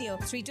Masala Radio,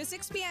 3 to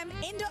 6 p.m.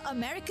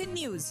 Indo-American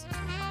News.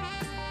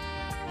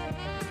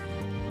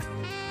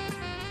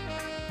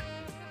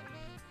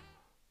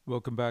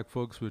 Welcome back,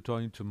 folks. We're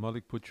talking to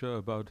Mallik Putcha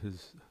about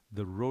his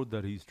the road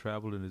that he's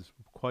traveled in is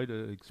quite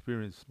an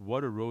experience.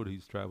 What a road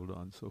he's traveled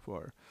on so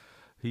far.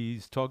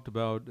 He's talked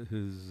about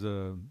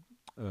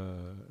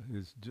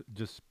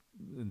just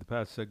in the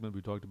past segment.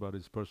 We talked about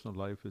his personal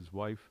life, his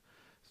wife,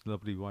 his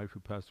lovely wife who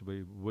passed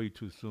away way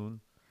too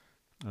soon,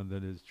 and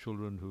then his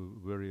children who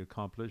were very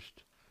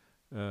accomplished.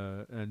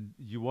 And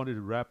you wanted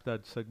to wrap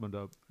that segment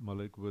up,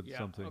 Mallik, with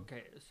something.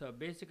 Okay. So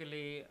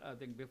basically, I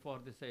think before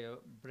this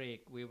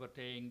break, we were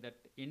saying that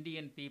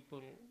Indian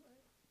people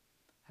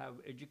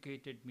have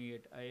educated me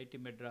at IIT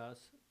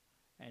Madras,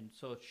 and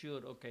so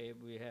sure, okay,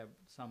 we have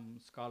some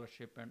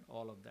scholarship and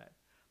all of that.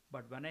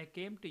 But when I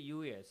came to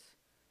US,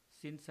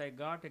 since I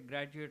got a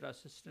graduate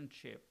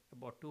assistantship,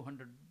 about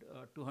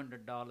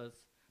 $200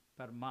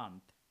 per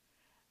month,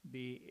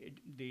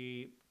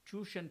 the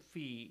tuition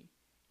fee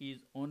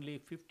is only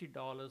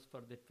 $50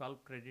 for the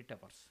 12 credit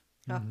hours.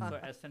 So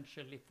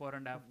essentially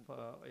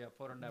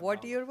 4.5.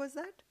 What year was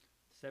that?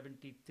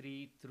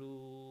 73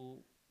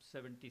 through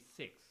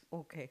 76.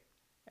 Okay.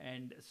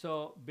 And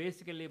so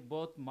basically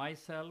both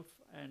myself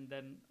and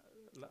then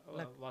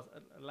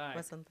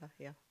Vasanta,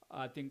 yeah.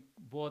 I think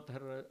both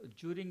her,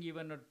 during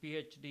even her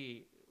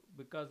PhD,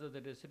 because of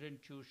the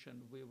resident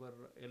tuition, we were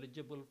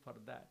eligible for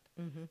that.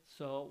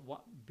 So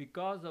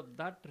because of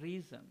that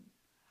reason,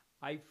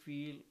 I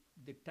feel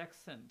the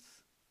Texans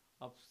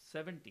of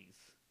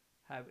 70s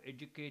have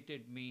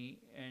educated me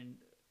and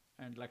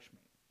Lakshmi.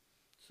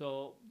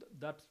 So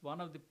that's one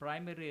of the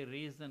primary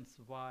reasons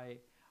why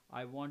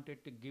I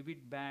wanted to give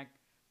it back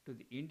to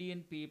the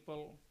Indian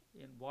people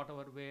in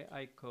whatever way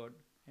I could.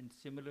 And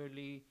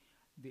similarly,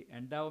 the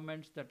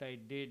endowments that I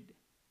did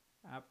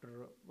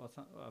after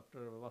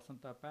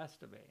Vasanta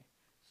passed away.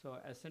 So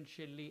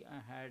essentially, I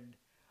had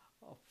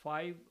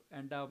 4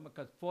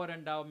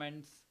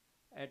 endowments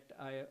at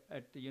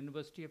the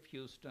University of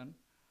Houston,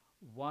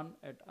 1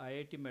 at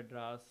IIT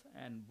Madras,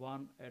 and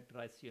 1 at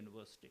Rice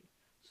University.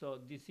 So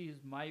this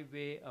is my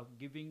way of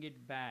giving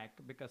it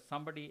back because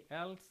somebody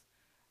else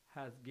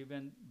has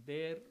given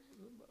their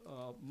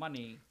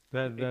money to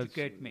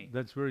educate me.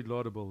 That's very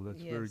laudable.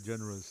 That's very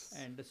generous.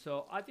 And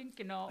so I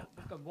think,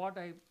 what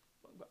I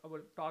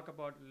will talk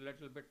about a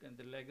little bit in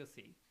the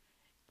legacy,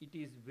 it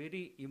is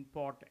very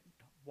important,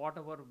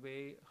 whatever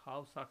way,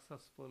 how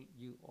successful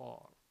you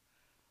are,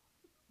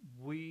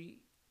 we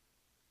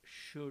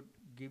should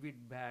give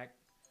it back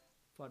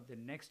for the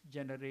next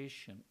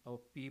generation of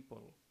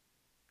people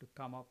to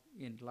come up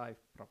in life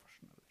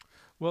professionally.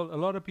 Well, a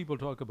lot of people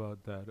talk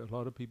about that. A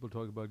lot of people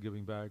talk about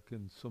giving back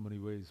in so many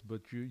ways,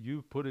 but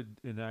you put it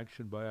in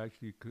action by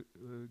actually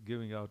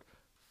giving out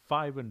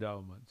 5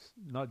 endowments,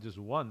 not just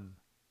 1.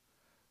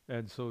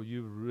 And so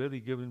you've really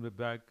given it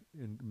back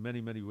in many,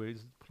 many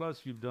ways.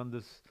 Plus, you've done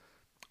this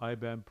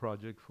IBAM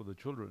project for the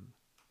children.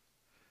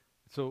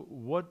 So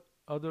what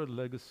other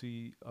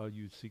legacy are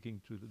you seeking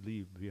to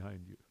leave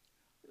behind you?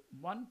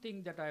 One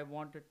thing that I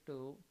wanted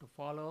to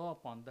follow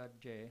up on that,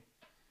 Jay,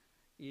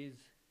 is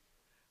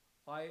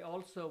I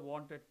also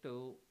wanted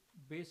to,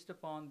 based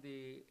upon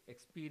the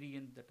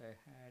experience that I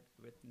had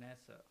with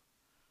NASA,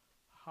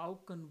 how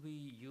can we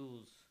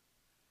use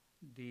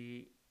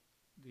the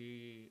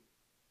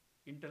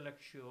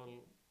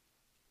intellectual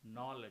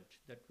knowledge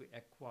that we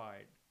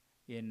acquired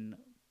in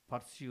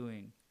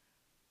pursuing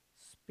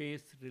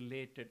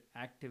space-related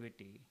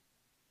activity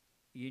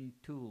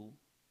into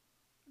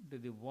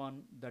the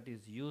one that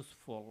is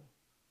useful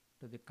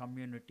to the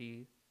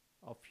community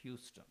of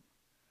Houston.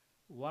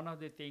 One of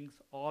the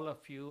things all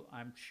of you,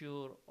 I'm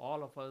sure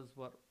all of us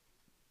were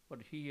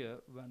here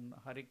when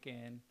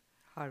Hurricane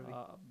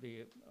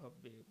Harvey.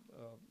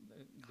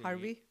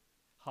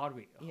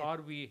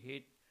 Harvey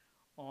hit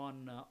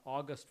on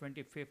August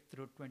 25th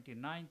through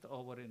 29th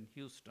over in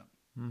Houston.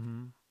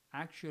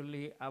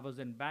 Actually, I was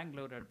in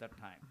Bangalore at that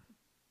time.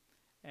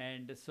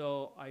 And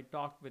so I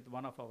talked with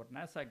one of our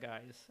NASA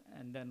guys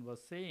and then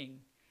was saying,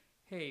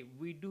 hey,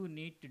 we do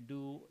need to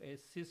do a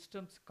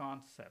systems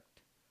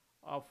concept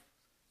of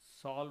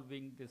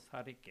solving this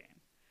hurricane.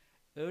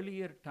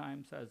 Earlier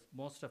times, as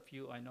most of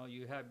you, I know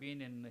you have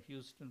been in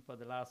Houston for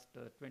the last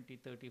 20,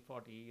 30,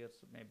 40 years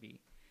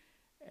maybe.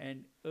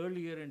 And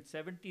earlier in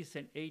 70s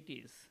and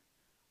 80s,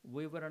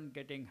 we weren't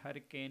getting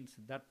hurricanes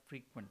that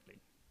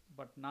frequently.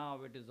 But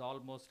now it is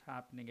almost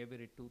happening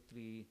every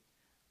 2-3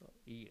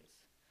 years.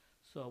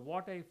 So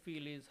what I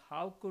feel is,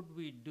 how could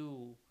we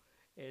do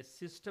a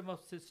system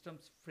of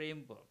systems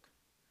framework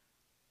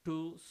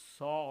to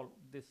solve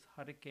this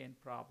hurricane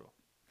problem?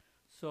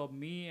 So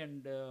me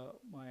and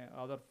my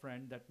other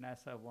friend that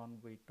NASA won,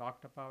 we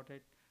talked about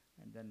it.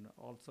 And then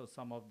also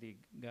some of the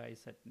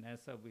guys at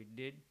NASA we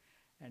did.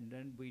 And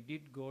then we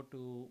did go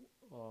to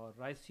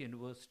Rice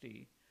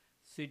University.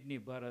 Sidney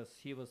Burris,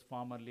 he was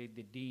formerly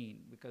the dean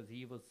because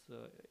he was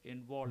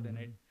involved in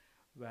it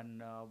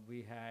when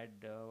we had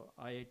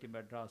IIT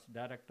Madras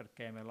director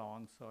came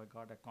along, so I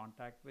got a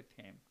contact with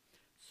him.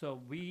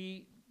 So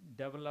we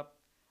developed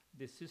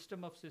the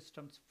system of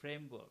systems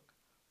framework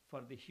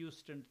for the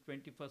Houston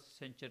 21st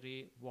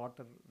century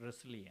water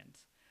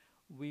resilience.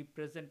 We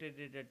presented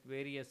it at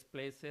various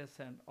places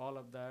and all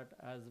of that,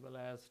 as well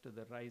as to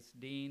the Rice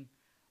Dean,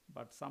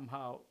 but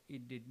somehow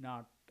it did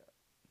not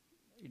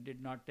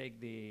take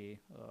the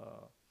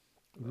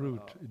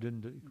root. It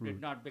didn't did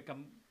root. not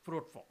become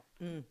fruitful.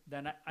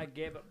 Then I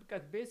gave up,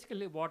 because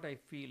basically what I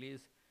feel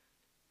is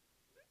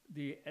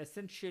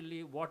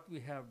essentially what we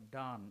have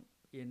done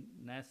in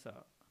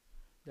NASA,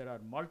 there are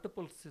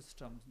multiple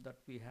systems that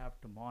we have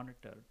to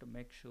monitor to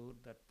make sure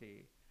that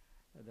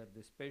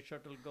the space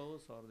shuttle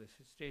goes or the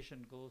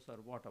station goes or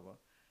whatever.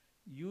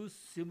 Use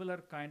similar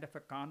kind of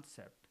a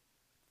concept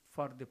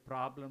for the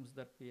problems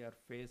that we are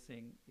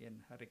facing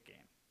in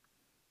hurricane.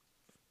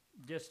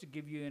 Just to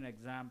give you an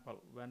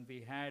example, when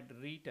we had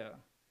Rita,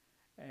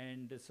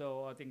 and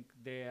so I think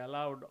they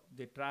allowed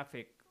the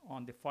traffic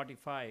on the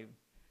 45,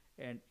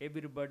 and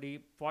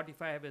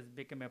 45 has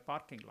become a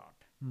parking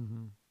lot.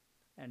 Mm-hmm.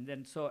 And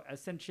then so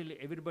essentially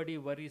everybody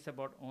worries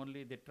about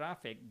only the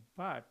traffic,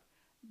 but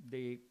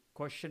the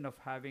question of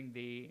having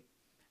the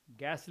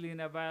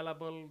gasoline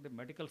available, the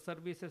medical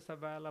services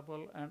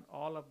available, and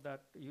all of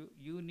that,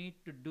 you need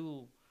to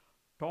do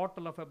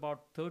total of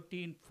about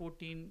 13,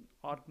 14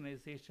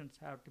 organizations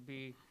have to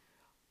be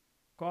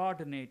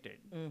coordinated.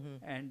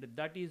 And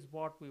that is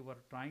what we were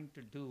trying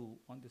to do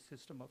on the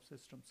system of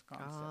systems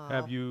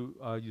concept.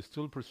 Are you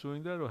still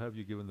pursuing that, or have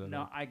you given that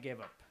No, up? I gave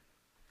up.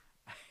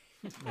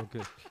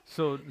 Okay.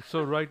 So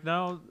right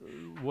now,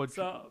 what?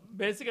 So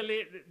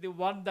basically, the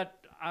one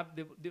that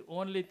the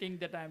only thing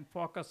that I'm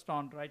focused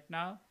on right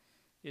now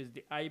is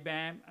the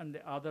IBAM, and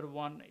the other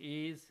one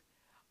is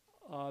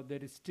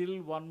there is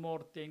still one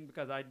more thing,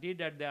 because I did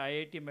at the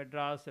IIT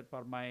Madras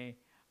for my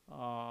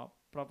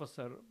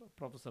Professor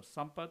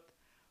Sampath,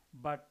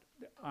 but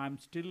I'm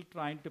still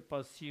trying to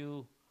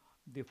pursue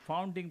the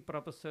founding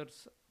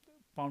professors'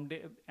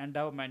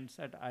 endowments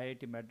at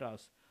IIT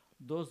Madras.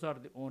 Those are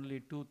the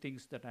only two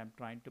things that I'm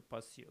trying to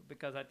pursue,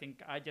 because I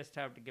think I just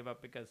have to give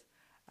up, because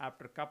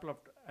after a couple of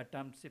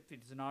attempts, if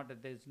it's not,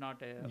 there's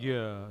not a... There's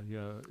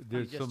you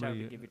so just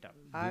many... have to give it up.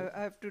 I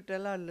have to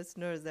tell our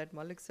listeners that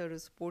Mallik sir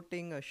is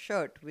sporting a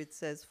shirt which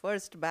says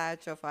first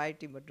batch of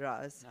IIT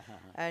Madras.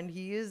 And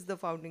he is the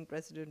founding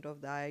president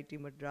of the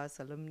IIT Madras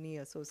Alumni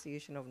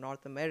Association of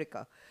North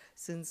America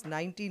since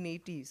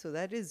 1980. So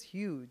that is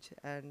huge.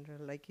 And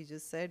like he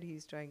just said,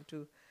 he's trying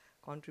to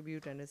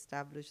contribute and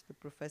establish the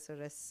Professor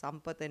S.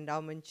 Sampath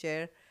Endowment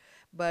Chair.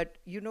 But,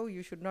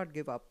 you should not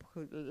give up.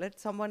 Let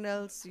someone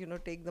else,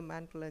 take the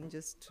mantle and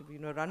just,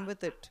 run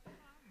with it.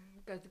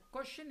 Because the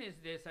question is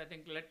this, I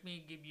think, let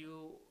me give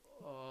you...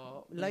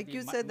 like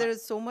you said, there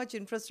is so much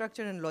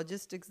infrastructure and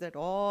logistics that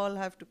all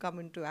have to come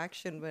into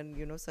action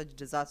when, such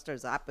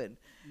disasters happen.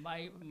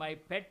 My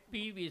pet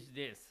peeve is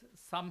this.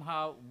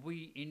 Somehow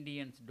we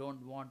Indians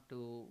don't want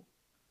to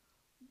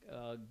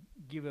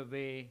give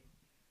away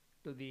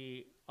to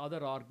the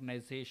other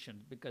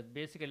organizations, because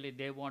basically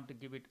they want to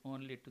give it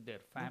only to their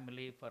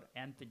family for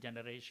nth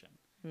generation.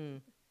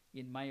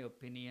 In my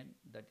opinion,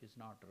 that is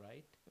not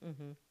right.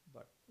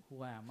 But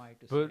who am I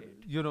to say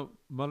it?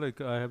 Mallik,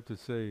 I have to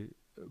say,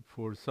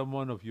 for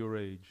someone of your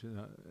age,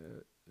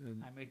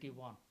 and I'm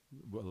 81.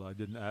 Well, I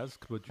didn't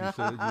ask, but you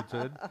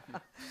said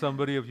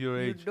somebody of your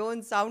age. You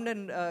don't sound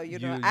and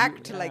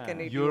act like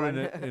an 81. You're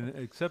in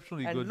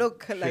exceptionally and good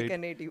look shape, like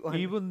an 81.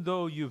 Even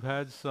though you've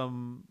had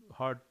some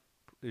heart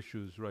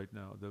issues right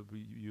now that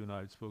you and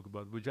I spoke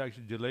about, which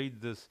actually delayed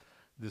this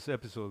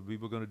episode. We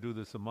were going to do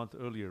this a month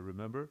earlier,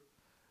 remember?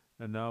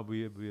 And now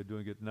we are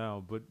doing it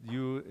now. But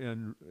you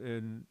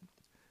and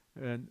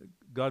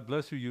God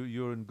bless you.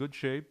 You're in good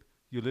shape.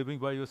 You're living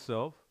by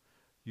yourself.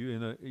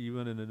 You're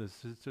even in an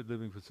assisted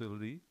living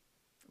facility.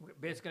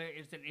 Basically,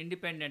 it's an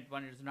independent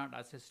one. It's not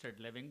assisted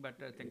living, but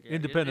I think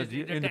independent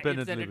it's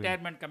a living.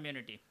 retirement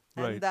community.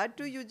 Right. And that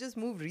too, you just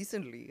moved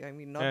recently. I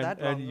mean, not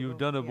that long And you've ago.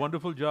 done a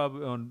wonderful job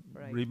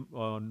Right.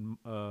 on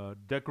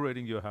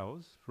decorating your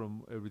house,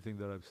 from everything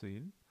that I've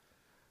seen.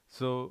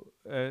 So,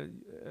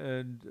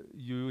 and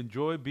you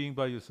enjoy being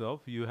by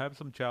yourself. You have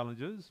some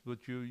challenges,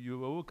 but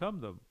you overcome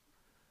them.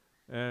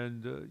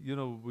 And,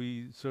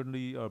 we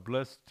certainly are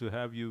blessed to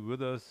have you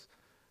with us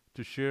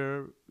to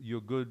share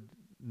your good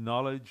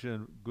knowledge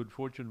and good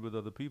fortune with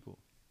other people.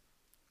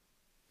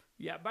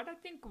 Yeah, but I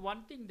think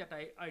one thing that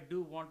I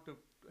do want to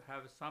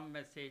have some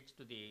message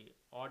to the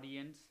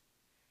audience.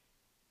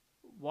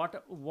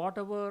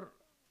 Whatever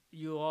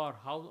you are,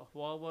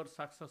 however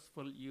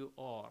successful you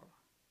are,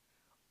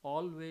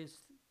 always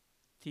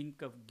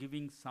think of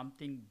giving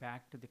something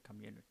back to the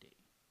community.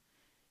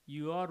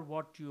 You are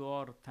what you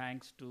are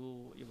thanks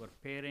to your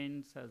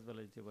parents, as well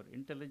as your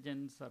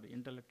intelligence or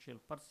intellectual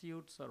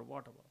pursuits or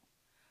whatever.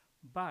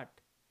 But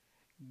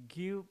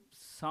give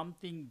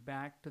something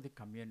back to the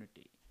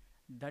community.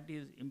 That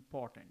is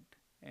important.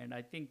 And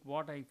I think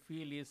what I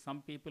feel is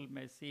some people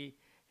may say,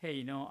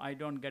 hey, I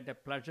don't get a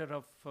pleasure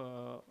of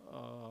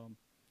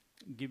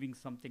giving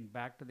something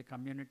back to the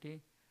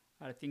community.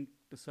 I think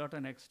to a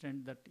certain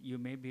extent that you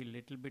may be a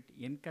little bit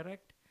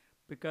incorrect,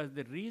 because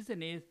the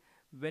reason is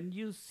when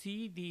you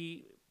see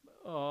the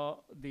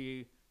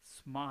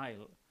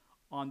smile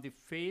on the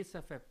face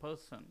of a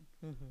person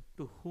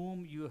to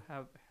whom you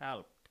have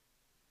helped,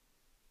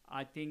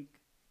 I think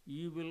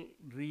you will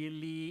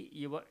really,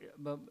 your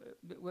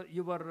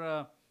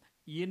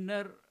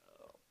inner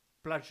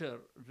pleasure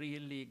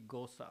really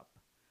goes up.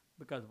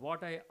 Because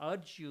what I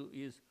urge you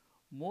is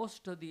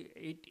most of the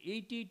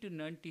 80 to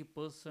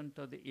 90%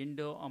 of the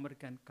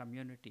Indo-American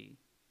community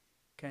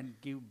can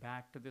give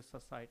back to the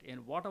society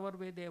in whatever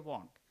way they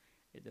want,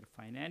 either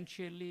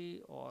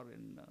financially or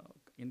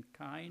in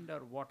kind or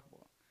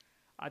whatever.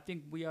 I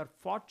think we are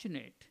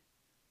fortunate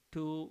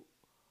to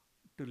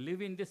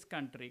live in this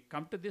country,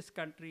 come to this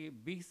country,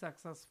 be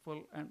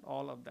successful and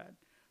all of that.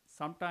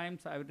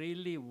 Sometimes I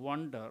really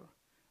wonder,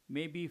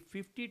 maybe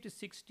 50 to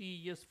 60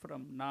 years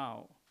from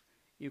now,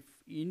 if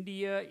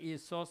India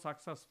is so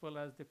successful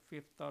as the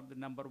fifth or the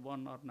number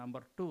one or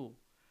number two,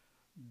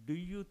 do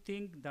you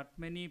think that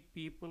many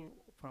people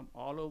from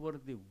all over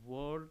the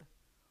world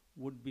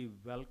would be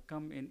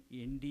welcome in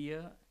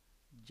India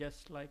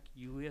just like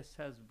US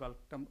has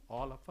welcomed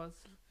all of us?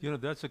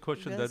 That's a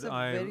question That's a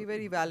very,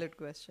 very valid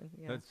question.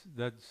 Yeah.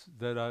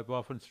 That I've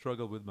often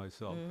struggled with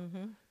myself.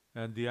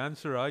 And the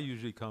answer I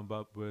usually come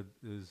up with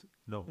is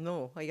no.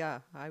 No, yeah,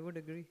 I would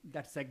agree.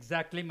 That's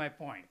exactly my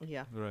point.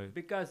 Yeah. Right.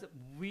 Because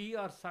we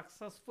are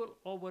successful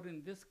over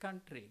in this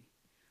country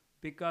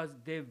because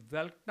they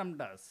welcomed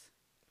us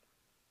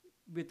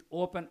with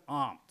open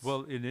arms.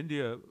 Well, in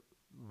India,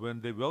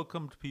 when they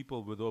welcomed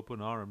people with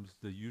open arms,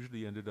 they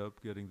usually ended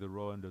up getting the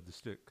raw end of the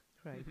stick.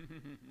 Right.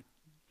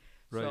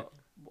 Right. So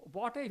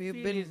what I We've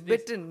feel been is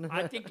bitten.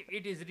 I think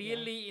it is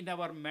really in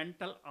our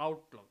mental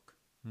outlook.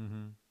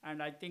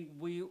 And I think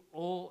we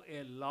owe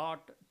a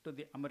lot to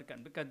the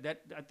American, because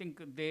that I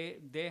think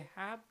they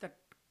have that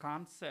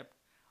concept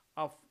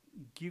of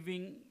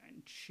giving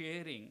and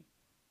sharing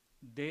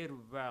their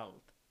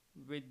wealth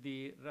with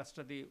the rest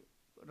of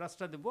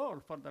the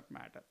world, for that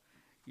matter.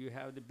 You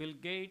have the Bill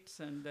Gates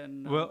and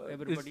then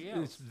everybody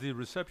else. It's the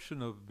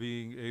reception of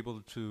being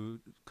able to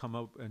come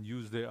up and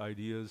use their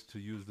ideas, to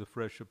use the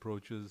fresh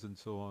approaches and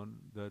so on,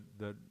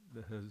 that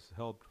has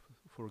helped,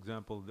 for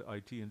example, the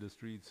IT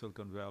industry in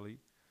Silicon Valley,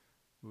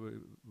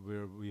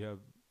 where we have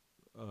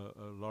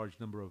a large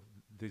number of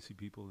Desi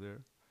people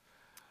there.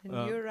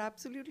 And you're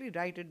absolutely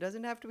right. It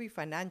doesn't have to be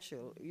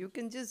financial. You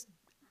can just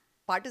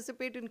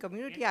participate in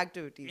community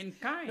activities. In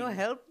kind.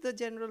 Help the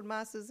general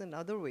masses in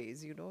other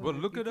ways, Well,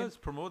 look at us.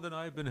 Pramod and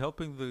I have been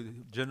helping the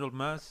general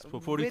mass for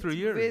 43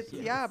 years.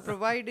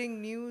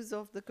 Providing news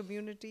of the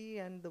community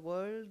and the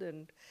world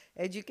and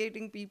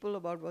educating people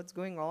about what's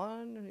going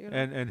on.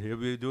 And here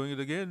we're doing it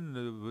again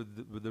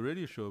with the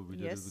radio show. We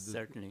did it with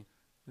certainly.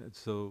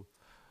 So...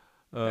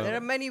 there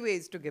are many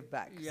ways to give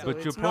back. Yeah. So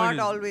but it's not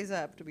always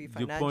have to be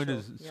financial. Your point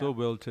is so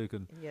well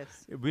taken.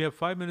 Yes. We have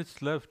 5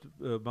 minutes left.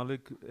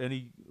 Mallik, any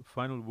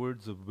final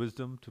words of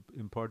wisdom to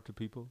impart to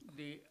people?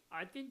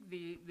 I think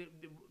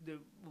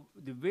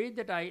the way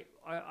that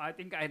I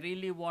think I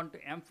really want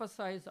to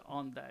emphasize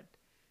on that.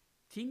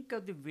 Think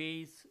of the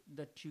ways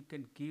that you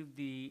can give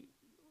the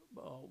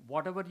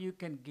whatever you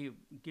can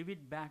give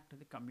it back to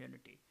the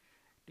community,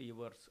 to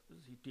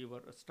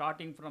your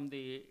starting from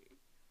the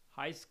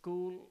high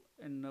school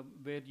and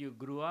where you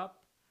grew up,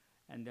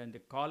 and then the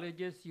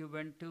colleges you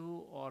went to,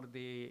 or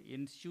the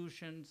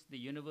institutions, the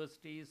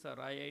universities or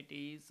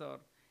IITs or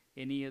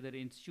any other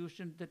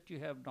institutions that you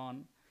have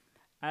done,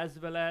 as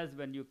well as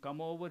when you come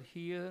over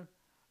here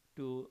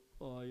to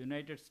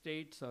United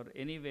States or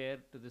anywhere,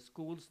 to the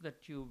schools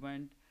that you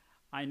went.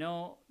 I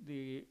know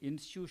the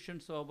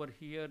institutions over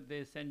here,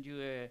 they send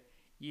you a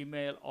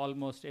email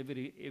almost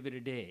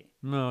every day.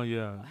 No,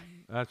 yeah,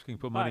 asking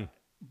for money.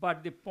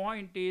 But the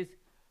point is,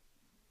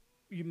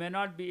 you may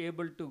not be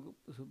able to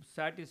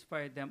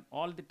satisfy them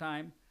all the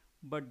time,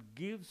 but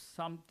give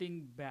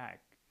something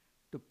back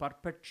to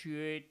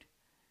perpetuate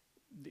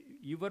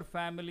your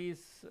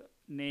family's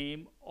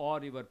name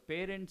or your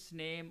parents'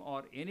 name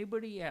or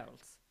anybody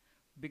else.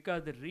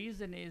 Because the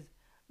reason is,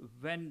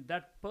 when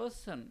that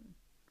person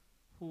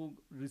who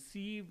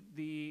received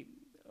the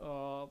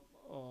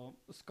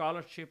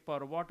scholarship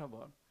or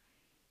whatever,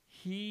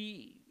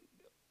 he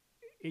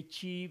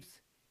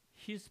achieves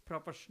his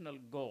professional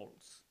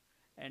goals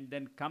and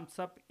then comes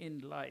up in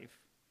life,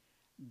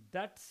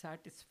 that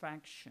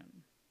satisfaction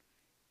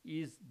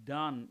is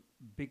done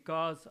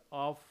because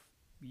of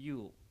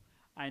you.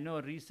 I know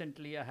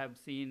recently I have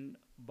seen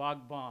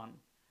Bagban,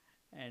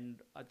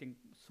 and I think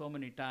so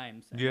many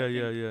times. And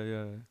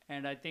Yeah.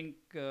 And I think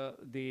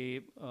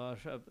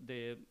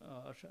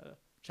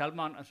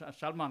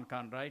Salman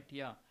Khan, right?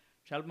 Yeah,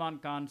 Salman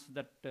Khan's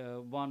that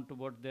one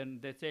toward then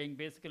they're saying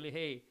basically,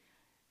 hey,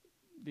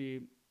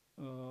 the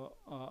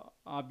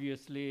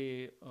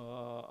obviously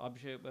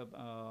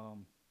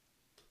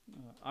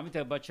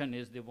Amitabh Bachchan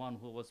is the one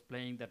who was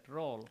playing that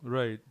role.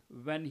 Right.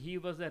 When he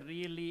was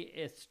really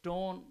a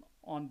stone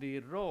on the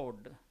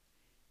road,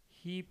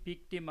 he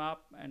picked him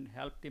up and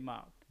helped him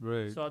out.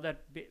 Right. So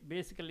that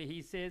basically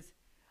he says,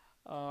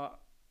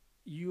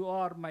 you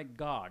are my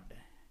God.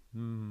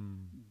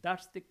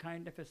 That's the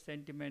kind of a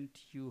sentiment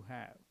you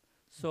have.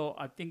 So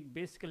I think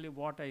basically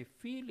what I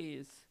feel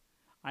is,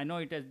 I know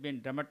it has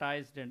been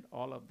dramatized and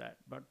all of that,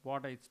 but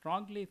what I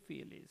strongly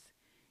feel is,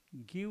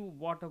 give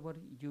whatever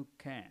you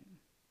can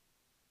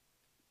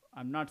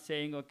I'm not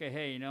saying, okay,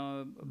 hey,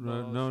 No.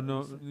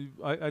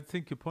 I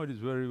think your point is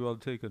very well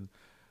taken.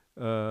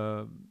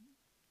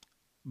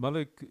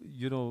 Mallik,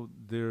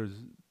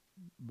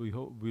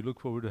 we look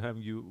forward to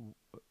having you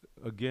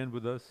again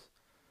with us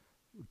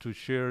to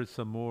share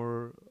some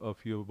more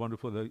of your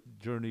wonderful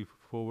journey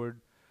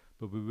forward.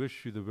 But we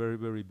wish you the very,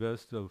 very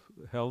best of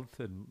health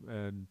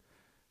and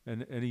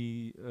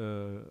any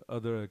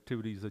other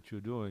activities that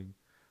you're doing.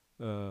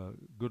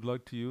 Good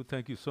luck to you.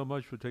 Thank you so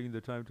much for taking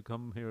the time to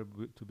come here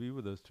to be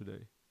with us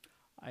today.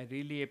 I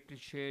really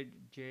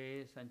appreciate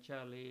Jay,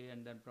 Sanchali,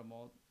 and then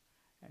Pramod.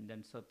 And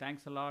then, so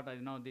thanks a lot. I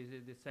know this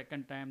is the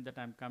second time that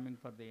I'm coming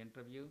for the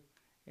interview,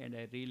 and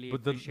I really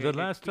appreciate the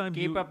last it. time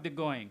Keep up the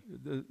going.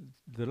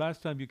 The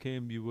last time you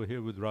came, you were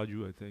here with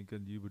Raju, I think,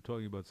 and you were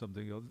talking about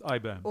something else.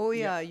 IBAM. Oh,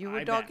 yeah, you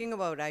were talking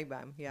about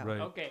IBAM. Yeah.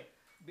 Right. Okay.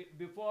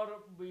 Before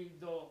we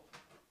go,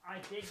 I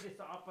take this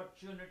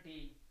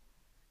opportunity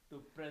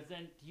to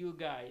present you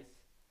guys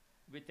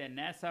with a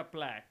NASA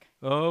plaque.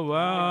 Oh,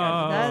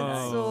 wow.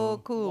 That's so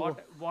cool.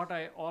 What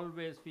I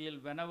always feel,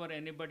 whenever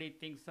anybody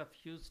thinks of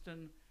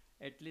Houston,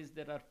 at least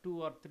there are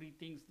 2 or 3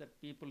 things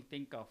that people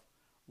think of.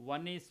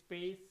 One is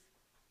space,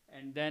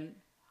 and then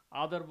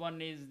other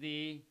one is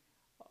the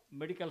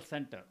medical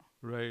center.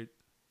 Right.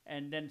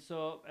 And then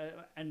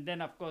and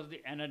then of course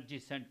the energy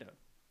center.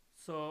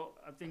 So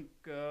I think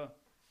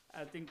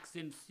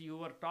since you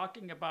were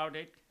talking about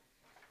it,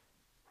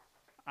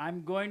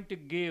 I'm going to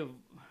give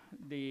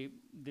the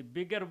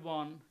bigger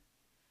one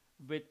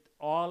with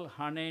all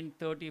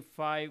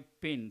 135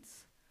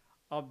 pins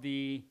of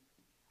the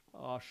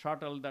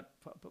shuttle. That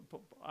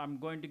I'm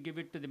going to give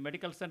it to the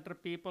medical center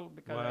people,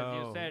 because as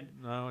you said,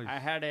 nice.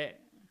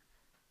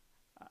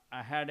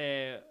 I had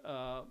a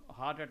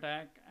heart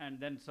attack, and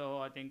then so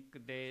I think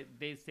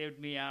they saved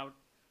me out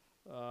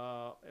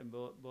in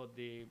both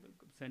the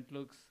St.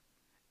 Luke's,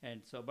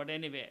 and so. But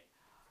anyway,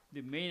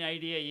 the main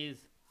idea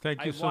is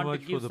Thank you I so want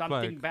much to give for the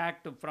something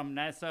plaque. back from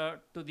NASA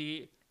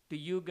to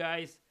you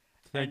guys.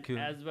 Thank you.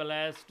 As well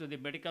as to the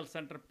medical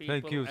center people.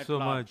 Thank you at so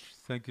large. much.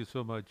 Thank you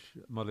so much,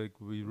 Mallik.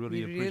 We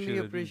really really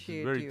appreciate it.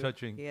 It's very you.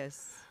 touching.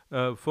 Yes.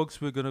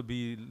 Folks, we're going to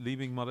be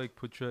leaving Mallik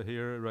Putcha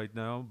here right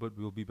now, but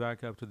we'll be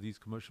back after these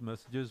commercial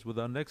messages with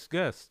our next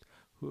guest.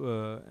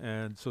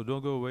 And so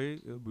don't go away.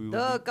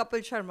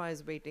 Kapil Sharma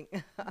is waiting.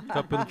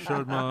 Kapil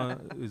Sharma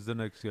is the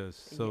next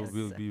guest. So Yes.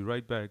 we'll be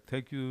right back.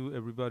 Thank you,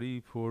 everybody,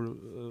 for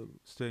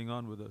staying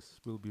on with us.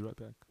 We'll be right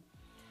back.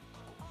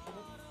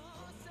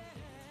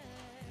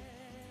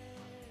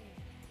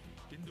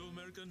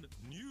 Indo-American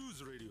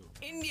News Radio.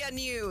 India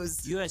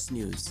news, US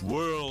news,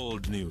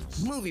 World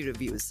News. movie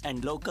reviews,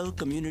 and local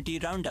community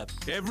roundup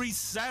Every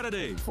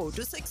Saturday. 4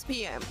 to 6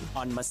 p.m.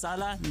 on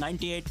Masala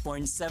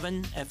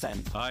 98.7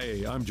 FM.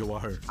 Hi, I'm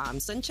Jawahar. I'm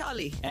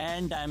Sanchali.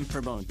 And I'm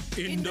Pramod.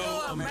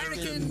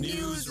 Indo-American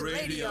News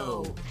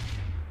Radio.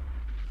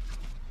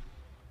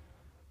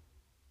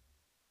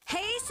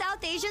 Hey,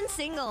 South Asian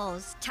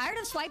singles. Tired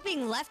of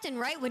swiping left and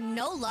right with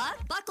no luck?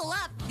 Buckle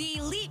up. The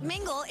Elite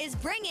Mingle is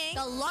bringing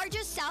the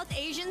largest South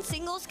Asian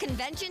singles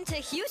convention to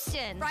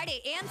Houston.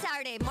 Friday and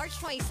Saturday, March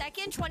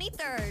 22nd,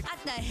 23rd at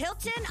the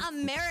Hilton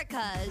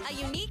Americas. A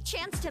unique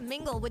chance to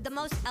mingle with the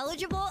most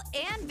eligible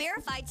and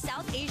verified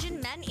South Asian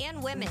men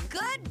and women.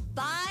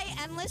 Goodbye,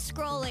 endless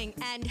scrolling,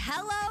 and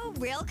hello,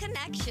 real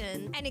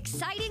connection. An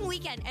exciting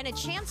weekend and a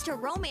chance to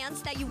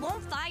romance that you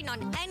won't find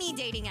on any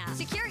dating app.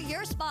 Secure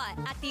your spot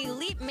at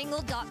theelitemingle.com.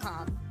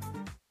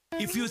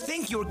 If you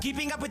think you're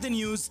keeping up with the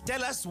news,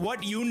 tell us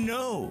what you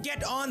know.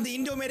 Get on the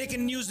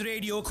Indo-American News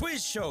Radio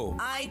quiz show.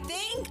 I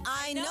think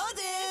I know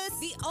this.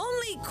 The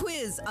only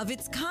quiz of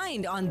its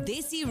kind on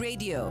Desi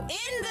Radio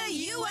in the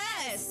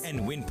U.S.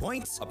 And win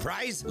points, a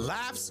prize,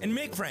 laughs, and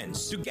make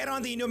friends. To get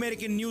on the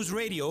Indo-American News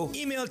Radio,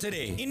 email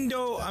today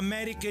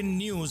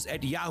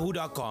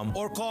indoamericannews@yahoo.com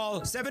or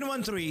call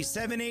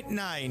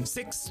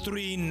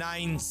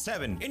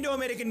 713-789-6397.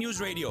 Indo-American News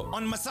Radio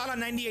on Masala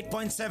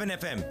 98.7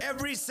 FM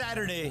every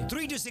Saturday,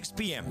 3 to 6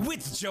 p.m.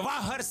 with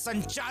Jawahar,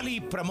 Sanchali,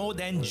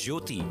 Pramod, and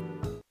Jyoti.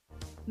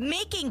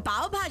 Making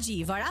pav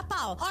bhaji, vada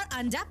pav, or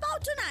anda pav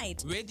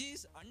tonight.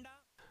 Veggies, anda.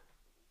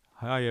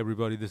 Hi,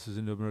 everybody. This is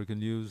Indo-American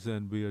News,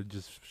 and we are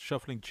just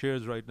shuffling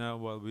chairs right now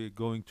while we're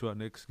going to our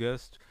next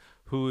guest,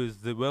 who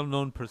is the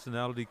well-known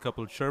personality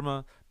Kapil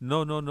Sharma.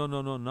 No,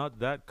 not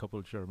that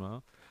Kapil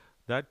Sharma.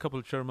 That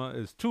Kapil Sharma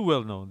is too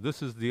well-known.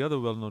 This is the other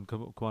well-known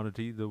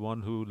quantity, the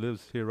one who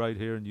lives right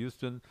here in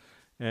Houston,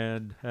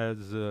 and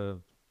has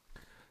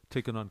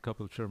taken on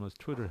Kapil Sharma's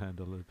Twitter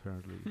handle,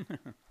 apparently.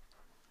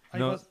 I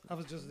was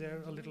just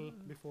there a little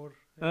before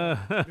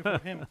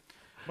him,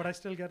 but I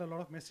still get a lot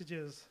of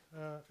messages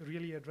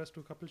really addressed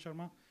to Kapil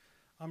Sharma.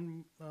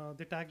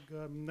 They tag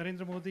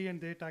Narendra Modi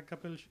and they tag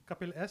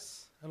Kapil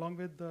S along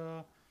with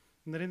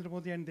Narendra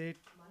Modi, and they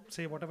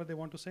say whatever they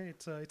want to say.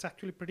 It's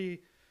actually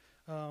pretty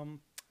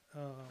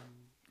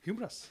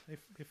humorous,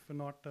 if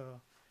not a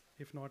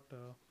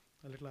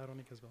little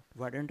ironic as well.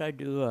 Why don't I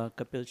do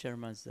Kapil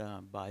Sharma's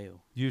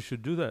bio? You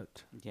should do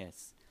that.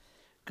 Yes.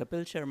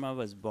 Kapil Sharma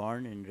was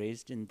born and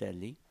raised in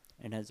Delhi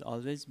and has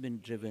always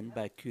been driven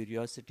by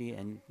curiosity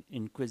and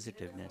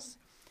inquisitiveness.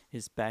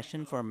 His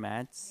passion for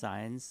maths,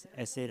 science,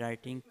 essay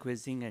writing,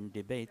 quizzing, and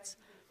debates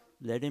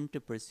led him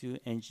to pursue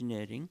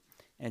engineering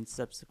and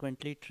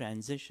subsequently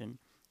transition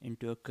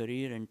into a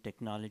career in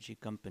technology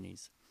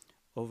companies.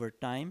 Over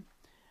time,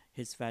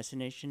 his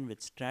fascination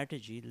with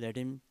strategy led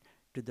him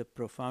to the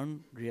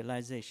profound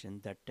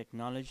realization that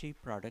technology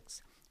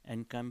products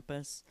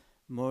encompass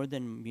more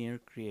than mere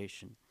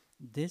creation.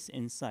 This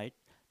insight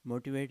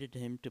motivated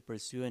him to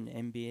pursue an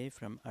MBA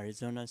from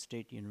Arizona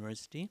State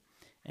University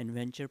and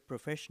venture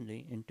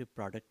professionally into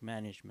product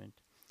management.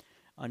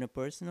 On a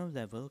personal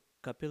level,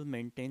 Kapil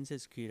maintains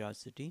his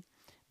curiosity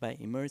by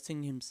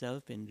immersing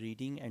himself in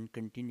reading and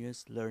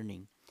continuous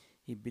learning.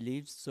 He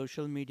believes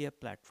social media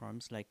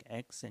platforms like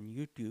X and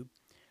YouTube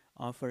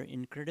offer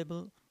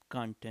incredible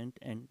content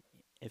and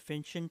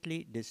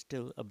efficiently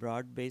distill a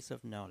broad base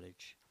of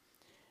knowledge.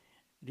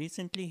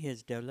 Recently, he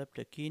has developed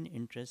a keen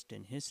interest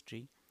in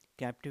history,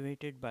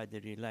 captivated by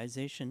the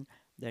realization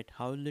that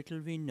how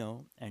little we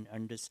know and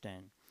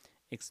understand.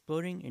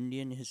 Exploring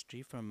Indian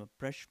history from a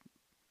fresh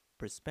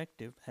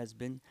perspective has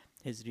been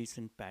his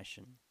recent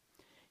passion.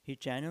 He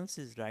channels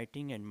his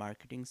writing and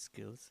marketing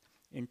skills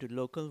into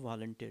local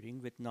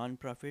volunteering with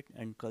nonprofit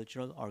and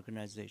cultural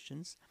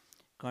organizations,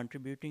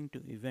 contributing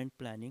to event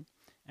planning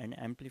and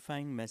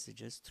amplifying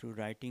messages through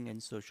writing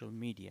and social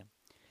media.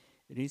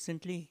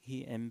 Recently,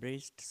 he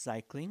embraced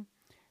cycling,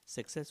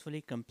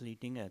 successfully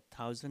completing a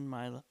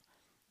 1,000-mile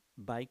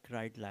bike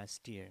ride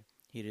last year.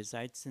 He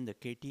resides in the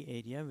KT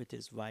area with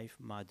his wife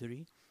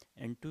Madhuri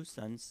and two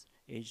sons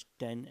aged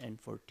 10 and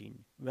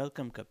 14.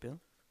 Welcome, Kapil.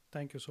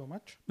 Thank you so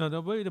much.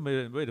 No, wait a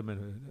minute.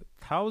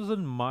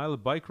 1,000-mile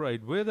bike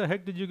ride. Where the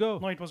heck did you go?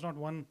 No, it was not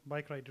one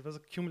bike ride. It was a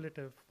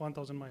cumulative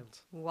 1,000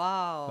 miles.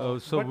 Wow. Oh,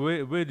 so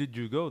where did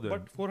you go then?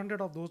 But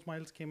 400 of those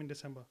miles came in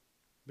December,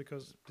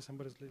 because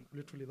December is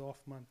literally the off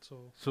month.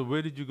 So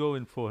where did you go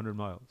in 400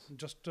 miles?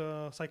 Just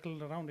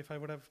cycled around. If I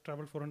would have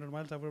traveled 400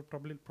 miles, I would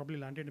have probably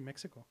landed in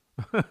Mexico.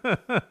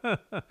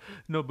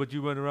 No, but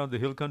you went around the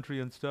hill country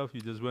and stuff.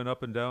 You just went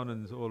up and down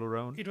and all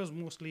around. It was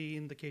mostly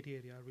in the KT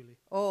area, really.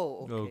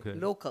 Oh, okay.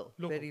 Local.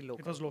 Very local.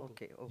 It was local.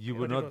 Okay. You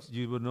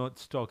were not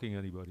stalking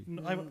anybody.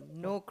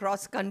 No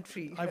cross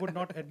country. I would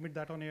not admit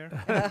that on air.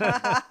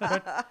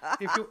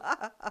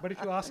 but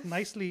if you ask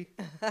nicely,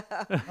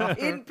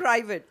 in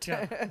private.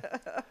 Yeah.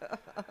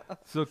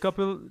 So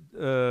Kapil,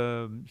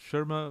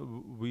 Sharma,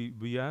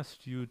 we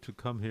asked you to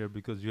come here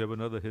because you have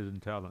another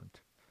hidden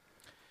talent.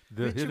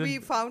 Which we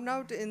found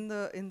out in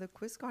the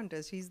quiz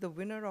contest. He's the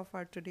winner of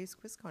our today's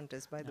quiz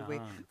contest, by the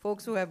way.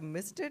 Folks who have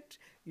missed it,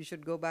 you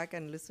should go back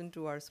and listen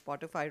to our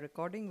Spotify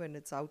recording when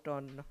it's out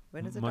on,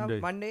 when is it Monday.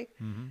 out? Monday.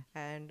 Mm-hmm.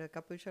 And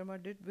Kapil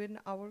Sharma did win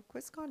our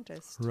quiz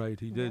contest. Right,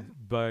 he did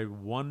by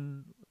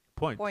 1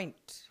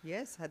 point.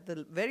 Yes, at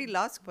the very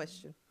last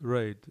question.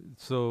 Right.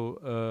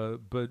 So,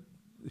 but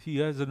he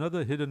has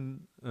another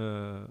hidden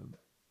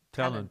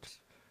talent.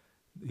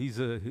 He's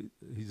a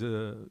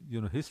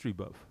history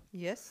buff.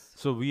 Yes.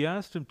 So we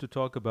asked him to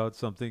talk about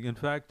something. In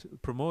fact,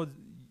 Pramod,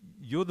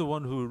 you're the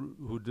one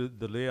who did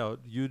the layout.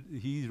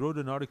 He wrote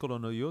an article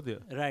on Ayodhya.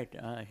 Right,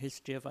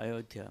 history of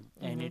Ayodhya,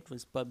 and it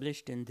was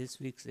published in this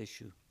week's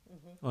issue.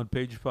 On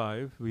page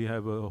 5, we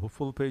have a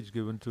full page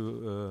given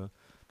to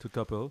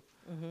Kapil.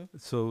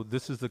 So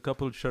this is the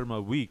Kapil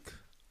Sharma week.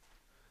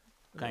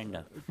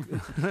 Kinda.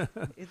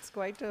 It's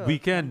quite a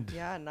weekend.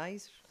 Yeah,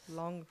 nice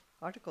long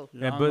article.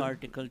 Long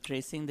article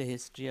tracing the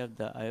history of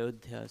the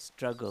Ayodhya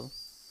struggle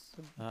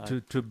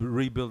to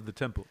rebuild the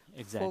temple.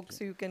 Exactly. Folks,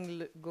 you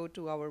can go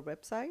to our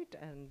website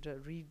and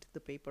read the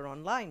paper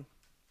online.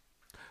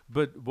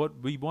 But what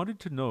we wanted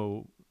to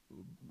know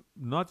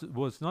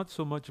was not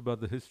so much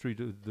about the history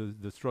to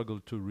the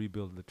struggle to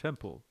rebuild the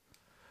temple,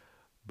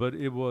 but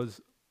it was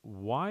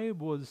why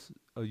was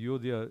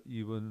Ayodhya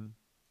even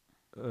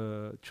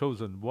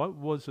chosen? What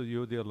was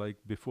Ayodhya like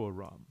before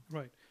Ram?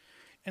 Right.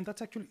 And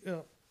that's actually,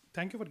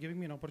 thank you for giving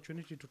me an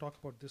opportunity to talk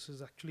about this.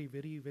 Is actually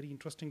very, very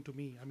interesting to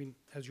me. I mean,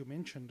 as you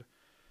mentioned,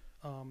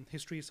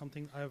 history is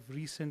something I've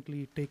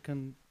recently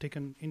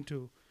taken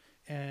into,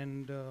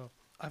 and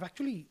I've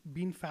actually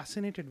been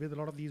fascinated with a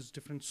lot of these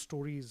different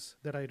stories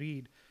that I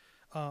read.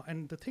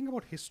 And the thing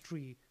about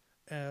history,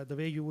 the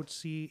way you would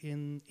see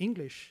in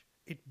English,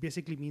 it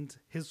basically means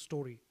his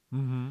story.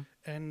 Mm-hmm.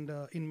 And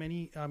in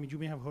many, you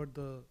may have heard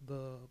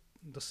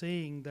the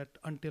saying that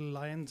until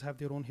lions have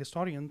their own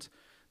historians,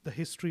 the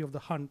history of the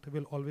hunt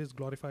will always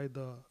glorify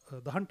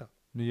the hunter.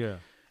 Yeah.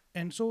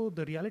 And so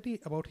the reality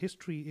about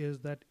history is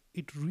that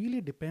it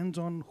really depends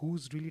on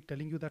who's really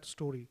telling you that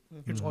story.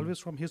 It's always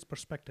from his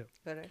perspective.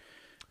 Correct.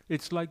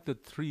 It's like the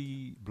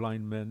 3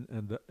 blind men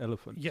and the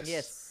elephant.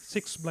 Yes.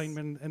 6 blind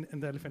men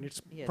and the elephant.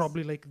 It's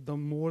probably like the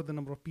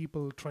number of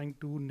people trying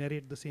to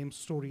narrate the same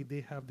story,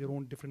 they have their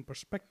own different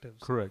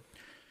perspectives. Correct.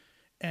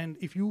 And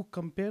if you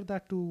compare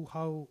that to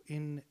how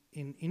in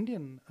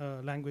Indian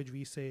language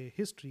we say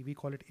history, we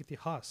call it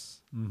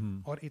itihas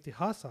or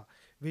itihasa,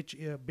 which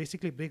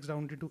basically breaks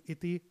down into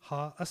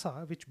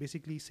itihasa, which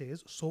basically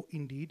says, so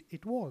indeed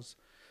it was.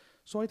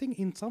 So I think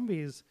in some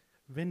ways,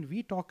 when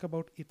we talk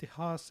about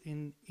itihas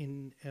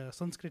in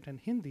Sanskrit and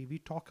Hindi, we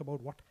talk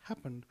about what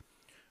happened.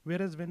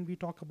 Whereas when we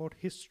talk about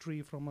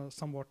history from a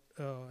somewhat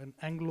an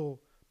Anglo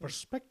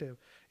perspective,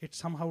 it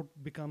somehow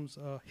becomes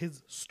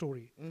his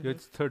story.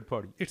 It's third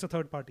party. It's a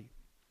third party.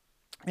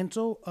 And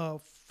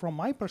so from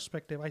my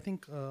perspective, I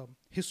think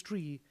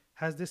history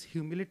has this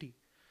humility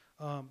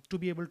to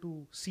be able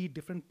to see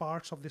different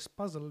parts of this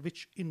puzzle,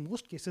 which in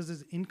most cases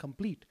is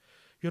incomplete.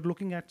 You're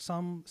looking at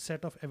some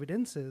set of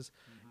evidences,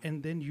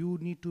 and then you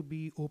need to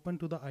be open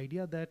to the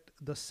idea that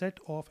the set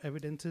of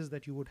evidences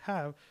that you would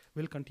have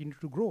will continue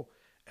to grow.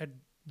 At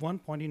one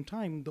point in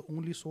time, the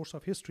only source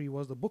of history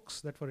was the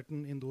books that were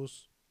written in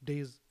those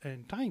days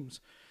and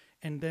times.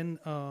 And then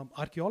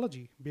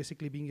archaeology,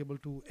 basically being able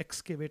to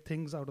excavate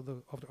things out of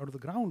the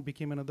ground,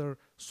 became another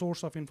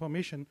source of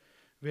information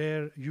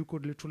where you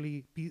could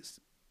literally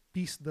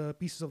piece the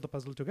pieces of the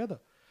puzzle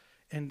together.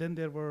 And then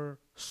there were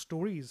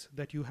stories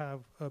that you have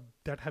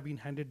that have been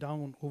handed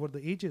down over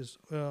the ages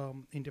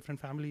in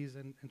different families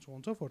and so on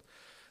and so forth.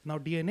 Now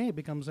DNA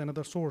becomes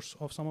another source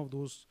of some of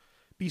those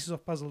pieces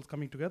of puzzles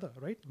coming together,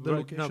 right?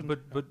 Now,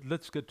 but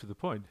let's get to the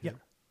point here.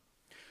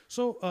 Yeah.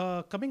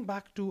 So coming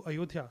back to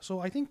Ayodhya, so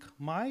I think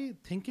my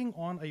thinking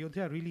on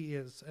Ayodhya really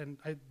is, and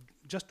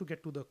just to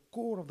get to the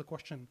core of the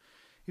question,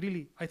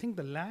 really, I think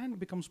the land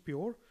becomes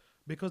pure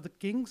because the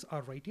kings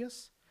are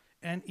righteous.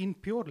 And in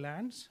pure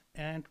lands,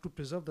 and to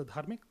preserve the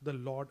dharmic, the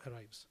Lord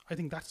arrives. I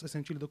think that's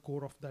essentially the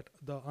core of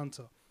the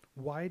answer.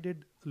 Why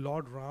did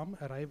Lord Ram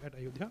arrive at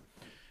Ayodhya?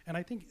 And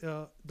I think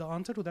the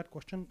answer to that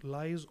question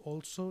lies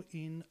also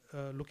in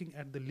looking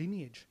at the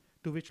lineage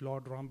to which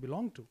Lord Ram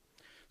belonged to.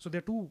 So there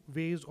are two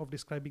ways of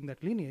describing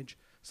that lineage.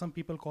 Some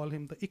people call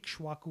him the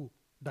Ikshwaku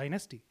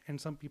dynasty,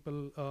 and some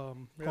people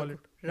call it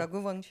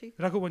Raghuvanshi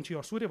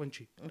or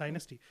Suryavanshi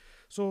dynasty.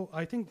 So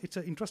I think it's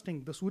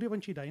interesting. The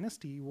Suryavanshi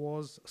dynasty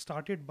was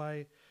started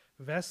by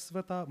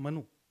Vaisvata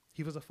Manu.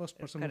 He was the first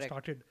person who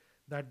started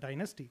that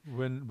dynasty.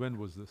 When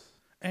was this?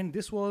 And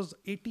this was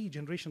 80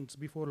 generations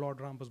before Lord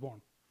Ram was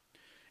born.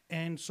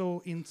 And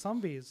so in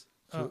some ways...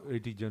 So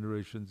 80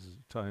 generations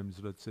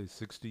times, let's say,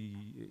 60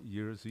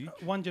 years each?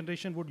 One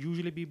generation would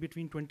usually be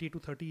between 20 to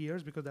 30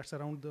 years because that's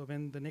around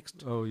when the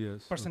next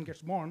person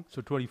gets born.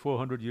 So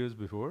 2,400 years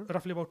before?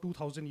 Roughly about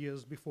 2,000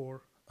 years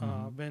before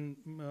when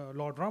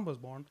Lord Ram was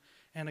born.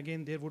 And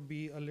again, there would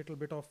be a little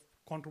bit of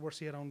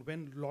controversy around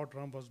when Lord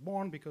Ram was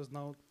born, because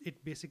now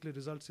it basically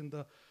results in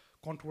the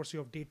controversy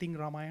of dating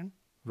Ramayana.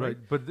 Right.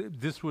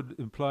 But this would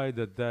imply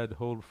that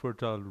whole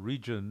fertile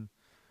region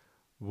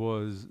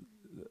was...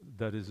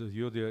 that is,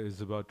 Ayodhya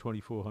is about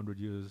 2,400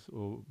 years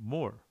or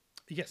more.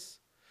 Yes.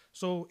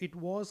 So it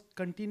was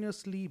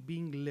continuously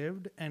being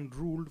lived and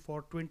ruled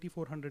for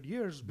 2,400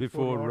 years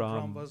before Lord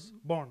Ram was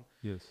born.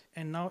 Yes.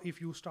 And now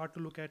if you start to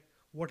look at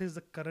what is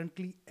the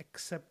currently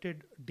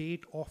accepted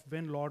date of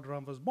when Lord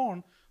Ram was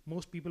born,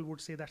 most people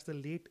would say that's the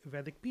late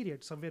Vedic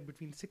period, somewhere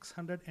between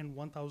 600 and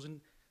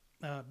 1000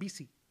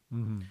 BC.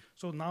 Mm-hmm.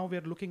 So now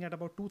we're looking at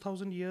about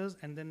 2,000 years,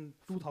 and then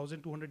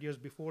 2,200 years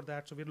before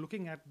that. So we're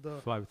looking at the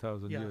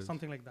 5,000 years. Yeah,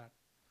 something like that,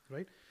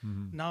 right?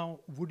 Mm-hmm.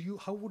 Now,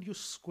 how would you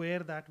square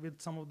that with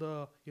some of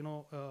the,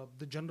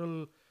 the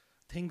general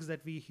things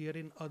that we hear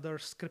in other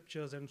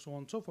scriptures and so on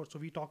and so forth? So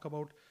we talk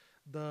about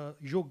the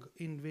yug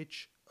in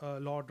which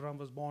Lord Ram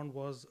was born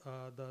was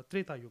the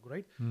Treta Yuga,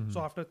 right? Mm-hmm. So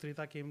after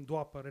Treta came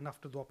Dwapar, and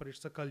after Dwapar it's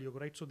the Kali Yuga,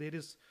 right? So there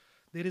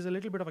is a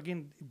little bit of,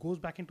 again, it goes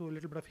back into a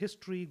little bit of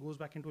history, goes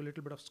back into a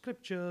little bit of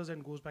scriptures,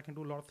 and goes back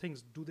into a lot of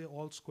things. Do they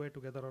all square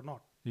together or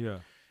not? Yeah.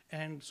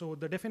 And so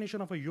the definition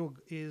of a yug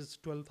is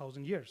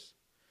 12,000 years.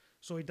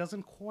 So it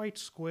doesn't quite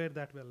square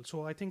that well.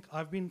 So I think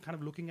I've been kind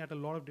of looking at a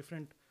lot of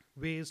different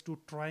ways to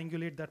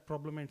triangulate that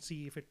problem and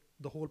see if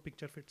the whole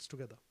picture fits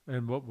together.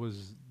 And what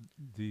was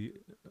the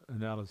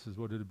analysis?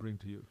 What did it bring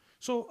to you?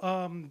 So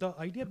the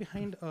idea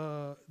behind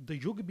the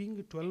yug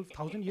being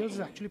 12,000 years is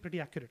actually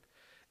pretty accurate.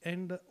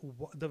 And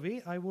the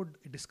way I would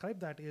describe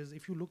that is,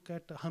 if you look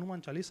at Hanuman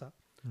Chalisa,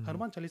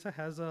 Hanuman Chalisa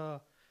has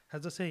a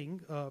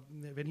saying,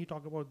 when he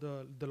talked about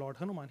the Lord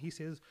Hanuman, he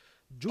says,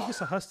 Jug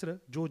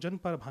Sahasra Jojan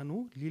Par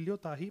Bhanu Lilyo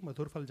Tahi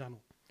Madhur Fal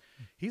Janu.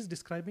 He's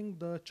describing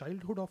the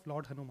childhood of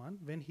Lord Hanuman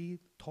when he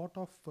thought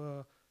of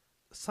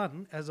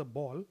sun as a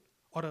ball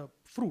or a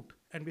fruit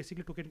and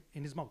basically took it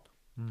in his mouth.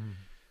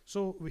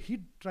 So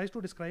he tries to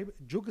describe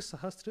Jug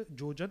Sahasra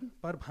Jojan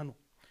Par Bhanu.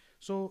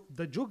 So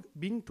the Jug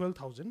being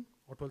 12,000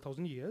 or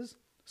 12,000 years,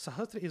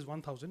 Sahasra is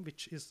 1,000,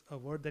 which is a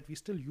word that we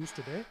still use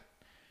today,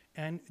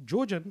 and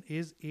Jojan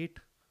is 8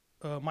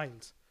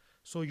 miles.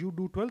 So you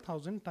do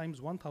 12,000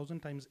 times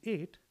 1,000 times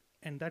 8,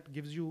 and that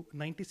gives you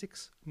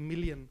 96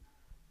 million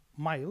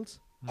miles,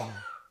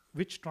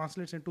 which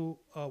translates into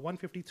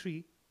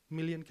 153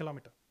 million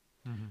kilometer.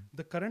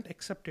 The current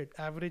accepted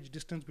average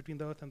distance between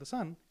the Earth and the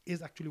Sun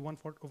is actually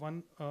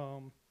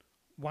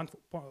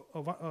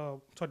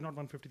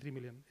 153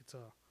 million. It's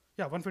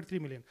 153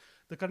 million.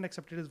 The current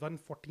accepted is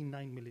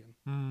 149 million.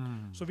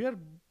 So we are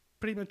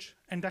pretty much,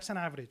 and that's an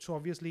average. So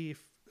obviously,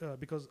 if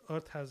because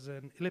Earth has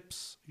an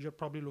ellipse, you're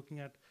probably looking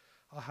at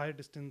a higher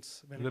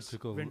distance when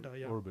elliptical it's winter,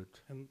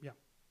 orbit. And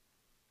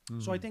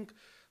so I think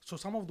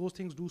some of those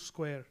things do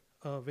square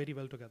very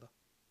well together.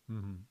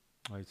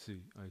 I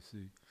see.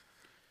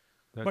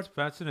 That's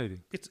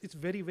fascinating. It's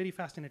very, very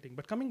fascinating.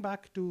 But coming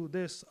back to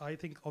this, I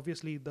think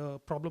obviously the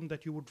problem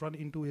that you would run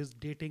into is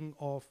dating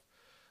of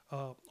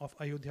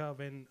Ayodhya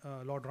when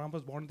Lord Ram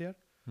was born there.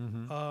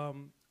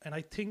 And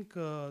I think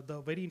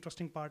the very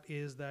interesting part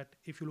is that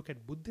if you look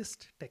at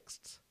Buddhist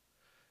texts,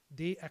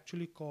 they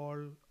actually call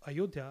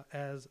Ayodhya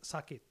as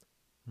Saket.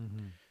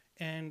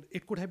 And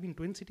it could have been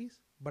twin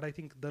cities, but I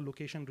think the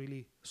location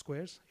really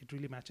squares, it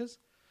really matches.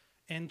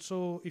 And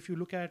so if you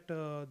look at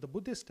the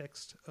Buddhist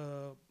text,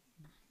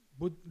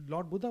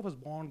 Lord Buddha was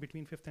born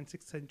between 5th and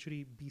 6th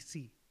century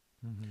BC.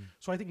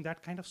 So I think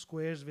that kind of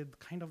squares with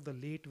kind of the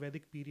late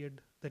Vedic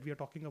period that we are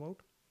talking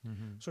about.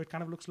 So it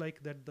kind of looks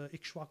like that the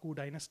Ikshvaku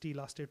dynasty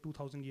lasted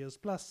 2000 years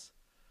plus,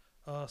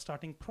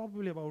 starting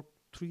probably about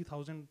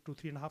 3000 to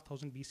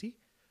 3500 BC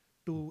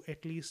to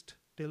at least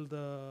till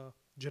the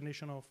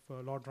generation of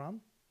Lord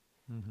Ram,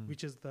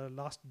 which is the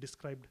last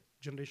described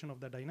generation of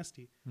that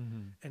dynasty.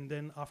 And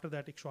then after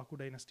that, Ikshvaku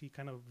dynasty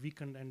kind of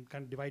weakened and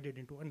kind of divided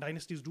into, and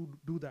dynasties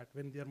do that.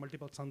 When there are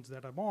multiple sons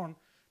that are born,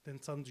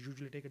 then sons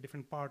usually take a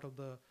different part of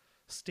the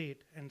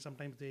state, and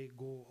sometimes they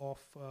go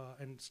off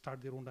and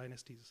start their own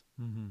dynasties.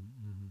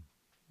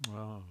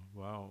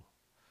 Wow.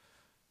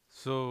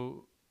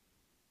 So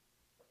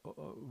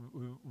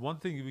one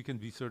thing we can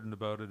be certain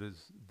about it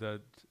is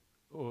that,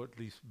 or at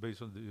least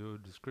based on your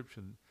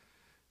description,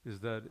 is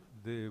that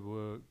there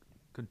were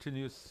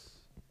continuous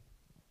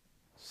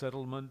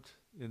settlement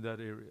in that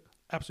area.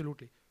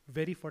 Absolutely.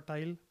 Very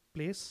fertile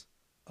place.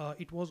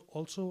 It was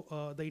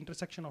also the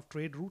intersection of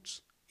trade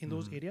routes in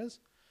those areas.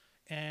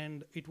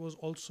 And it was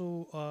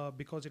also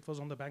because it was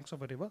on the banks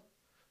of a river.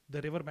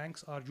 The river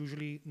banks are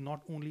usually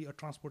not only a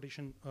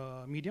transportation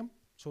medium,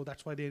 so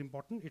that's why they're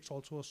important. It's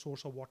also a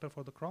source of water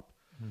for the crop.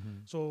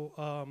 So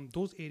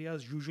those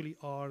areas usually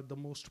are the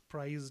most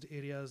prized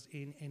areas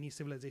in any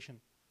civilization.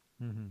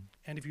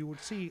 And if you would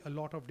see, a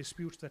lot of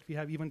disputes that we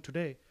have even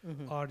today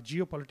are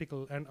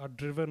geopolitical and are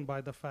driven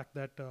by the fact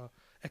that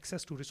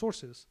access to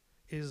resources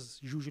is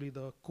usually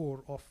the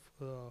core of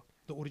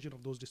the origin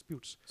of those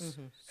disputes.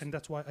 And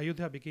that's why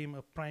Ayodhya became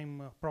a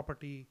prime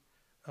property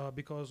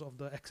because of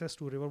the access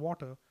to river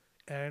water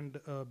and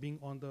being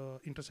on the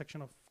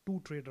intersection of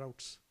two trade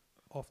routes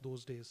of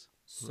those days.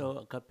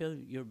 So,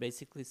 Kapil, you're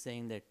basically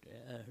saying that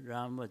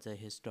Ram was a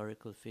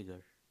historical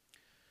figure.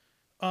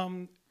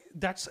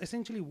 That's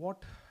essentially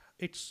what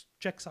it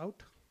checks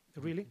out,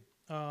 really.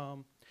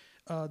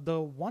 The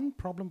one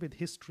problem with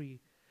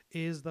history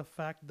is the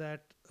fact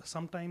that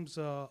sometimes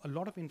a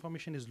lot of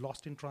information is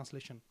lost in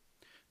translation.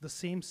 The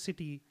same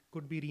city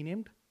could be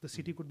renamed. The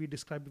city could be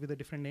described with a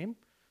different name.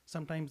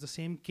 Sometimes the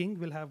same king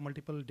will have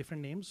multiple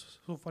different names.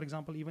 So, for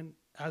example, even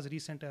as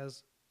recent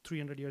as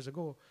 300 years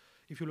ago,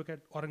 if you look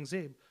at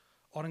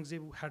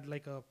Aurangzeb had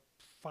like a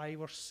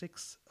 5 or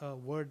 6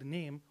 word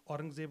name.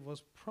 Aurangzeb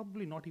was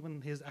probably not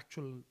even his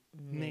actual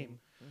name.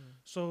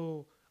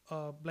 So,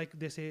 like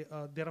they say,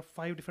 there are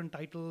 5 different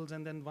titles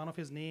and then one of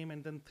his name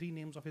and then 3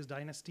 names of his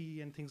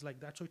dynasty and things like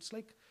that. So it's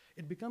like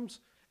it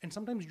becomes, and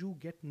sometimes you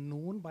get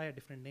known by a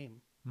different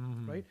name,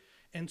 right?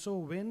 And so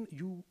when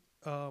you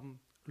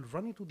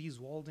run into these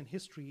walls in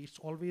history, it's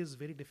always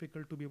very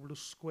difficult to be able to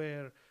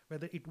square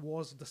whether it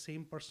was the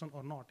same person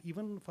or not.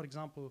 Even, for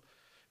example,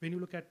 when you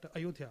look at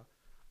Ayodhya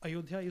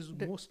is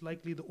most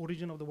likely the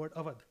origin of the word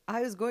Awadh.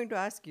 I was going to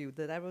ask you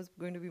that was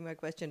going to be my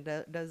question.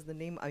 Does the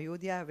name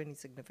Ayodhya have any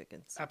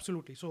significance?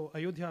 Absolutely. So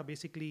Ayodhya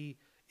basically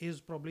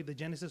is probably the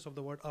genesis of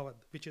the word Awadh,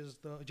 which is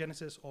the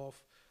genesis of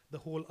the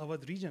whole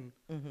Awadh region.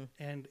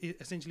 And it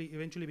essentially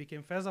eventually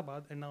became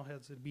Faizabad and now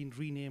has been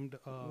renamed.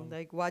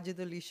 Like Wajid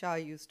Ali Shah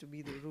used to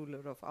be the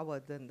ruler of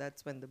Awadh, and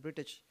that's when the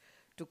British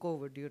took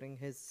over during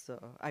his,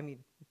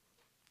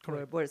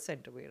 were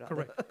sent away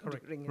rather.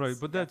 Correct. Right,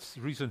 but that's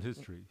recent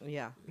history.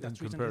 Yeah. That's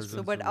recent history.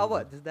 So, but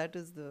Awadh, that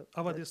is the...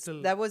 Awadh is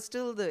still... That was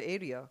still the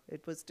area.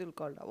 It was still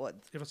called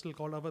Awadh. It was still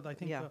called Awadh. I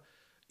think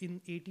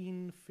in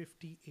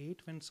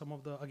 1858, when some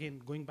of the, again,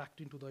 going back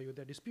into the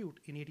Ayodhya dispute,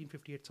 in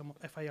 1858, some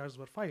FIRs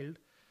were filed,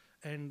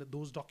 and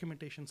those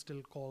documentation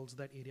still calls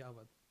that area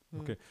Awadh.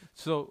 Okay,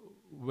 so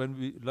when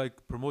we,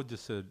 like Pramod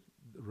just said,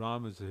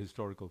 Ram is a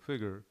historical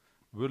figure,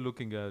 we're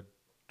looking at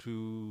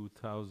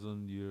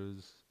 2,000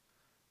 years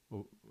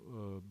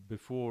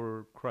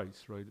before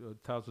Christ, right?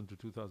 1,000 to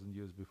 2,000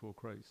 years before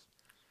Christ.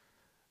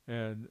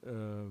 And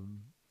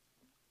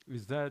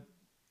is there...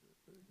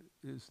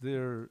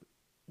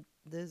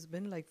 There's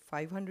been like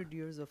 500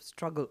 years of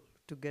struggle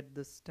to get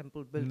this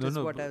temple built, is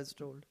what I was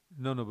told.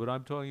 No, but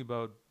I'm talking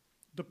about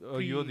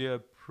Ayodhya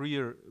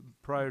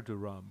prior to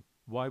Ram.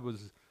 Why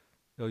was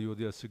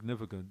Ayodhya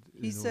significant?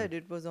 He said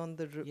it was on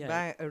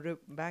the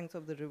banks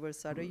of the river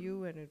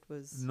Sarayu, and it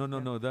was...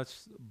 No,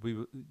 that's...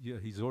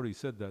 he's already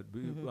said that.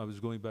 I was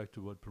going back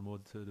to what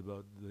Pramod said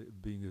about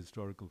being a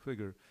historical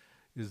figure.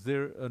 Is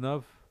there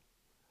enough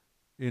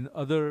in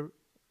other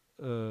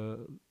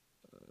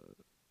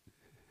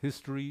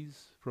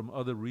histories from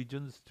other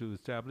regions to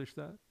establish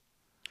that?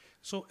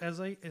 So as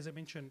I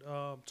mentioned,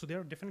 so there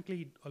are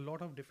definitely a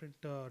lot of different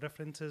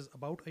references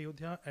about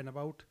Ayodhya and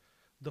about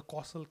the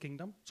Kausal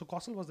kingdom. So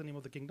Kausal was the name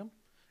of the kingdom,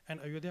 and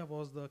Ayodhya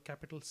was the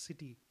capital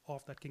city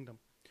of that kingdom.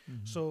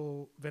 So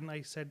when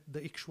I said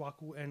the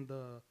Ikshwaku and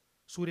the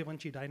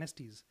Suryavanshi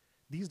dynasties,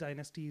 these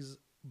dynasties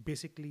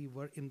basically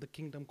were in the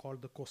kingdom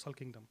called the Kosal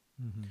kingdom.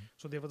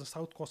 So there was the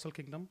South Kosal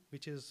kingdom,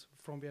 which is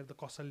from where the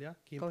Kausalya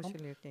came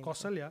from.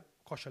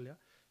 Kaushalya,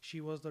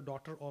 she was the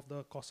daughter of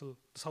the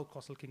South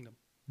Kosal kingdom.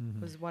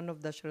 Was one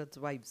of Dasharath's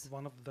wives.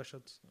 One of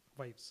Dasharath's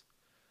wives.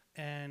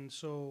 And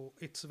so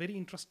it's very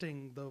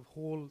interesting. The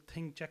whole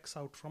thing checks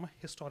out from a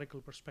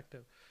historical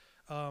perspective.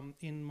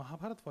 In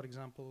Mahabharata, for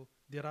example,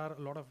 there are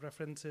a lot of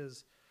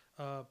references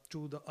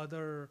to the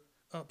other.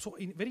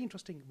 Very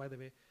interesting, by the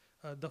way.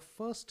 The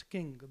first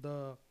king,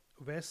 the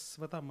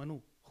Vaisvata Manu,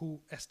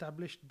 who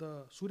established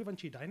the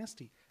Suryavanshi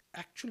dynasty,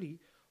 actually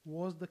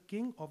was the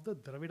king of the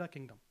Dravida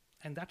kingdom.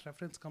 And that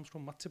reference comes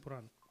from Matsya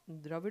Puran.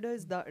 Dravida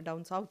is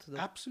down south, though.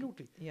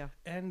 Absolutely. Yeah.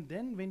 And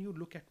then when you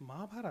look at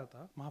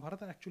Mahabharata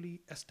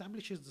actually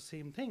establishes the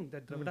same thing,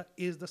 that Dravida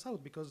is the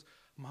south, because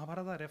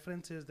Mahabharata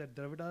references that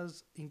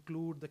Dravidas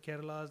include the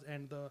Keralas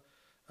and the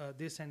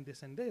this and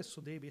this and this.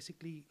 So they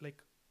basically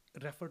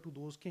refer to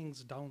those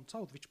kings down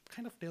south, which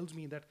kind of tells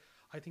me that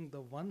I think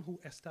the one who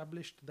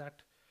established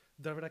that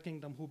Dravida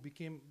kingdom, who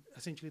became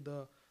essentially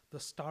the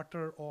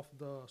starter of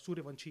the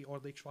Suryavanshi or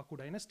the Ikshwaku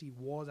dynasty,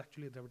 was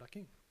actually a Dravida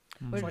king.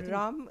 But so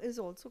Ram is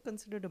also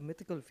considered a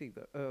mythical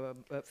figure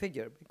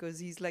because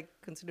he's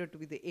considered to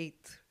be the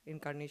 8th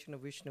incarnation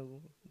of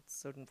Vishnu in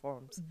certain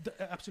forms.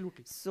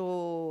 Absolutely.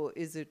 So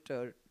is it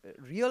a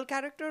real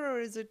character or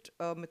is it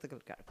a mythical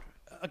character?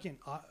 Again,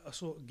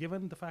 so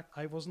given the fact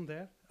I wasn't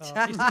there,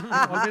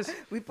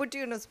 we put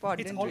you in a spot.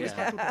 It's always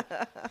hard to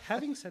tell.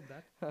 Having said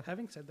that,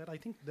 I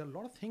think there are a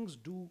lot of things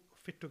do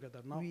fit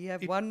together. Now we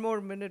have one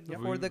more minute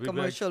before the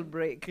commercial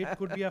break. It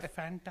could be a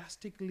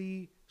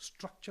fantastically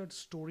structured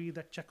story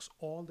that checks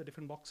all the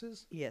different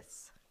boxes.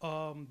 Yes.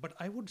 But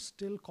I would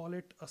still call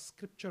it a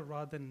scripture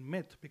rather than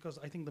myth, because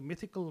I think the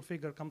mythical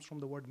figure comes from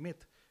the word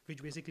myth,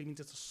 which basically means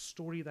it's a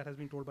story that has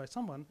been told by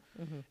someone.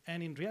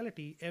 And in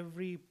reality,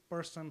 every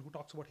person who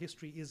talks about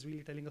history is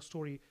really telling a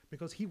story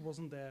because he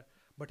wasn't there,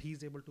 but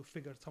he's able to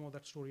figure some of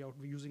that story out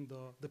using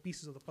the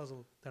pieces of the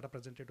puzzle that are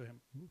presented to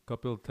him.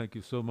 Kapil, thank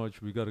you so much.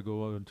 We got to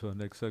go on to our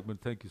next segment.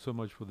 Thank you so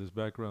much for this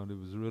background. It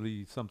was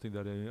really something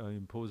that I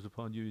imposed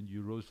upon you, and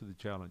you rose to the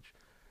challenge.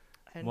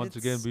 And once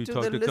again, we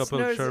talked to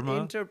Kapil Sharma.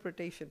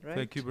 Interpretation, right?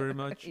 Thank you very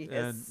much. Yes.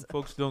 And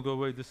folks, don't go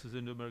away. This is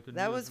Indo-American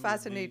News. That was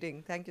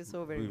fascinating. Thank you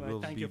so very much. We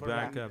will be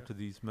back after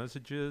these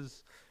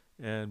messages,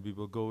 and we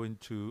will go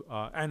into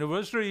our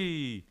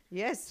anniversary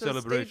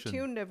celebration. So stay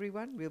tuned,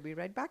 everyone. We'll be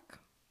right back.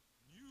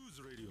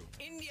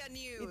 India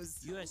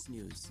news, US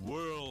news,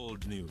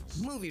 world news,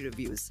 movie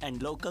reviews,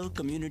 and local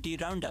community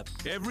roundup.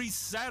 Every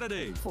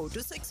Saturday, 4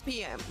 to 6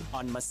 p.m.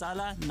 on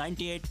Masala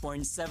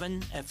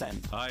 98.7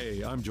 FM.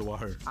 Hi, I'm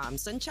Jawahar. I'm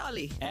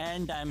Sanchali.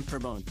 And I'm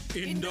Pramod.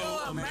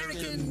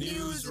 Indo-American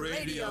News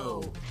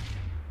Radio.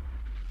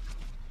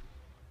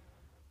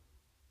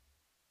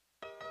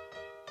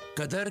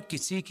 कदर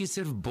किसी की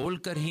सिर्फ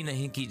बोलकर ही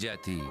नहीं की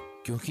जाती,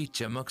 क्योंकि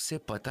चमक से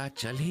पता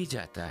चल ही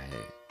जाता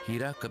है।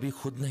 हीरा कभी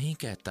खुद नहीं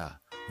कहता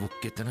वो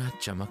कितना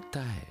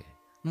चमकता है।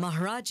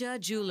 Maharaja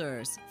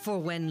Jewelers, for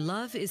when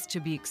love is to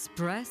be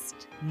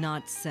expressed,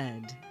 not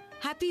said.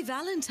 Happy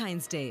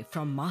Valentine's Day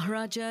from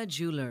Maharaja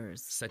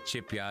Jewelers.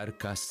 सच्चे प्यार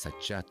का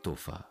सच्चा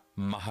तोहफा।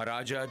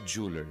 Maharaja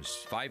Jewelers,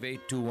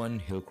 5821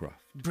 Hillcroft.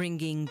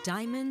 Bringing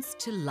diamonds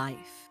to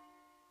life.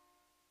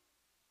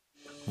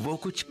 वो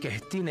कुछ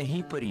कहती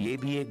नहीं पर ये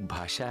भी एक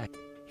भाषा है।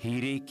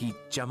 हीरे की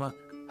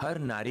चमक हर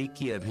नारी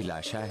की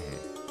अभिलाषा है।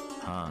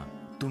 हाँ,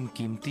 तुम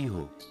कीमती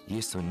हो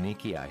ये सुनने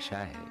की आशा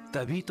है।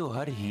 तभी तो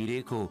हर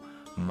हीरे को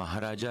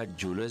महाराजा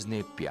ज्वेलर्स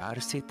ने प्यार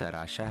से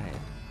तराशा है।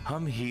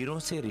 हम हीरों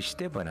से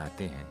रिश्ते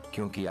बनाते हैं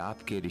क्योंकि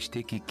आपके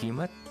रिश्ते की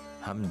कीमत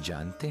हम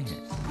जानते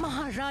हैं।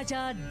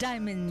 Maharaja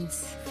Diamonds,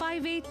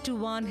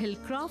 5821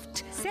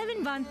 Hillcroft,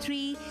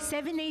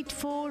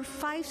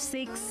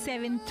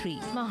 713-784-5673.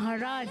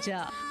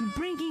 Maharaja,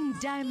 bringing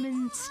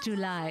diamonds to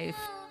life.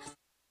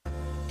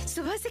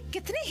 सुबह से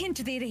कितने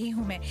हिंट दे रही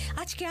हूँ मैं।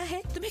 आज क्या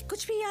है? तुम्हें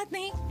कुछ भी याद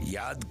नहीं?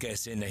 याद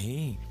कैसे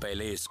नहीं?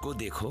 पहले इसको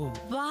देखो।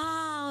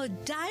 Wow,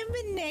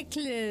 diamond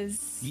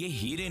necklace. ये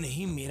हीरे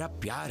नहीं, मेरा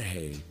प्यार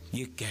है।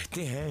 ये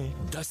कहते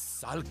हैं 10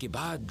 साल के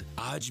बाद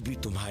आज भी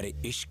तुम्हारे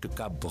इश्क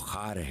का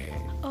बुखार है।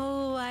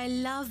 Oh, I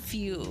love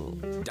you.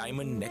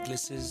 Diamond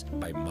necklaces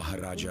by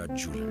Maharaja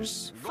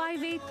Jewelers.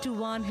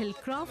 5821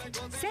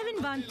 Hillcroft,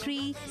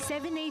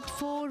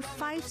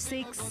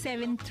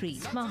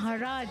 713-784-5673.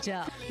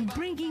 Maharaja,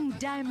 bringing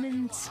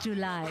diamonds to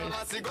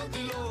life.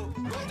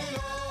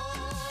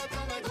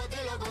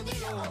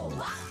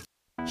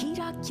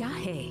 हीरा क्या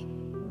है?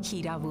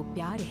 हीरा वो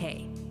प्यार है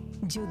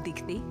जो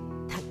दिखते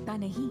थकता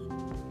नहीं,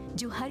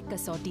 जो हर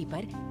कसौटी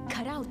पर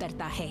खरा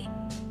उतरता है।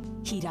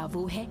 हीरा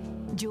वो है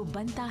जो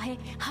बनता है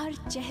हर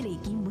चेहरे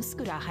की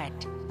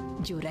मुस्कुराहट,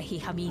 जो रहे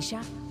हमेशा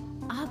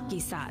आपके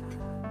साथ।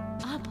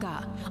 आपका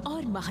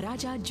और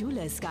महाराजा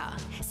ज्वेलर्स का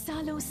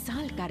सालों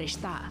साल का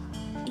रिश्ता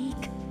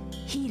एक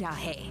हीरा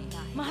है।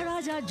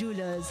 Maharaja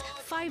Jewelers,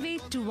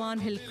 5821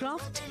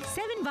 Hillcroft,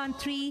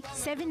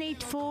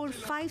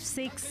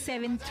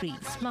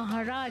 713-784-5673.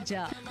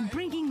 Maharaja,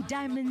 bringing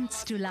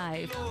diamonds to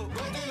life.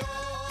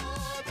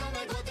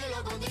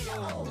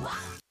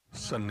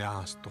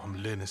 संन्यास तो हम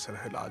लेने से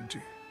रहे लाल जी,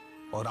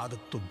 और आदत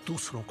तो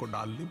दूसरों को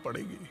डालनी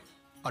पड़ेगी।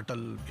 अटल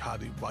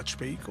बिहारी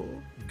वाजपेयी को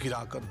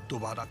गिराकर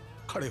दोबारा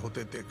खड़े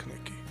होते देखने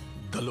की।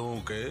 दलों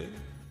के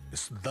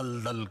इस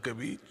दलदल के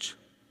बीच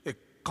एक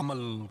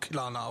कमल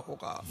खिलाना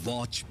होगा।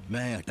 Watch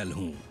मैं अटल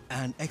हूँ,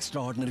 an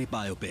extraordinary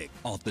biopic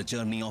of the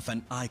journey of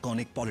an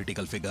iconic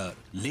political figure,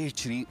 late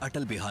Shri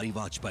Atal Bihari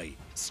Vajpayee,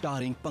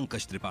 starring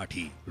Pankaj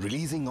Tripathi,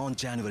 releasing on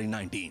January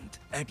 19th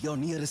at your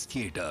nearest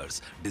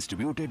theaters,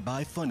 distributed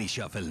by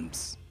Phanisha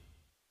Films.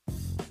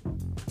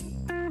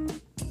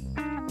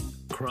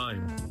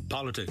 Crime,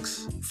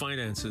 politics,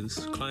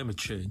 finances, climate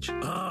change.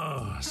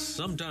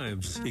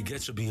 Sometimes it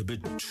gets to be a bit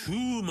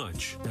too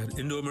much. At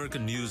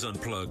Indo-American News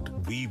Unplugged,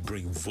 we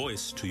bring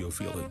voice to your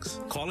feelings.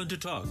 Call in to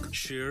talk,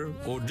 share,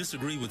 or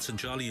disagree with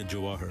Sanchali and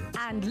Jawahar.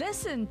 And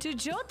listen to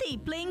Jyoti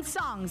playing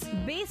songs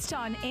based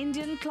on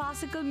Indian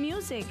classical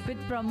music with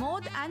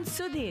Pramod and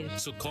Sudhir.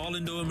 So call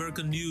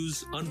Indo-American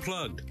News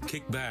Unplugged.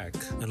 Kick back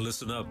and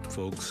listen up,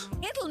 folks.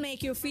 It'll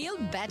make you feel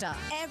better.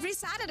 Every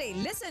Saturday,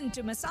 listen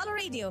to Masala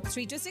Radio,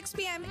 3 to 6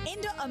 p.m.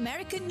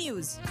 Indo-American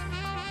News.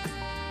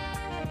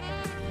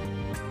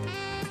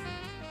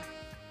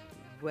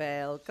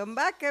 Welcome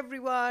back,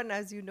 everyone.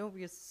 As you know,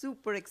 we are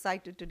super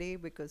excited today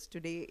because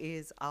today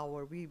is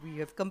we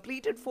have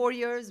completed 4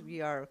 years.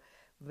 We are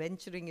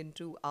venturing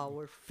into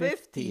our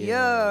fifth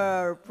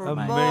year.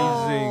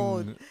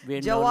 Amazing.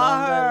 We're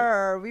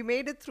Jawahar, we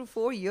made it through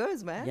 4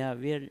 years, man. Yeah,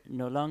 we're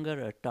no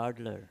longer a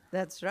toddler.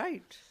 That's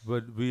right.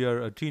 But we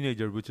are a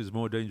teenager, which is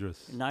more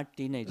dangerous. Not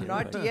teenager.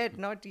 Not yet,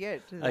 not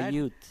yet. A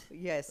youth.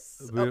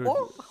 Yes. We're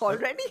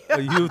Already? A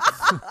youth.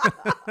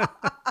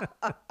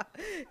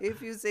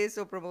 If you say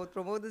so, Pramod.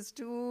 Pramod is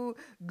too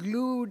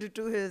glued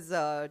to his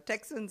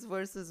Texans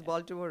versus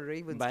Baltimore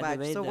Ravens By match.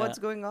 the way, So what's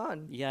going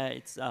on? Yeah,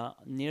 it's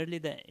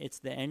it's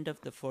the end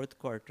of the fourth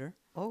quarter.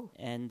 Oh.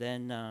 And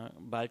then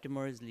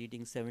Baltimore is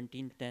leading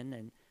 17-10,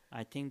 and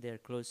I think they're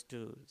close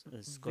to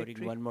scoring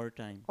Victory? one more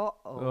time.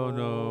 Oh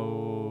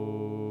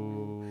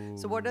no.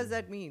 So what does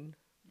that mean?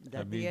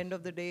 That At the end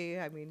of the day,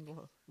 I mean...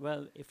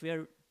 Well, if we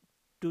are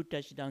 2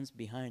 touchdowns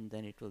behind,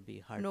 then it will be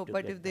hard No, to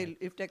but get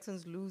if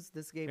Texans lose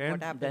this game, And-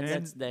 what happens? Then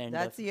that's the end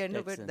That's of the end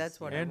of it. Texans, That's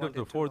what I End of wanted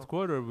the to fourth know.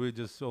 quarter, we're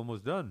just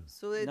almost done.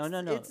 So it's, No.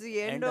 it's the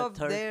end of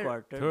third their...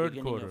 quarter, Third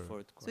beginning quarter. of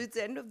fourth quarter. So it's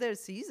the end of their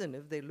season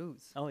if they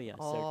lose. Oh, yeah,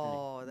 Oh,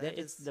 certainly. that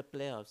It's is... the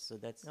playoffs, so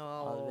that's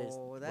always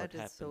Oh, what that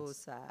is happens. so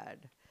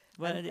sad.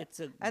 Well, and, it's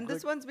a and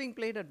this good- one's being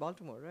played at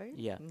Baltimore, right?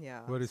 Yeah.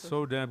 Yeah. But it's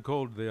so damn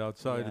cold, they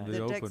outside in the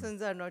The open.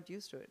 Texans are not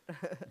used to it.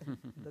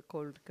 The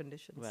cold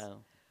conditions.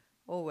 Well.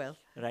 Oh, well.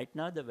 Right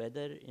now, the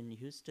weather in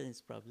Houston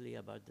is probably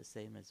about the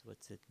same as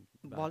what's in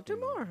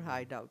Baltimore?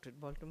 I doubt it.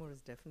 Baltimore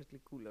is definitely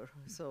cooler.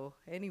 So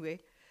anyway,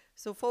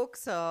 so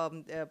folks,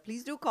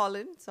 please do call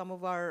in. Some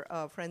of our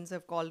friends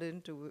have called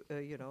in to,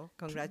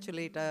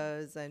 congratulate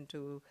us and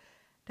to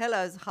tell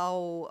us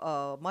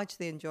how much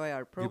they enjoy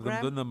our program.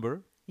 Give them the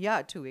number.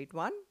 Yeah,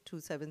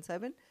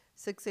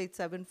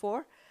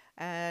 281-277-6874.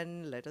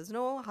 And let us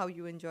know how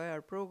you enjoy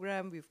our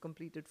program. We've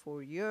completed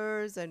 4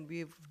 years and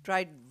we've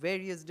tried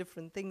various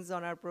different things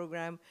on our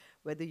program,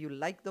 whether you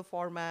like the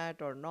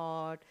format or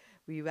not.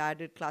 We've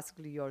added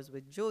Classically Yours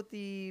with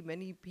Jyoti.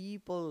 Many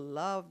people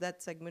love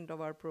that segment of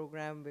our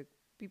program with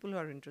people who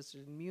are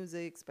interested in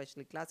music,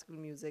 especially classical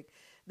music.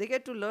 They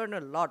get to learn a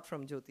lot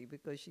from Jyoti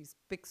because she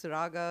picks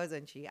ragas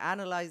and she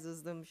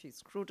analyzes them, she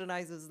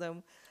scrutinizes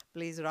them,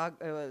 plays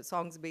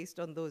songs based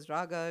on those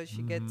ragas.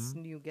 She gets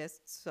new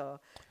guests,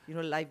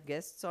 live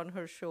guests on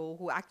her show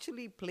who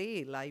actually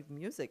play live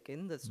music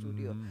in the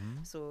studio.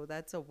 So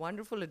that's a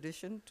wonderful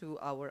addition to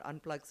our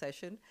Unplugged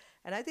session.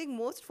 And I think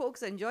most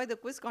folks enjoy the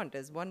quiz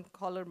contest. One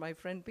caller, my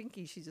friend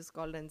Pinky, she just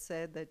called and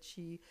said that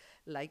she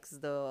likes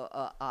the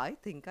I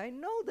Think I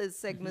Know This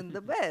segment the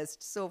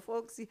best. So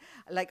folks,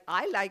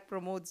 I like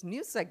Pramod's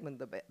news segment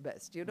the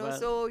best, Well,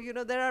 so,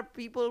 there are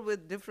people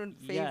with different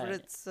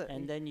favorites. Yeah,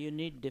 and then you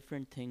need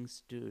different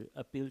things to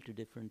appeal to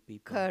different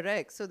people.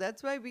 Correct. So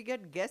that's why we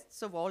get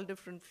guests of all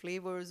different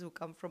flavors who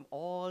come from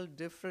all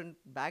different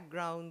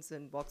backgrounds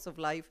and walks of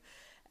life.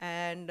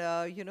 And,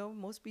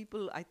 most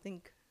people, I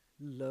think,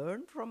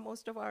 learn from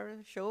most of our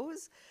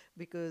shows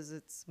because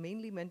it's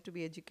mainly meant to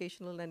be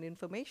educational and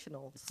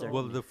informational. So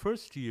Well, the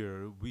first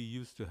year, we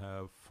used to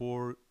have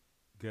 4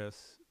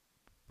 guests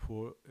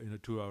in a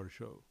 2-hour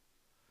show.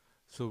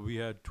 So we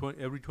had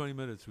every 20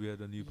 minutes, we had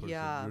a new person.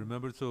 Yeah.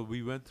 Remember? So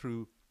we went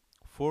through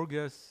 4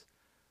 guests.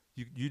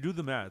 You do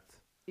the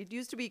math. it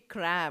used to be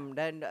crammed,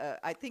 and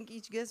I think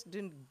each guest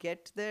didn't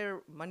get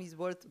their money's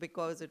worth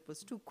because it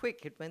was too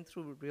quick. It went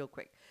through real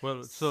quick.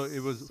 Well, so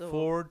it was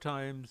 4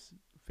 times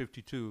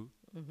 52,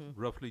 Mhm.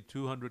 roughly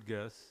 200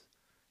 guests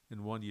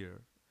in 1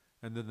 year.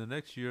 And then the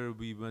next year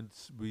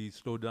we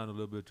slowed down a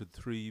little bit to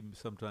 3,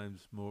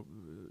 sometimes more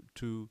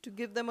 2. To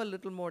give them a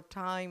little more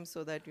time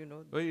so that,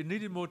 Well, it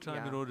needed more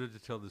time in Yeah. order to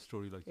tell the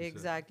story, like you said.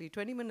 Exactly.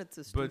 20 minutes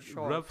is But too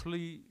short.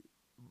 roughly,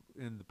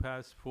 in the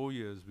past 4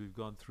 years, we've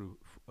gone through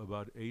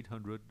about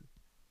 800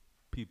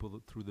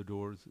 people through the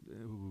doors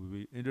who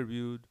we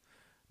interviewed,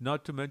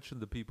 not to mention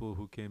the people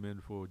who came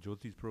in for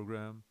Jyoti's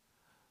program,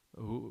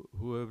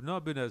 who have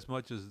not been as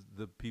much as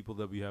the people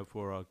that we have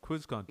for our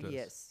quiz contest.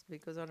 Yes,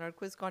 because on our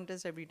quiz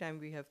contest, every time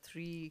we have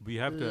three We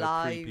have to have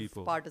live 3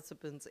 people.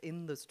 participants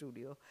in the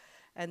studio.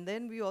 And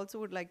then we also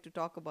would like to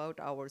talk about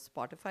our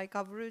Spotify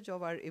coverage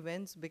of our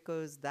events,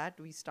 because that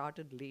we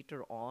started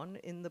later on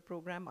in the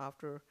program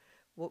after.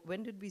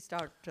 When did we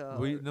start?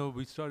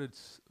 We started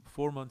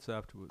 4 months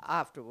afterwards.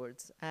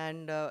 Afterwards.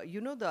 And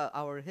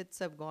our hits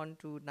have gone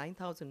to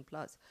 9,000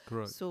 plus.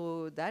 Correct.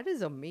 So that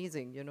is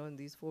amazing. In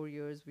these 4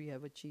 years we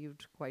have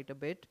achieved quite a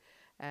bit.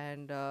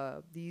 And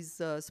these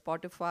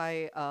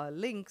Spotify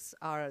links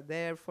are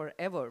there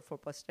forever for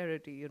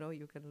posterity.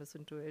 You can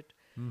listen to it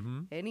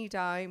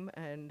anytime,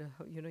 and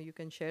you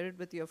can share it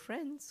with your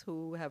friends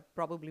who have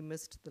probably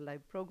missed the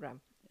live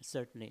program.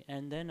 Certainly.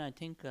 And then I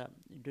think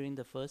during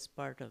the first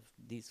part of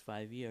these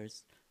 5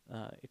 years,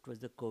 it was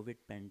the COVID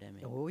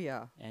pandemic. Oh,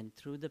 yeah. And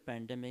through the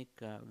pandemic,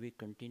 we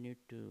continued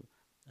to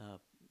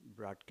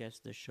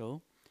broadcast the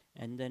show.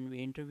 And then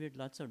we interviewed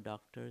lots of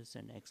doctors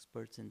and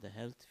experts in the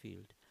health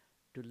field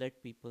to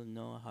let people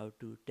know how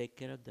to take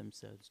care of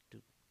themselves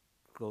to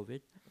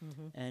COVID.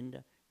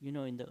 And,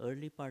 in the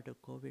early part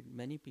of COVID,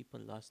 many people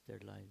lost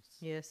their lives.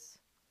 Yes.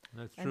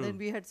 That's and then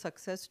we had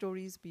success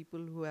stories, people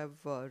who have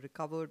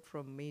recovered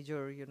from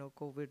major,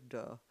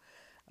 COVID,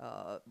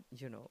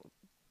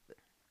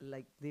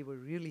 like they were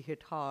really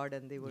hit hard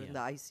and they were in the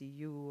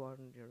ICU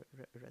on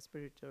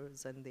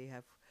respirators, and they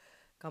have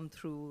come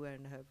through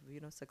and have,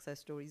 success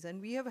stories. And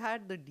we have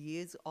had the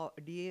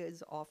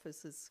DA's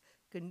office's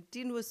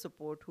continuous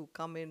support, who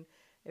come in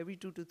every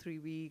 2 to 3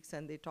 weeks,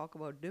 and they talk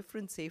about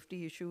different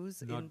safety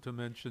issues. Not to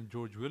mention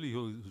George Willie,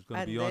 who's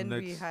going to be on next. And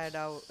then we had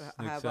next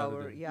our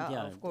Saturday.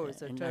 of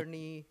course,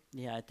 attorney.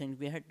 I think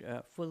we had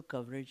full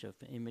coverage of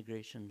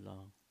immigration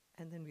law.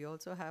 And then we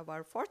also have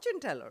our fortune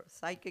teller,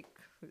 psychic.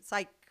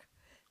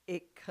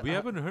 We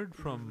haven't heard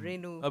from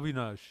Renu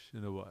Avinash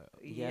in a while.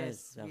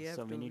 Yes,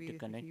 we need to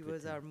connect. He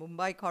was our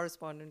Mumbai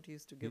correspondent. He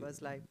used to give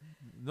us live.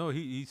 No,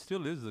 he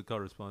still is the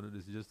correspondent.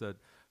 It's just that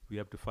we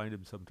have to find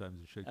him sometimes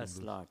and shake him loose.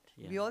 Slot.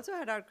 Yeah. We also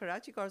had our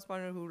Karachi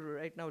correspondent, who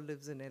right now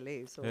lives in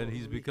LA. So and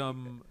he's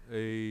become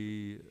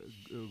a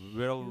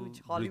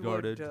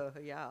well-regarded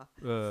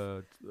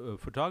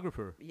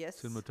photographer,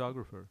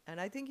 cinematographer.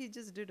 And I think he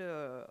just did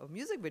a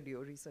music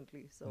video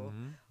recently. So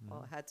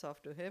hats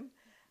off to him.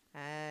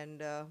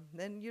 And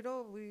then,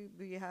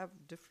 we have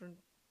different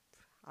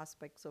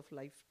aspects of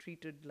life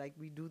treated, like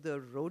we do the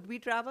road we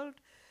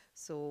traveled.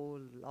 So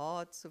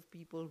lots of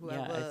people who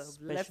have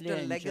left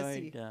a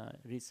legacy.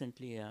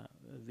 Recently,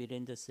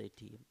 Virendra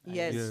Sethi.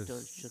 Yes.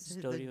 His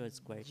story was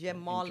quite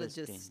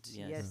gemologist.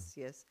 Interesting.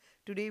 Yes.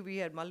 Today we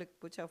had Mallik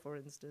Putcha, for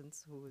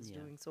instance, who is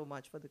doing so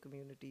much for the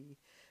community.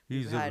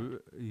 He's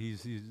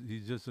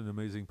just an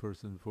amazing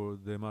person for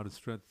the amount of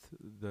strength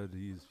that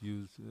he's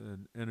used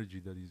and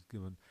energy that he's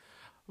given.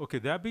 Okay,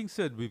 that being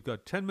said, we've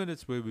got 10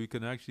 minutes where we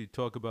can actually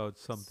talk about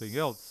something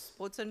else.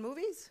 Sports and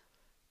movies?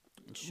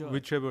 Sure.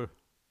 Whichever.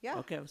 Yeah.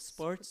 Okay,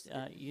 sports,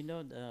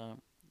 the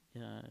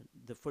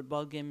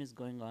football game is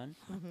going on,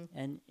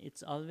 and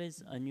it's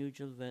always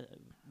unusual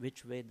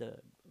which way the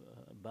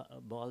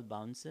ball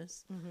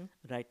bounces.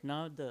 Right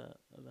now, the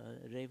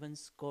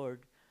Ravens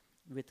scored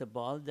with a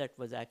ball that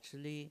was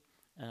actually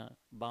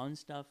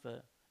bounced off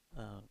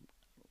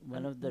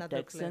one of the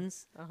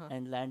Texans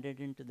and landed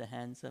into the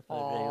hands of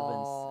our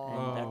Ravens,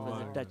 and that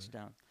was a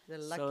touchdown. The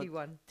lucky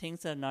one.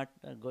 Things are not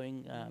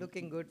going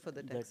looking good for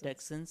the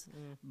Texans.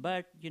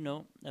 But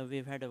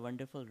we've had a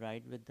wonderful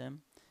ride with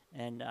them,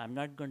 and I'm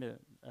not going to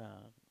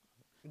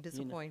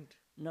disappoint.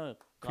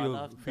 Call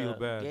off the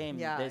bad. game.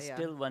 There's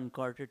still 1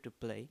 quarter to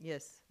play.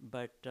 Yes,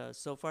 but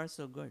so far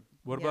so good.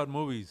 What about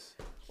movies?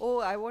 Oh,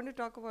 I want to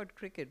talk about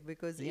cricket,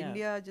 because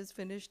India just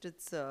finished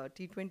its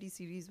T20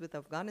 series with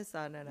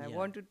Afghanistan, and I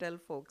want to tell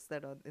folks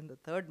that in the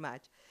third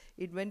match,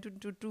 it went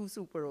into 2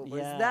 super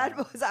overs. That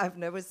was, I've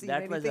never seen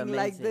anything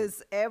like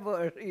this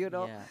ever,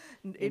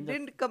 It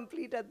didn't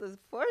complete at the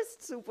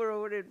first super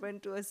over, it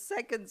went to a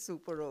second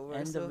super over.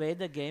 And the way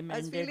the game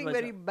ended, I was feeling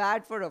very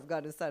bad for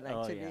Afghanistan,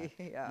 actually.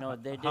 No,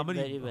 they did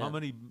very well. How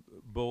many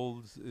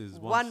bowls is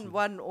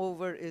one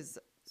over is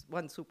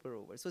 1 super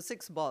over. So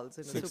 6 balls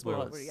in a super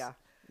over,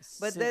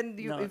 But then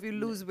if you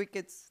lose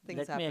wickets,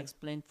 things happen. Let me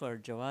explain for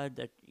Jawad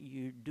that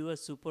you do a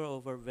super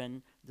over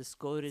when the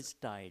score is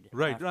tied.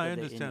 Right, I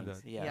understand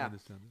that. I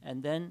understand that.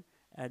 And then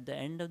at the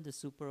end of the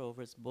super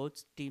overs,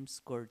 both teams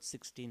scored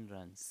 16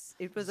 runs.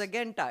 It was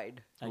again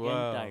tied.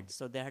 Tied.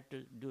 So they had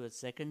to do a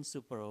second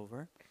super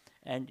over.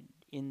 And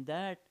in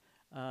that,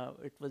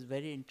 it was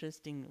very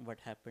interesting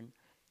what happened.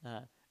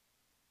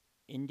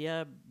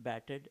 India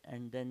batted,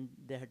 and then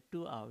they had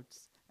 2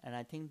 outs, and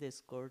I think they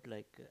scored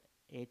like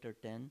 8 or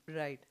 10.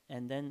 Right.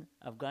 And then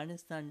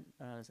Afghanistan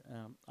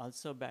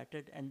also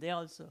batted, and they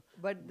also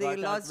but they got out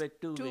lost with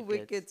two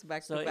wickets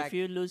back so to back. if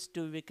you lose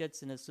 2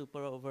 wickets in a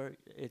super over,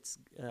 it's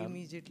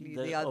immediately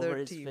the other over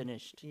is team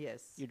finished.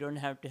 Yes. You don't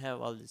have to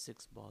have all the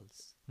 6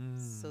 balls.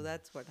 So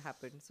that's what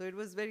happened. So it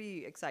was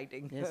very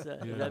exciting. Yes,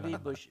 Ravi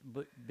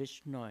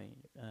Bishnoi.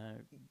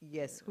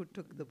 Yes, who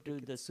took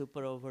the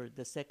super over,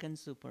 the second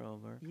super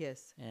over.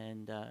 Yes.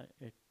 And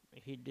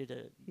he did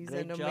a He's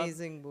great an job.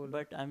 amazing bowler.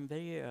 But I'm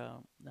very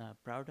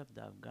proud of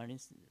the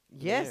Afghanistan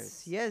Yes,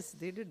 players. yes,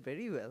 they did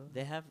very well.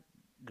 They have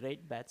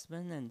great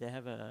batsmen and they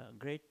have a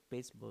great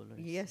pace bowler.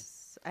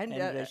 Yes, and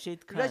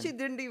Rashid Khan. Rashid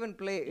didn't even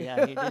play.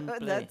 Yeah, he didn't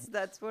play.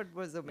 That's what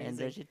was amazing.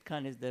 And Rashid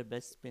Khan is their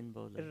best spin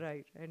bowler.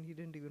 Right, and he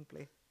didn't even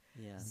play.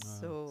 Yeah.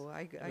 So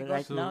I got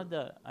right now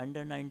the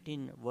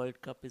under-19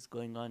 World Cup is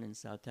going on in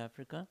South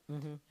Africa,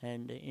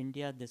 and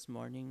India this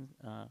morning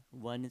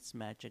won its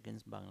match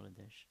against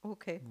Bangladesh.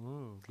 Okay.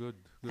 Oh, good.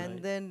 And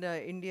then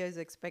India is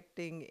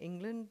expecting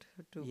England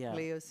to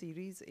play a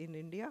series in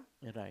India.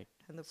 Right.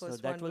 And the first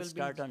so that one will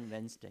start on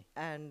Wednesday.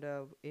 And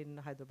in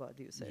Hyderabad,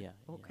 you said. Yeah.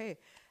 Okay. Yeah.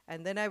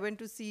 And then I went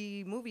to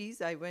see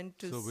movies. I went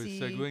to see...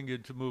 So we're segueing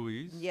into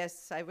movies.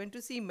 Yes. I went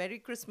to see Merry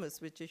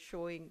Christmas, which is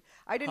showing...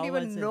 I didn't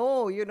even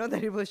know,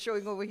 that it was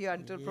showing over here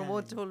until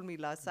Pramod told me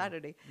last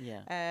Saturday.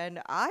 Yeah.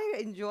 And I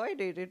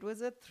enjoyed it. It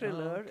was a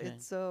thriller.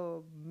 It's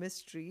a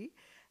mystery.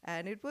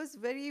 And it was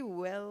very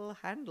well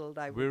handled,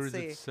 I would say.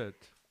 Where is it set?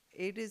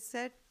 It is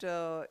set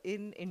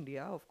in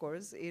India, of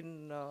course,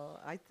 in,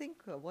 I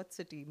think, what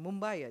city?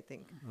 Mumbai, I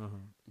think.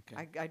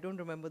 I don't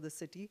remember the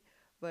city,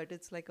 but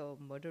it's like a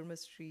murder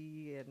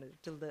mystery, and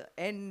till the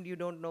end, you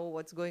don't know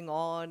what's going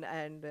on,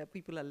 and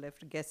people are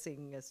left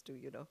guessing as to,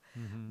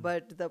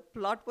 But the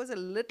plot was a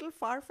little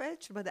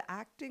far-fetched, but the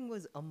acting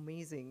was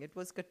amazing. It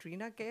was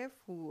Katrina Kaif,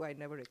 who I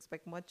never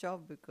expect much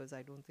of because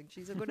I don't think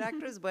she's a good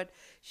actress, but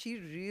she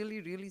really,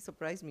 really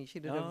surprised me. She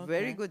did a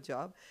very good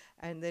job.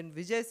 And then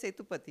Vijay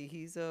Sethupathi,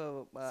 he's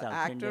a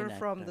actor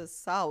from the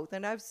South,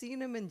 and I've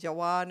seen him in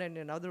Jawan and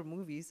in other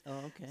movies.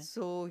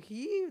 So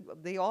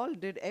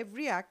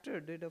every actor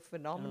did a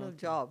phenomenal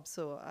job.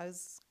 So I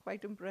was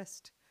quite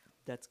impressed.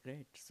 That's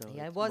great. So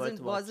yeah, it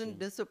wasn't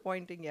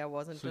disappointing. Yeah,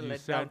 wasn't a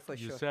letdown for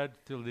sure. You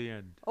sat till the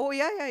end. Oh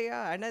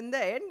yeah. And in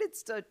the end,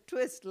 it's a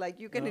twist. Like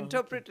you can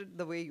interpret it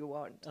the way you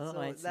want. Oh,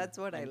 so that's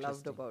what I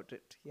loved about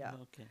it. Yeah.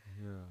 Okay.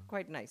 Yeah.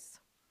 Quite nice.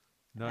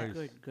 Nice.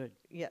 Good.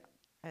 Yeah.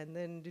 And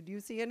then, did you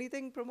see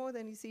anything, Pramod?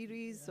 Any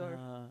series or?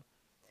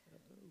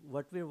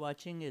 What we're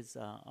watching is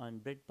on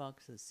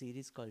BritBox a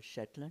series called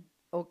Shetland.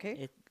 Okay.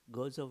 It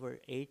goes over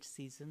 8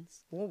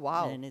 seasons. Oh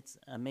wow! And it's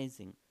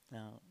amazing.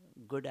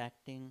 Good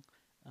acting,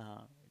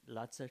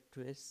 lots of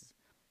twists,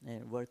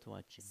 and worth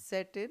watching.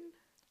 Set in?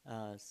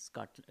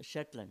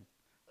 Shetland.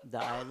 The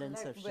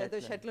islands of where Shetland.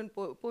 the Shetland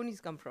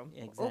ponies come from.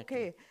 Exactly.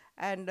 Okay.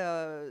 And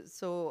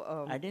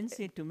I didn't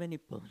see too many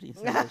ponies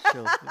on the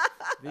show.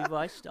 We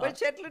watched. But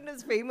Shetland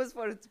is famous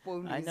for its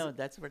ponies. I know,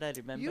 that's what I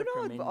remember. You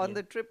know, from India. on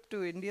the trip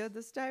to India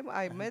this time,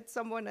 I met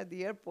someone at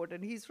the airport,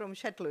 and he's from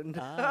Shetland.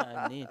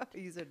 Ah, neat.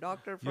 He's a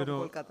doctor from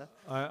Kolkata.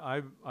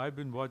 I've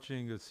been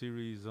watching a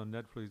series on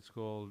Netflix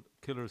called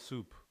Killer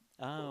Soup.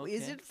 Oh, okay.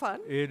 Is it fun?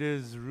 It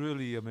is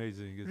really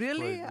amazing. It's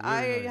really?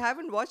 I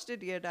haven't watched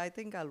it yet. I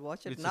think I'll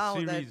watch it now.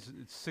 It's a series.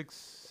 It's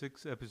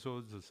six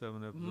episodes or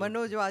 7 episodes.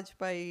 Manoj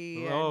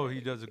Vajpayee. Oh, he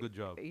does a good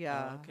job.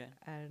 Yeah. Oh, okay.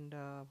 And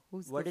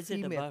who's what the is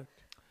female? it about?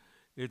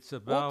 It's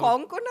about... Oh,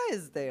 Konkona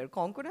is there.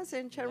 Konkona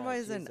Sen Sharma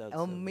is an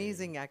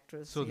amazing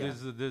actress. So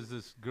there's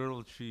this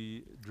girl,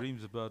 she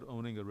dreams about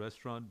owning a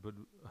restaurant, but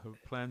her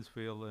plans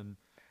fail, and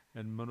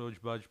Manoj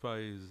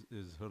Bajpayee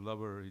is her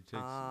lover. He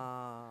takes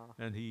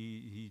and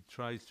he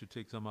tries to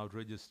take some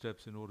outrageous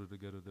steps in order to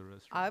get her the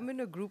restaurant. I'm in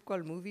a group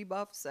called Movie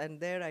Buffs,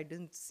 and there I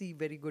didn't see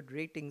very good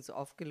ratings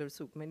of Killer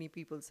Soup. Many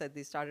people said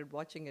they started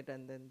watching it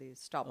and then they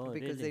stopped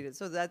because really? they did.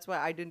 So that's why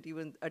I didn't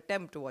even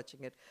attempt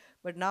watching it.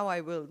 But now I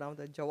will. Now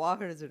that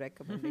Jawahar is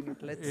recommending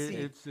it, let's see.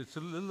 It's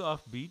a little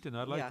offbeat, and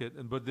I like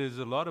it. But there's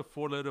a lot of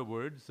 4-letter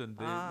words, and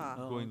they're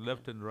going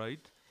left and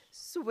right.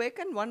 So where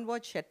can one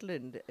watch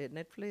Shetland?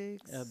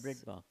 Netflix?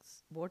 BritBox.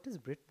 What is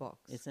BritBox?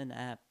 It's an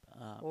app.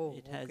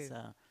 It has...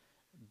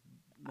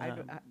 I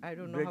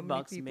don't know how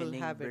many people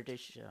have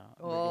British, it.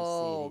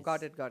 British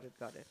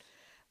Got it.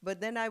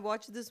 But then I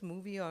watched this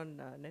movie on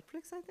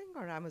Netflix, I think,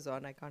 or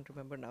Amazon. I can't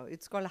remember now.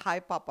 It's called Hi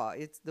Papa.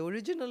 The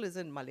original is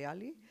in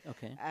Malayali.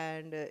 Okay.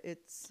 And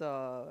it's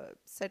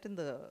set in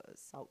the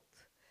South.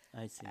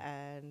 I see.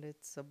 And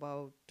it's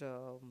about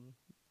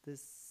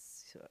this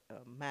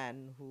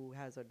man who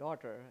has a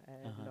daughter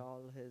and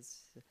all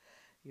his,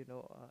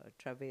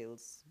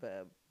 travails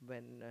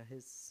when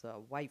his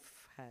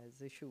wife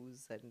has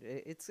issues, and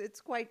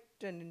it's quite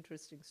an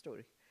interesting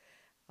story.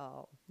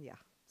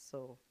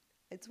 So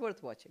it's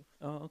worth watching.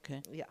 Oh,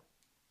 okay. Yeah.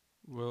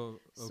 Well,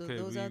 okay. So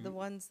those are the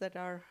ones that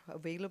are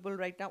available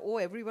right now. Oh,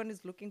 everyone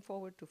is looking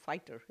forward to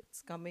Fighter.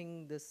 It's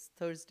coming this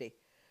Thursday.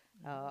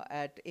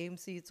 At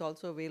AMC, it's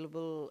also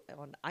available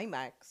on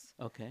IMAX.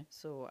 Okay.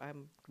 So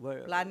I'm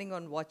planning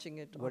on watching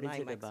it on IMAX. What is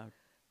it about?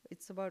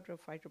 It's about a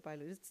fighter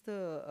pilot. It's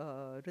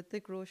the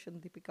Hrithik Roshan,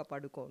 Deepika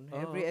Padukone.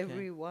 Oh,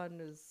 everyone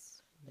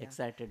is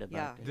excited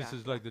about it. This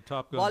is like the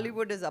Top Gun.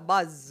 Bollywood is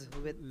abuzz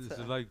with. This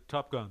is like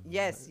Top Gun.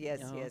 Yes,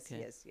 yes, Oh, yes,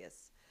 okay.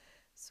 yes.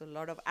 So a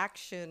lot of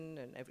action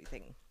and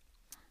everything.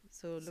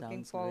 So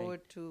looking Sounds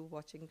forward to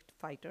watching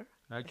Fighter.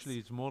 Actually,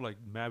 it's more like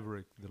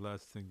Maverick, the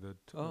last thing that.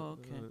 Oh,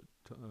 okay.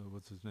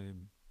 What's his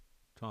name?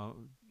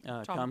 Tom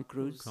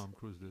Cruise. Tom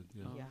Cruise did.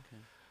 Yeah. Oh,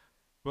 okay.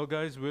 Well,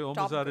 guys, we're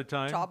almost out of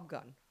time. Top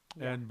Gun.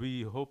 Yeah. And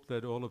we hope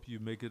that all of you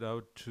make it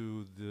out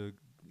to the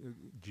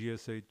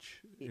GSH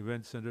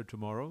Event Center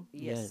tomorrow.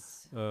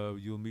 Yes.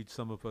 You'll meet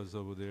some of us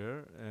over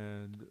there,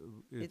 and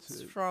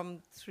it's from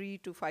 3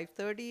 to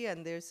 5:30,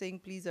 and they're saying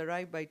please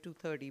arrive by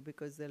 2:30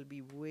 because there'll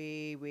be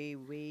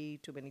way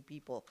too many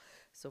people.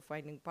 So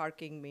finding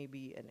parking may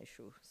be an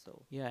issue.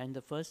 So Yeah, and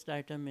the first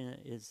item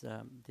is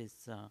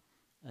this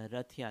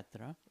Rath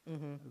Yatra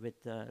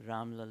with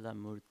Ram Lalla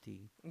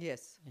Murti.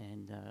 Yes.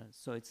 And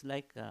so it's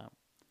like a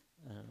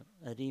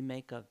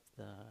remake of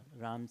the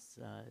Ram's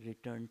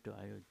return to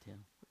Ayodhya.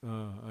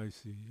 I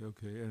see.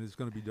 Okay, and it's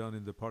going to be done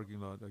in the parking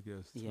lot, I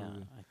guess. Yeah,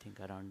 I think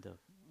around the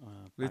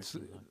It's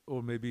parking lot.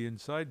 or maybe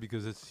inside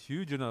because it's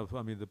huge enough.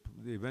 I mean, the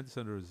event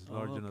center is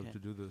large enough okay. to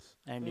do this.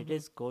 And it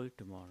is cold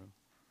tomorrow.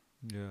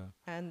 Yeah.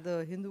 And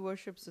the Hindu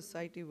Worship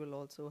Society will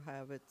also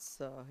have its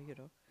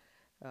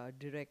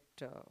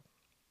direct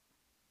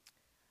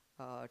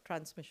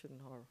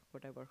transmission or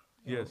whatever.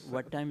 Yes.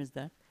 What time is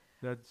that?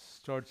 That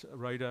starts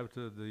right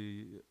after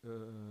the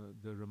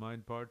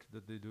remind part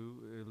that they do.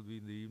 It'll be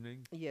in the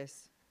evening.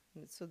 Yes.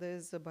 So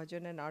there's a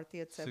bhajan and arti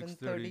at 7:30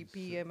 6:30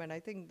 p.m. and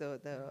I think the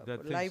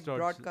That thing live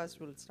starts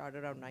broadcast will start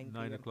around 9 p.m.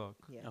 9 o'clock.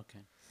 Yeah.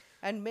 Okay.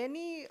 And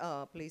many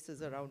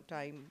places around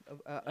think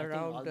all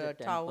around the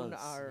town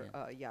temples,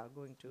 are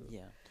going to.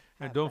 Yeah.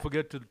 And don't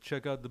forget to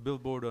check out the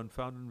billboard on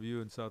Fountain View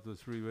and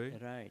Southwest Freeway.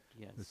 Right,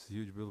 yes. It's a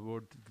huge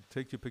billboard.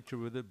 Take your picture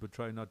with it, but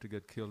try not to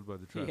get killed by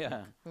the traffic.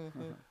 Yeah.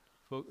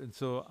 And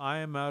so I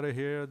am out of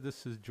here.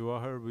 This is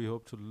Jawahar. We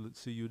hope to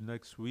see you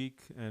next week,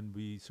 and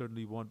we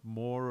certainly want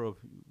more of.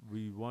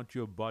 We want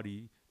your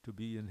body to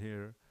be in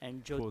here.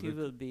 And Jyoti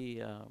will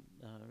be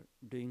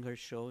doing her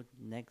show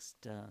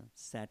next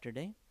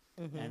Saturday,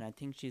 and I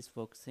think she's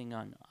focusing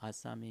on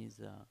Assamese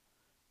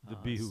The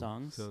Bihu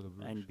songs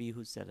celebration. and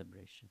Bihu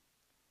celebration.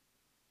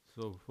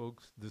 So,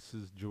 folks, this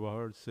is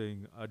Jawahar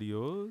saying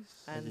adios.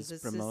 And This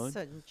is this Pramod. is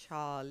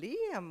Sanchali.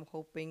 I'm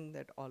hoping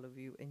that all of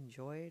you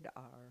enjoyed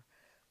our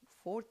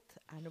 4th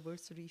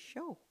anniversary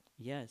show.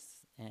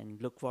 Yes,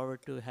 and look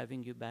forward to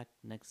having you back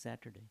next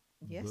Saturday.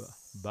 Yes.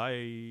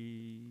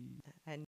 Bye. And